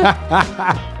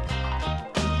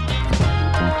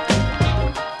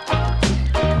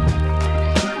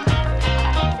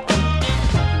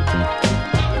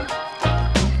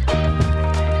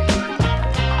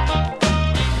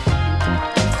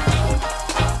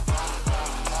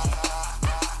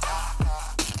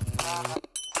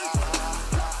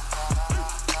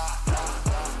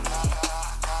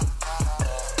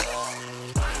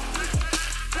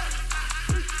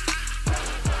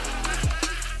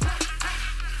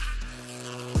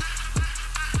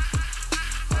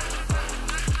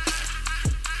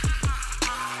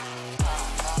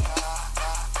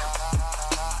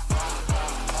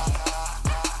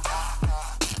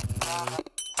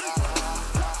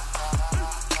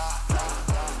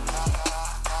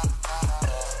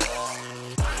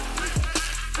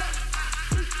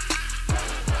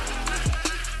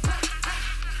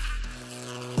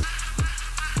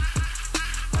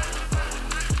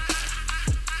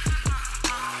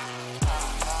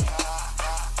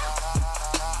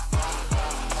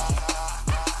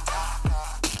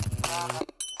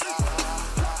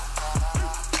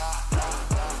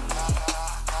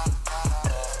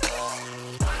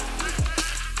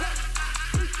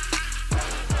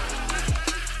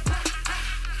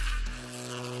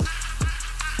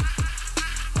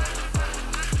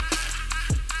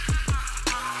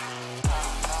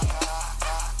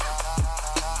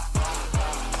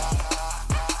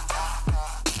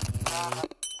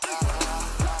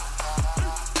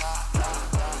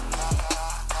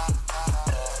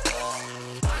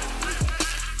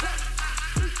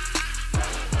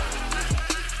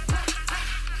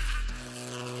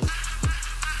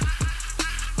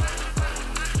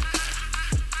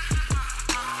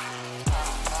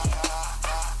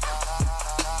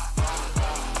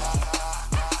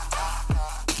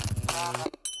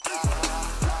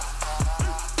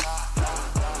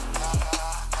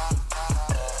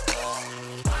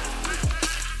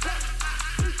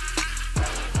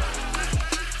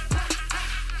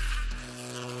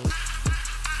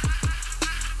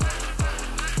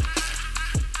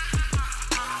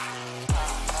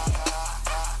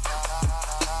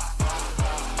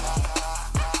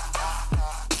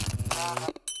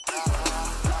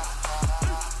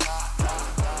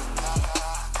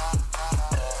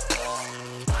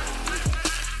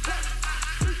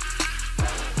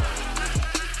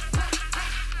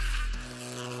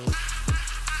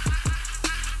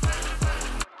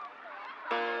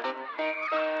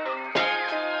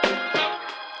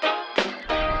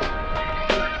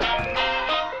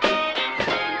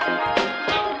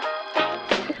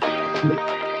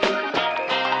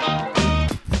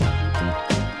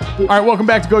 All right, welcome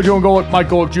back to GoJo and Golic. Mike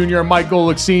Golic Jr. and Mike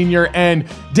Golic Sr. And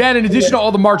Dan, in addition to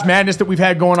all the March Madness that we've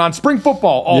had going on, spring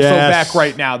football also back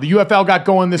right now. The UFL got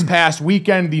going this past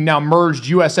weekend, the now merged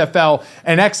USFL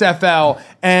and XFL.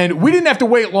 And we didn't have to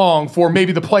wait long for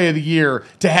maybe the play of the year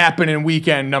to happen in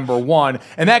weekend number 1.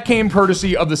 And that came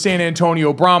courtesy of the San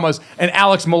Antonio Brahmas and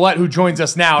Alex Mollette, who joins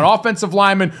us now, an offensive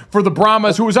lineman for the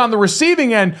Brahmas, who was on the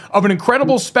receiving end of an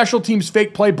incredible special teams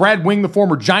fake play. Brad Wing, the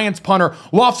former Giants punter,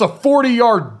 lofts a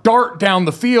 40-yard dart down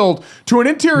the field to an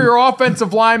interior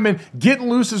offensive lineman, getting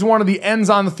loose as one of the ends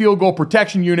on the field goal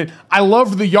protection unit. I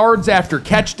loved the yards after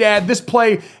catch, Dad. This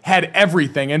play had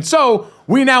everything. And so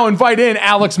we now invite in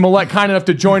Alex Mollette, kind enough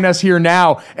to join us here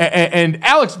now. And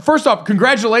Alex, first off,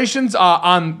 congratulations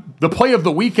on the play of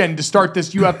the weekend to start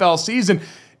this UFL season.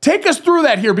 Take us through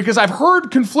that here, because I've heard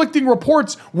conflicting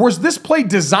reports. Was this play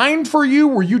designed for you?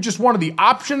 Were you just one of the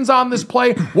options on this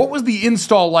play? What was the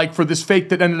install like for this fake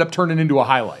that ended up turning into a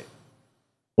highlight?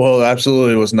 Well,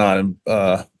 absolutely was not.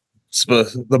 The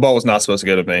ball was not supposed to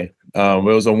go to me. It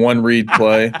was a one-read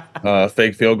play.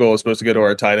 Fake field goal was supposed to go to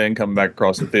our tight end coming back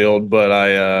across the field.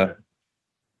 But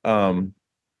the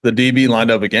DB lined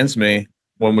up against me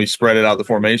when we spread it out the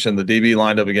formation. The DB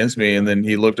lined up against me, and then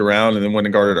he looked around and then went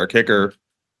and guarded our kicker.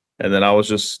 And then I was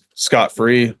just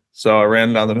scot-free. So I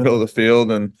ran down the middle of the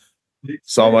field and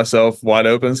saw myself wide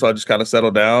open. So I just kind of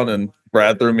settled down, and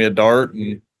Brad threw me a dart.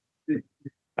 And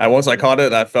once I caught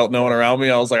it, I felt no one around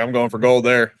me. I was like, I'm going for gold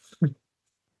there.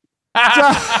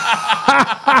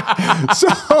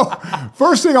 So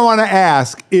first thing I want to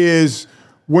ask is,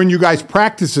 when you guys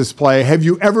practice this play, have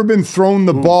you ever been thrown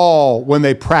the ball when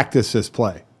they practice this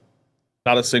play?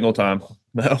 Not a single time.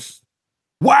 No.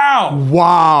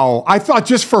 Wow. I thought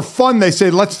just for fun, they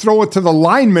said, let's throw it to the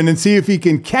lineman and see if he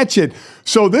can catch it.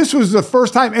 So this was the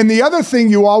first time. And the other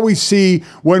thing you always see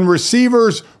when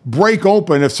receivers break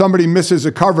open, if somebody misses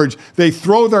a coverage, they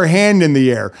throw their hand in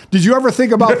the air. Did you ever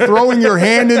think about throwing your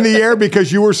hand in the air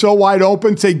because you were so wide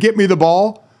open? Say, get me the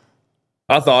ball?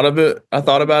 I thought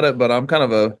about it, but I'm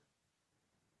kind of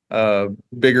a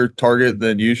bigger target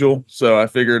than usual. So I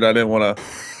figured I didn't want to.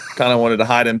 Kind of wanted to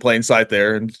hide in plain sight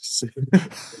there, and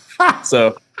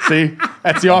so see,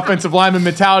 that's the offensive lineman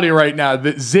mentality right now.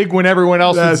 The zig when everyone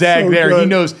else would zag so there. Good. He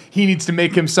knows he needs to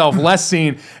make himself less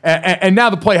seen, and now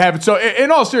the play happens. So,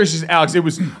 in all seriousness, Alex, it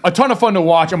was a ton of fun to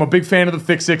watch. I'm a big fan of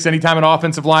the Thicc Sixx. Anytime an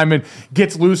offensive lineman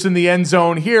gets loose in the end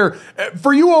zone here,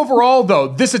 for you overall though,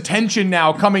 this attention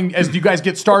now coming as you guys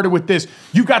get started with this.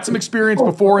 You've got some experience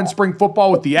before in spring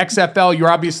football with the XFL. You're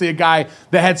obviously a guy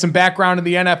that had some background in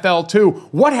the NFL too.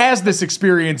 What has this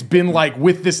experience been like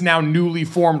with this now newly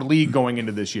formed league going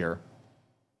into this year?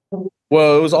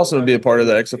 Well, it was awesome to be a part of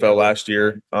the XFL last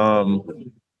year.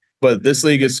 But this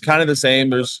league is kind of the same.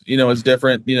 There's, it's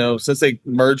different, since they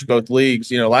merged both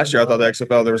leagues. Last year I thought the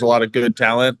XFL, there was a lot of good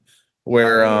talent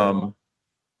where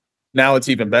now it's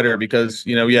even better because,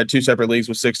 we had 2 separate leagues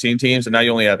with 16 teams and now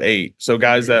you only have 8. So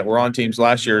guys that were on teams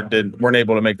last year weren't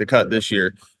able to make the cut this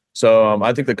year. So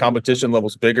I think the competition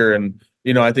level's bigger, and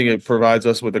I think it provides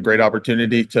us with a great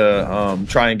opportunity to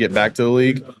try and get back to the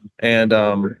league, and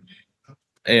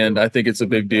I think it's a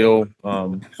big deal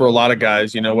for a lot of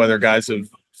guys. Whether guys have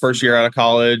first year out of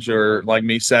college or like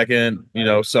me second,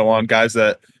 so on, guys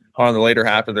that are on the later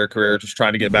half of their career just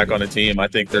trying to get back on a team. I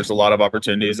think there's a lot of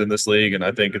opportunities in this league, and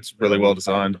I think it's really well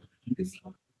designed.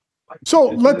 So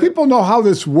let people know how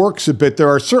this works a bit. There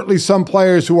are certainly some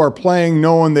players who are playing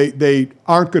knowing they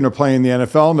aren't going to play in the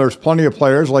NFL, and there's plenty of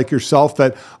players like yourself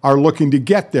that are looking to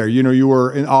get there. You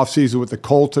were in offseason with the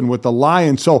Colts and with the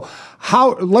Lions. So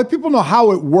let people know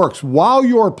how it works. While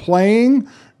you're playing,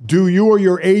 do you or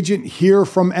your agent hear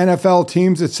from NFL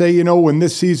teams that say, when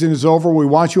this season is over, we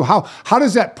want you? How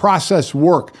does that process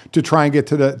work to try and get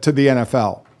to the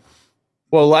NFL?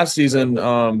 Well, last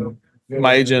season,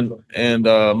 my agent and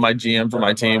my GM for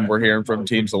my team were hearing from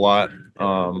teams a lot.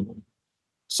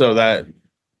 So that,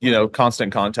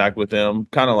 constant contact with them,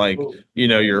 kind of like,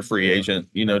 you're a free agent,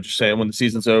 just saying when the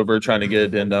season's over, trying to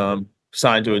get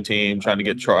signed to a team, trying to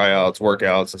get tryouts,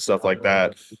 workouts and stuff like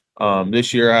that.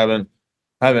 This year I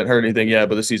haven't heard anything yet,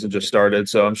 but the season just started.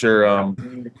 So I'm sure,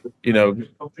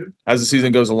 as the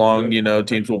season goes along,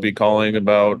 teams will be calling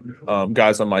about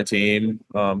guys on my team,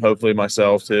 hopefully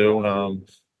myself too.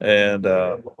 But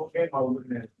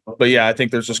yeah, I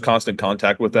think there's just constant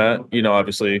contact with that.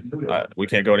 Obviously we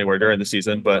can't go anywhere during the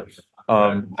season, but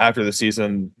after the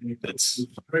season,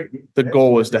 the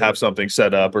goal is to have something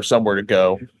set up or somewhere to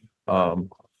go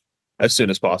as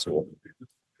soon as possible.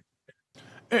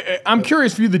 I'm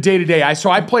curious for you, the day-to-day.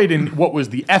 I played in what was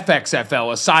the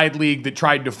FXFL, a side league that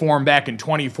tried to form back in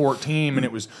 2014, and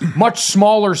it was much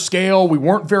smaller scale. We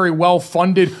weren't very well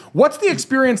funded. What's the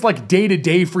experience like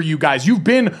day-to-day for you guys? You've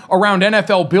been around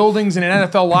NFL buildings and in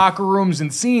NFL locker rooms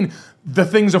and seen the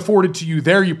things afforded to you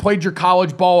there. You played your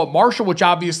college ball at Marshall, which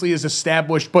obviously is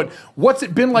established, but what's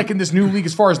it been like in this new league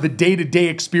as far as the day-to-day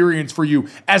experience for you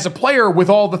as a player with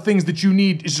all the things that you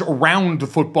need is around the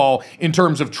football in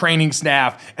terms of training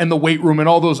staff and the weight room and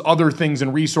all those other things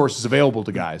and resources available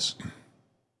to guys?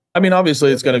 I mean,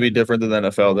 obviously it's going to be different than the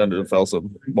NFL. The NFL's a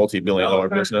multi-billion-dollar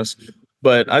business,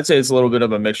 but I'd say it's a little bit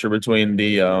of a mixture between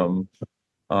the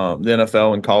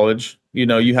NFL and college. You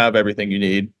know, you have everything you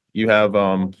need. You have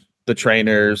the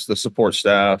trainers, the support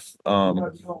staff,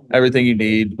 everything you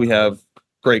need. We have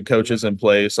great coaches in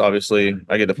place. Obviously,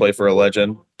 I get to play for a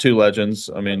legend, 2 legends.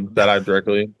 I mean, that I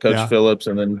directly, Coach Phillips,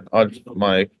 and then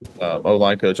my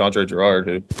O-line coach, Andre Gerard,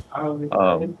 who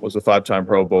was a 5-time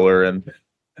Pro Bowler. And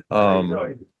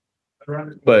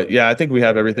but yeah, I think we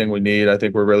have everything we need. I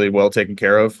think we're really well taken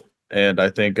care of, and I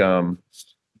think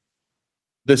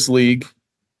this league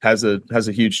has a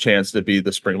huge chance to be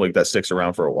the spring league that sticks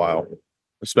around for a while,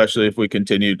 especially if we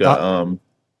continue to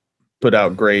put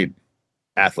out great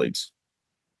athletes.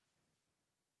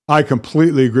 I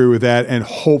completely agree with that and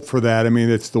hope for that. I mean,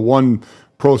 it's the one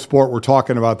pro sport we're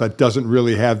talking about that doesn't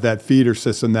really have that feeder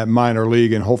system, that minor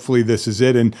league, and hopefully this is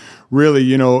it. And really,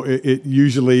 you know, it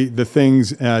usually the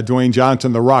things Dwayne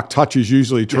Johnson, the Rock touches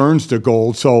usually turns to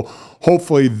gold. So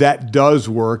hopefully that does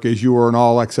work, as you were an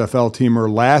all-XFL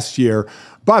teamer last year.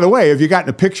 By the way, have you gotten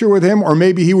a picture with him, or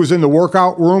maybe he was in the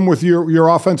workout room with your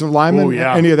offensive lineman? Oh,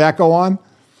 yeah. Any of that go on?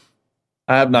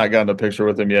 I have not gotten a picture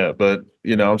with him yet, but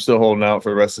you know, I'm still holding out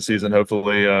for the rest of the season.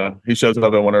 Hopefully, he shows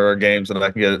up at one of our games and I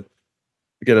can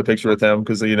get a picture with him,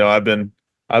 because you know I've been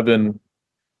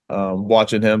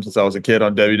watching him since I was a kid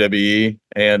on WWE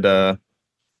and all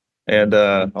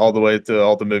the way to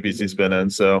all the movies he's been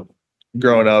in. So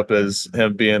growing up as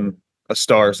him being a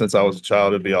star since I was a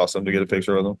child, it'd be awesome to get a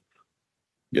picture with him.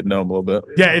 Get to know him a little bit.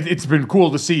 Yeah, it's been cool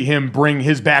to see him bring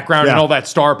his background and all that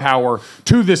star power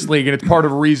to this league, and it's part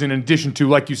of a reason, in addition to,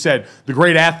 like you said, the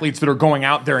great athletes that are going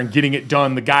out there and getting it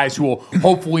done, the guys who will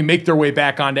hopefully make their way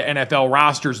back onto NFL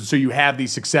rosters, and so you have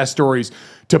these success stories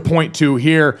to point to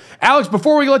here. Alex,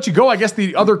 before we let you go, I guess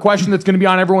the other question that's going to be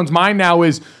on everyone's mind now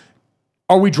is,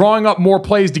 are we drawing up more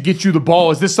plays to get you the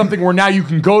ball? Is this something where now you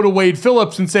can go to Wade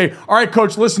Phillips and say, all right,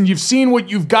 coach, listen, you've seen what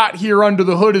you've got here under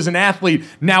the hood as an athlete.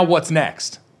 Now what's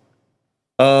next?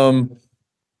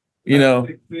 You know,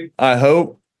 I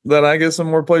hope that I get some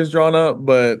more plays drawn up,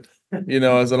 but you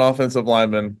know, as an offensive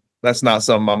lineman, that's not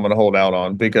something I'm going to hold out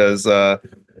on, because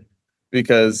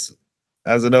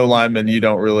as an O lineman, you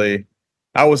don't really,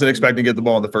 I wasn't expecting to get the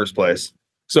ball in the first place.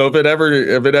 So if it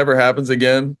ever happens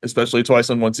again, especially twice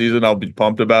in one season, I'll be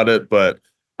pumped about it, but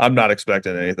I'm not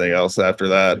expecting anything else after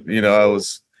that. You know,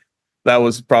 that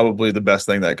was probably the best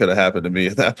thing that could have happened to me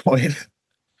at that point.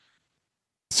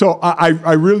 So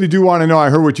I really do want to know, I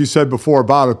heard what you said before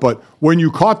about it, but when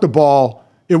you caught the ball,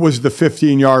 it was the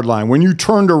 15-yard line. When you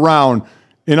turned around,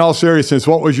 in all seriousness,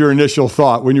 what was your initial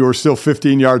thought when you were still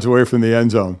 15 yards away from the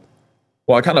end zone?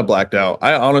 Well, I kind of blacked out.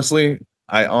 I honestly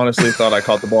thought I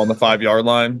caught the ball on the 5-yard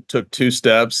line, took 2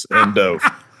 steps, and dove.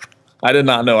 I did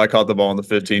not know I caught the ball on the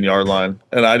 15-yard line,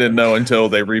 and I didn't know until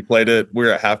they replayed it. We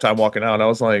were at halftime walking out, and I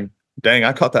was like, dang,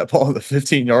 I caught that ball on the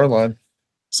 15-yard line.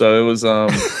 So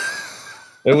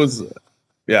it was,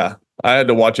 yeah, I had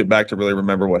to watch it back to really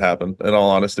remember what happened, in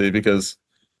all honesty, because,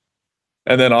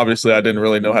 and then obviously I didn't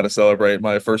really know how to celebrate.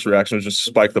 My first reaction was just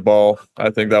spike the ball.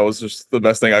 I think that was just the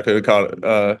best thing I could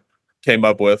have came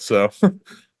up with. So,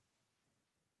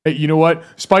 hey, you know what?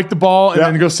 Spike the ball and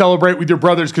then go celebrate with your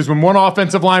brothers, because when one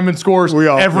offensive lineman scores,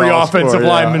 every offensive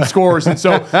lineman scores. And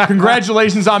so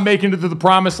congratulations on making it to the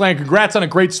promised land. Congrats on a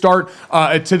great start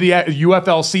to the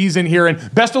UFL season here.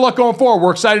 And best of luck going forward.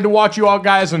 We're excited to watch you all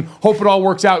guys and hope it all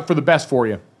works out for the best for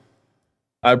you.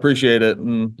 I appreciate it.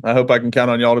 And I hope I can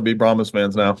count on y'all to be Brahmas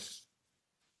fans now.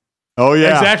 Oh,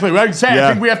 yeah. Exactly. Like I said,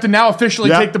 I think we have to now officially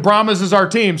take the Brahmas as our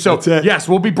team. So, yes,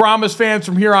 we'll be Brahmas fans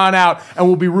from here on out, and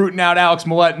we'll be rooting out Alex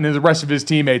Mollette and the rest of his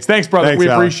teammates. Thanks, brother. Thanks, we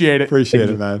Alex. appreciate it. Appreciate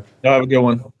it, man. Y'all have a good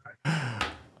one.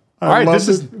 All right, this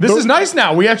is nice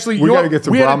now. We had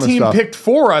a team picked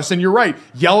for us, and you're right.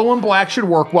 Yellow and black should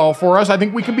work well for us. I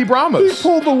think we can be Brahmas. He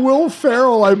pulled the Will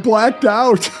Ferrell. I blacked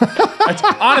out.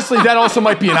 Honestly, that also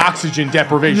might be an oxygen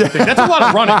deprivation thing. That's a lot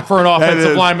of running for an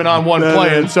offensive lineman on one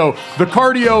play. And so the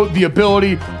cardio, the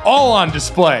ability, all on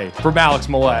display from Alex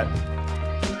Mollette.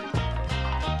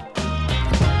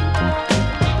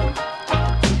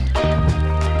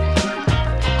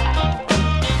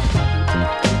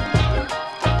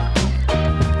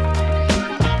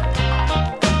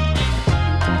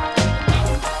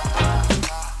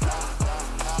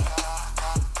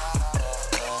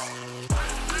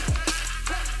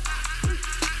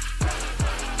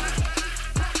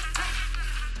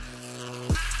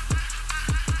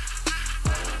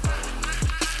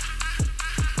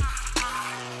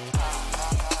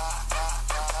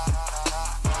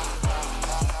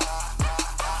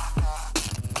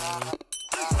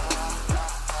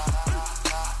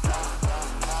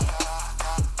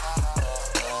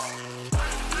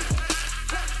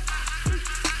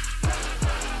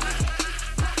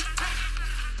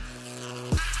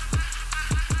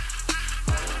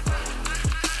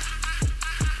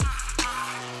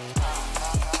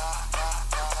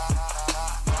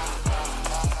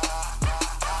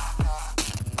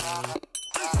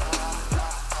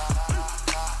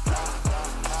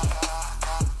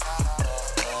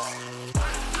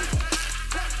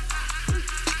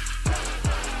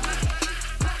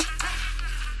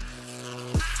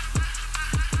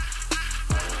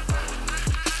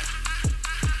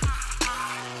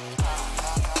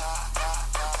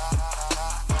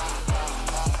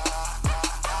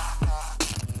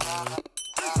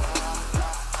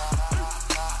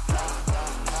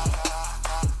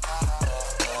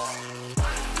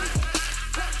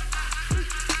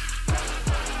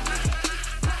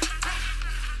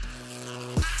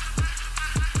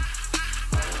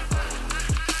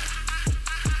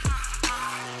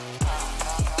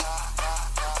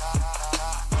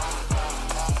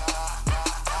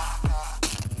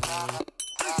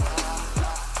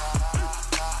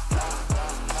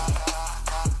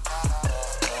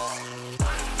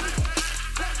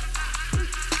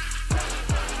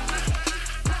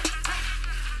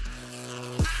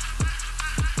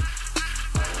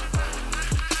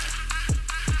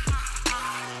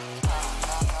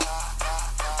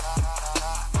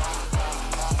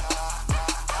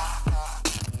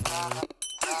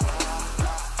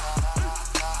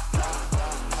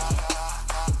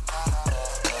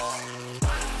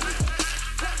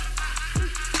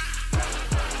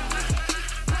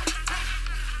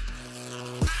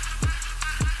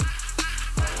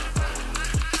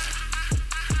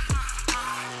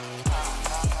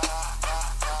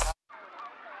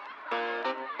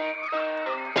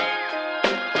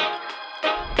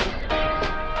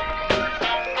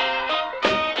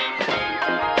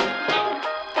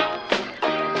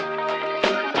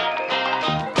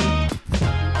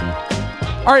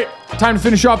 All right, time to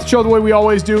finish off the show the way we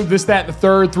always do. This, that, and the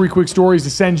third. 3 quick stories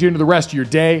to send you into the rest of your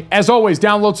day. As always,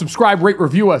 download, subscribe, rate,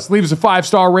 review us. Leave us a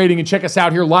 5-star rating and check us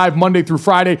out here live Monday through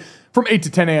Friday from 8 to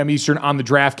 10 a.m. Eastern on the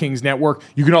DraftKings Network.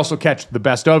 You can also catch the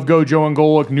best of GoJo and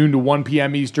Golic, noon to 1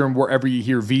 p.m. Eastern, wherever you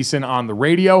hear VSiN on the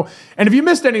radio. And if you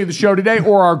missed any of the show today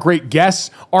or our great guests,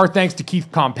 our thanks to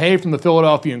Keith Pompey from the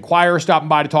Philadelphia Inquirer stopping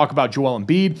by to talk about Joel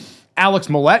Embiid, Alex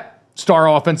Mollette, star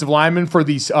offensive lineman for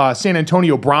the San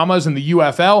Antonio Brahmas in the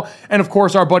UFL, and of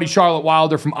course our buddy Charlotte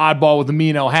Wilder from Oddball with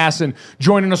Amin El Hassan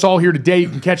joining us all here today. You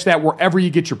can catch that wherever you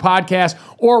get your podcast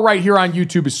or right here on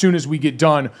YouTube as soon as we get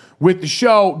done with the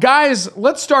show. Guys,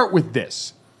 let's start with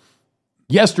this.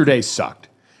 Yesterday sucked.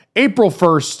 April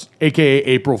 1st, aka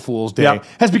April Fool's Day,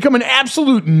 has become an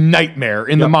absolute nightmare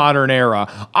in the modern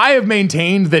era. I have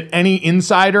maintained that any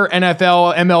insider,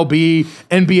 NFL, MLB,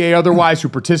 NBA, otherwise, who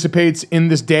participates in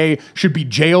this day should be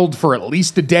jailed for at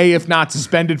least a day, if not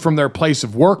suspended from their place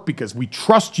of work, because we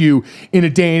trust you in a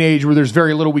day and age where there's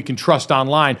very little we can trust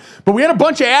online. But we had a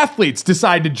bunch of athletes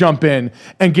decide to jump in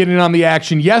and get in on the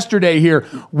action yesterday here.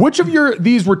 Which of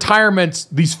these retirements,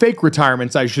 these fake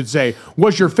retirements, I should say,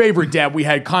 was your favorite, Dad? We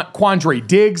had Quandre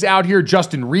Diggs out here,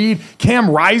 Justin Reed,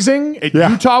 Cam Rising at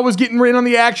Utah was getting in on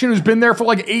the action, who's been there for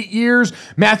like 8 years.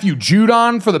 Matthew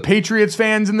Judon, for the Patriots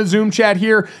fans in the Zoom chat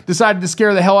here, decided to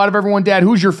scare the hell out of everyone. Dad,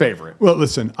 who's your favorite? Well,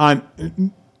 listen, I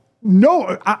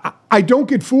don't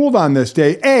get fooled on this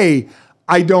day.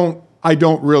 I don't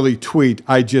really tweet.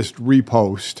 I just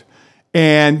repost.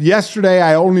 And yesterday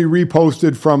I only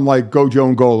reposted from like GoJo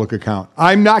and Golic account.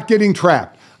 I'm not getting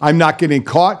trapped. I'm not getting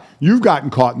caught. You've gotten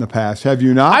caught in the past, have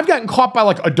you not? I've gotten caught by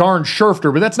like a darn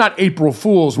Schurfter, but that's not April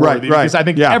Fool's worthy, right. because I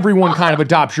think everyone kind of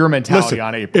adopts your mentality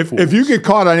on April Fool's. If you get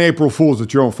caught on April Fool's,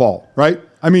 it's your own fault, right?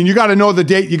 I mean, you got to know the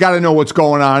date, you got to know what's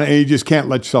going on, and you just can't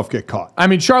let yourself get caught. I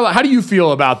mean, Charlotte, how do you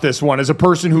feel about this one as a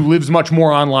person who lives much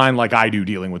more online like I do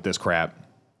dealing with this crap?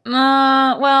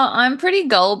 Well, I'm pretty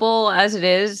gullible as it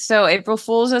is, so April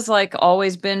Fool's has like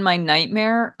always been my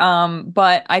nightmare.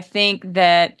 But I think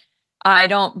that I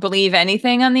don't believe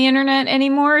anything on the internet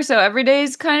anymore, so every day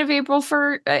is kind of April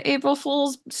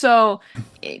Fool's. So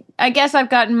I guess I've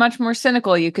gotten much more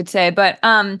cynical, you could say. But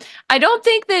I don't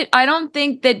think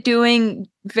that doing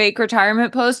fake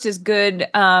retirement posts is good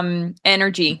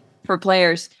energy for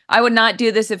players. I would not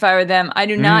do this if I were them. I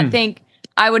do not think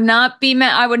I would not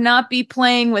be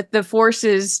playing with the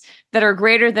forces that are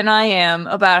greater than I am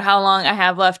about how long I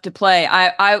have left to play.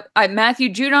 I Matthew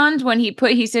Judon's, when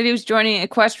he said he was joining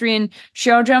equestrian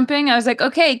show jumping, I was like,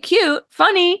 okay, cute,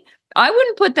 funny. I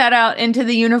wouldn't put that out into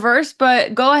the universe,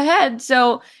 but go ahead.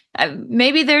 So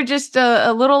maybe they're just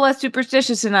a little less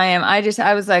superstitious than I am.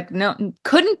 I was like, no,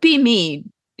 couldn't be me,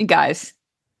 guys.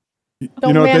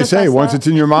 You know what they say, once it's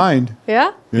in your mind.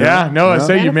 Yeah? I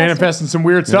say you're manifesting some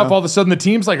weird stuff. All of a sudden the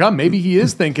team's like, oh, maybe he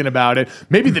is thinking about it.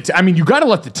 Maybe you got to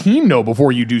let the team know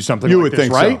before you do something like this,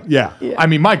 right? So. Yeah. I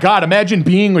mean, my God, imagine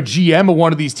being a GM of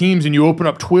one of these teams and you open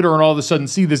up Twitter and all of a sudden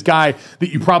see this guy that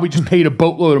you probably just paid a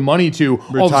boatload of money to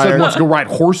all of a sudden wants to go ride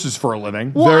horses for a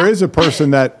living. There is a person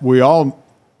that we all...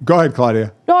 Go ahead,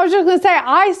 Claudia. No, I was just going to say,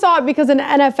 I saw it because an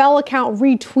NFL account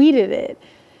retweeted it.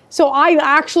 So I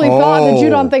actually thought the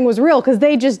Judon thing was real because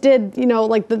they just did,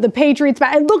 like the Patriots.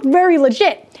 It looked very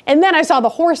legit. And then I saw the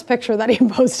horse picture that he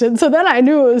posted. So then I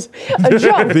knew it was a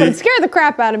joke, but it scared the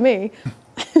crap out of me.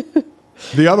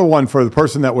 The other one for the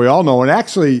person that we all know, and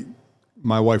actually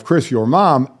my wife, Chris, your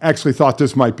mom, actually thought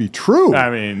this might be true. I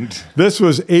mean, this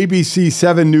was ABC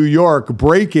 7 New York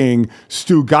breaking.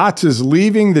 Stu Gatz is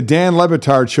leaving the Dan Le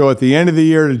Batard show at the end of the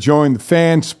year to join the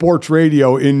Fan Sports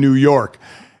Radio in New York.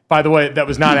 By the way, that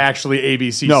was not actually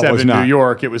ABC 7 New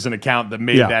York. It was an account that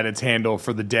made that its handle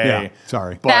for the day. Yeah,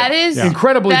 sorry. But that is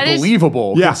incredibly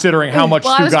believable considering how much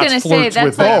Stu Gatz flirts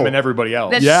with them and everybody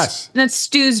else. That's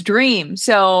Stu's dream.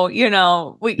 So,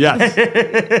 Yes.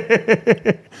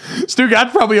 Stu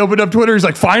Gatz probably opened up Twitter. He's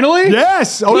like, finally?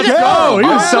 Yes. Okay. He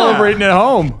was celebrating at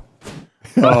home.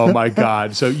 Oh, my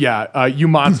God. So, you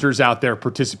monsters out there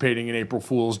participating in April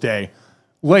Fool's Day.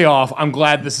 Lay off. I'm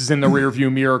glad this is in the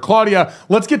rearview mirror. Claudia,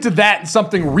 let's get to that and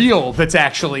something real that's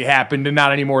actually happened and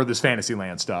not any more of this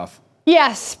Fantasyland stuff.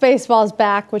 Yes, baseball's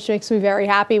back, which makes me very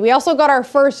happy. We also got our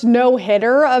first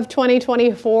no-hitter of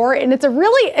 2024, and it's a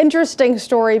really interesting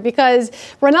story because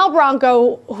Ronel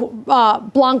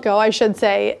Blanco, I should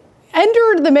say,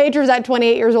 entered the majors at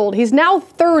 28 years old. He's now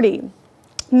 30.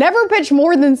 Never pitched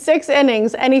more than 6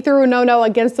 innings, and he threw a no-no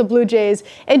against the Blue Jays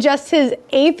in just his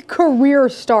 8th career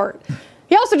start.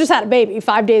 He also just had a baby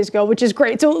 5 days ago, which is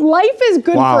great. So life is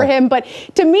good for him. But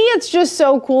to me, it's just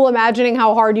so cool imagining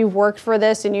how hard you've worked for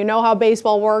this and you know how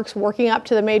baseball works. Working up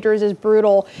to the majors is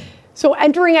brutal. So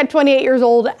entering at 28 years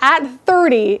old, at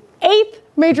 30, 8th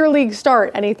major league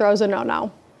start, and he throws a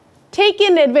no-no.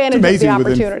 Taking advantage of the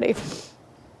opportunity.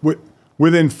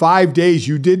 Within 5 days,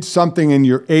 you did something in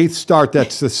your 8th start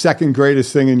that's the second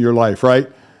greatest thing in your life, right?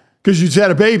 Because you just had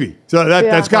a baby. So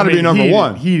that's got to be number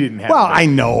one. He didn't have Well, I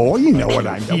know. You know what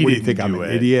I know. What do you think? I'm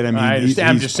an idiot? I mean,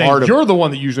 I'm just saying, you're the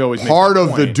one that usually always makes part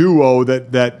of the duo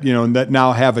that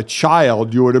now have a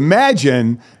child. You would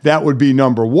imagine that would be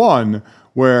number one,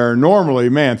 where normally,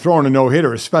 man, throwing a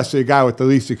no-hitter, especially a guy with the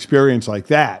least experience like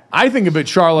that. I think of it,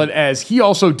 Charlotte, as he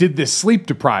also did this sleep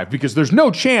deprived, because there's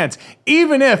no chance,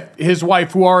 even if his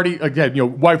wife, who already,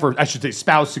 again, wife, or I should say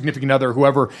spouse, significant other,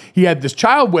 whoever he had this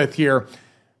child with here,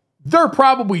 they're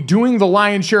probably doing the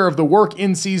lion's share of the work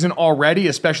in season already,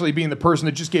 especially being the person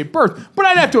that just gave birth. But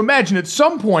I'd have to imagine at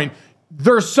some point,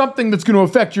 there's something that's going to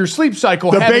affect your sleep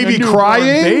cycle. The baby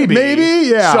crying, maybe?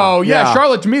 Yeah. So,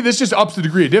 Charlotte, to me, this just ups the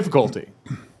degree of difficulty.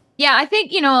 Yeah, I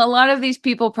think, a lot of these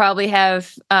people probably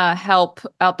have help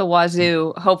out the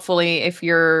wazoo, hopefully, if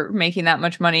you're making that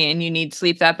much money and you need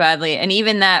sleep that badly. And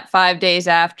even that 5 days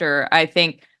after, I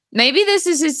think maybe this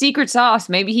is his secret sauce.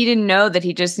 Maybe he didn't know that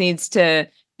he just needs to,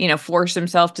 force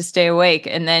himself to stay awake.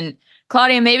 And then,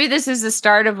 Claudia, maybe this is the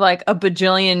start of like a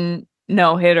bajillion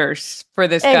no-hitters for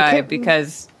this guy,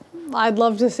 because I'd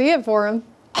love to see it for him.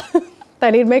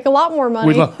 Then he'd make a lot more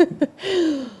money.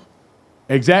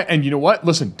 Exactly. And you know what?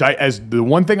 Listen, as the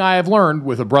one thing I have learned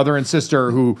with a brother and sister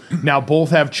who now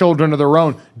both have children of their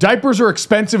own, diapers are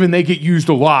expensive and they get used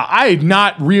a lot. I did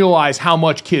not realize how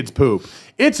much kids poop.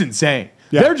 It's insane.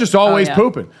 Yeah. They're just always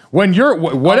pooping. When you're,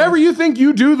 whatever you think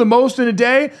you do the most in a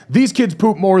day, these kids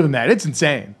poop more than that. It's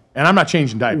insane. And I'm not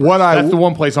changing diapers. That's the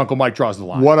one place Uncle Mike draws the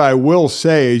line. What I will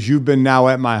say is, you've been now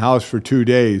at my house for 2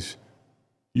 days.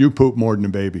 You poop more than a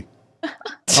baby.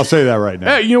 I'll say that right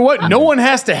now. Hey, you know what? No one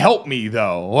has to help me,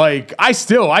 though. Like, I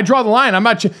draw the line. I'm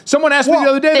not. Someone asked me the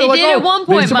other day. They did at one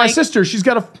point, Mike. My sister, she's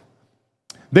got a.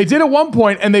 They did at one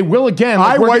point, and they will again.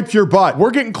 I wiped your butt.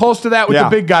 We're getting close to that with the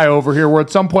big guy over here, where at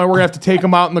some point we're going to have to take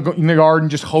him out in the garden,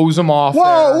 just hose him off.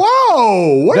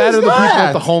 Whoa! What is that? The people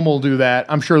at the home will do that.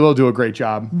 I'm sure they'll do a great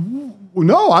job.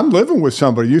 No, I'm living with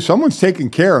somebody. Someone's taking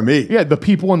care of me. Yeah, the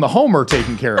people in the home are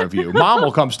taking care of you. Mom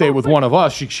will come stay with one of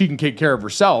us. She can take care of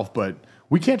herself, but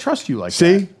we can't trust you like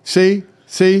that.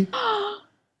 See?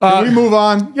 Can we move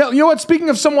on? Yeah, you know what? Speaking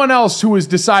of someone else who is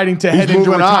deciding to head into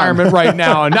retirement right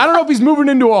now, and I don't know if he's moving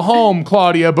into a home,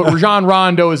 Claudia, but Rajon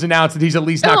Rondo has announced that he's at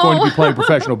least not going to be playing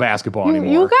professional basketball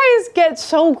anymore. You guys get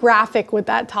so graphic with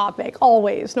that topic,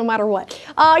 always, no matter what.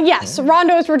 Yes,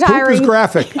 Rondo is retiring. Poop is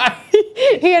graphic.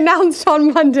 He announced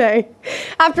on Monday.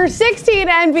 After 16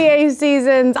 NBA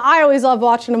seasons, I always love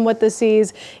watching him with the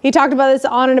C's. He talked about this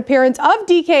on an appearance of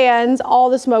DKN's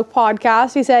All the Smoke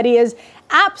podcast. He said he is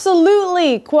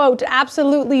absolutely, quote,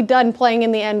 absolutely done playing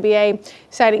in the NBA,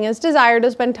 citing his desire to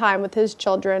spend time with his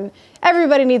children.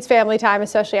 Everybody needs family time,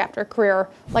 especially after a career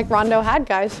like Rondo had,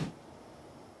 guys.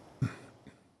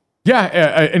 Yeah,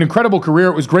 an incredible career.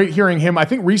 It was great hearing him, I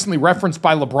think recently referenced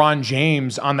by LeBron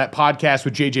James on that podcast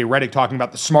with JJ Redick, talking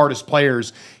about the smartest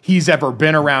players he's ever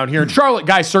been around here. And Charlotte,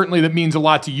 guy, certainly that means a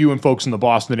lot to you and folks in the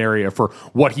Boston area for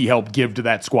what he helped give to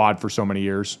that squad for so many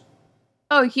years.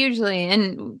 Oh, hugely.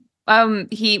 And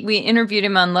we interviewed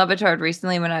him on Levitard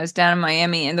recently when I was down in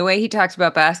Miami, and the way he talks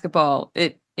about basketball,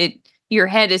 your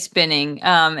head is spinning.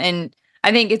 And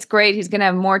I think it's great. He's going to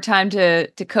have more time to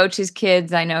coach his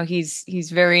kids. I know he's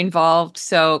very involved.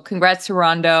 So congrats to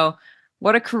Rondo.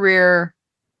 What a career.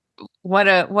 What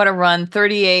a run.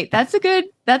 38. That's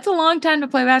a long time to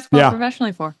play basketball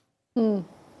professionally for.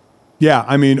 Yeah,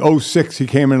 I mean, 06, he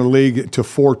came in the league to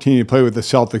 14. He played with the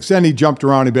Celtics. Then he jumped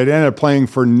around a bit. Ended up playing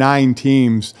for 9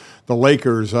 teams, the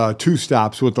Lakers, 2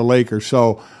 stops with the Lakers.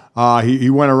 So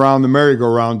he went around the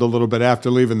merry-go-round a little bit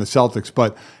after leaving the Celtics.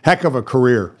 But heck of a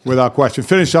career, without question.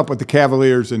 Finished up with the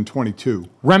Cavaliers in 22.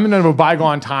 Remnant of a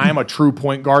bygone time, a true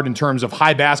point guard in terms of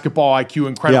high basketball IQ,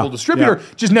 incredible distributor,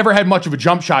 just never had much of a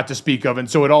jump shot to speak of, and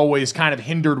so it always kind of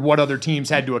hindered what other teams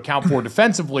had to account for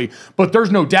defensively. But there's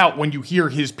no doubt when you hear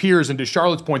his peers, and to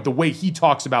Charlotte's point, the way he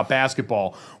talks about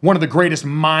basketball, one of the greatest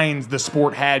minds the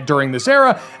sport had during this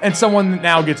era, and someone that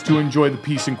now gets to enjoy the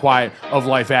peace and quiet of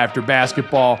life after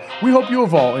basketball. We hope you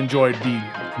have all enjoyed the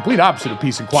complete opposite of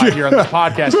peace and quiet here on this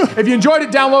podcast. If you enjoyed it,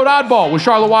 download Oddball with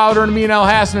Charlotte Wilder and me and Al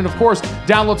Hassan, and of course,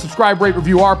 download, subscribe, rate,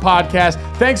 review our podcast.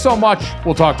 Thanks so much.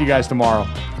 We'll talk to you guys tomorrow.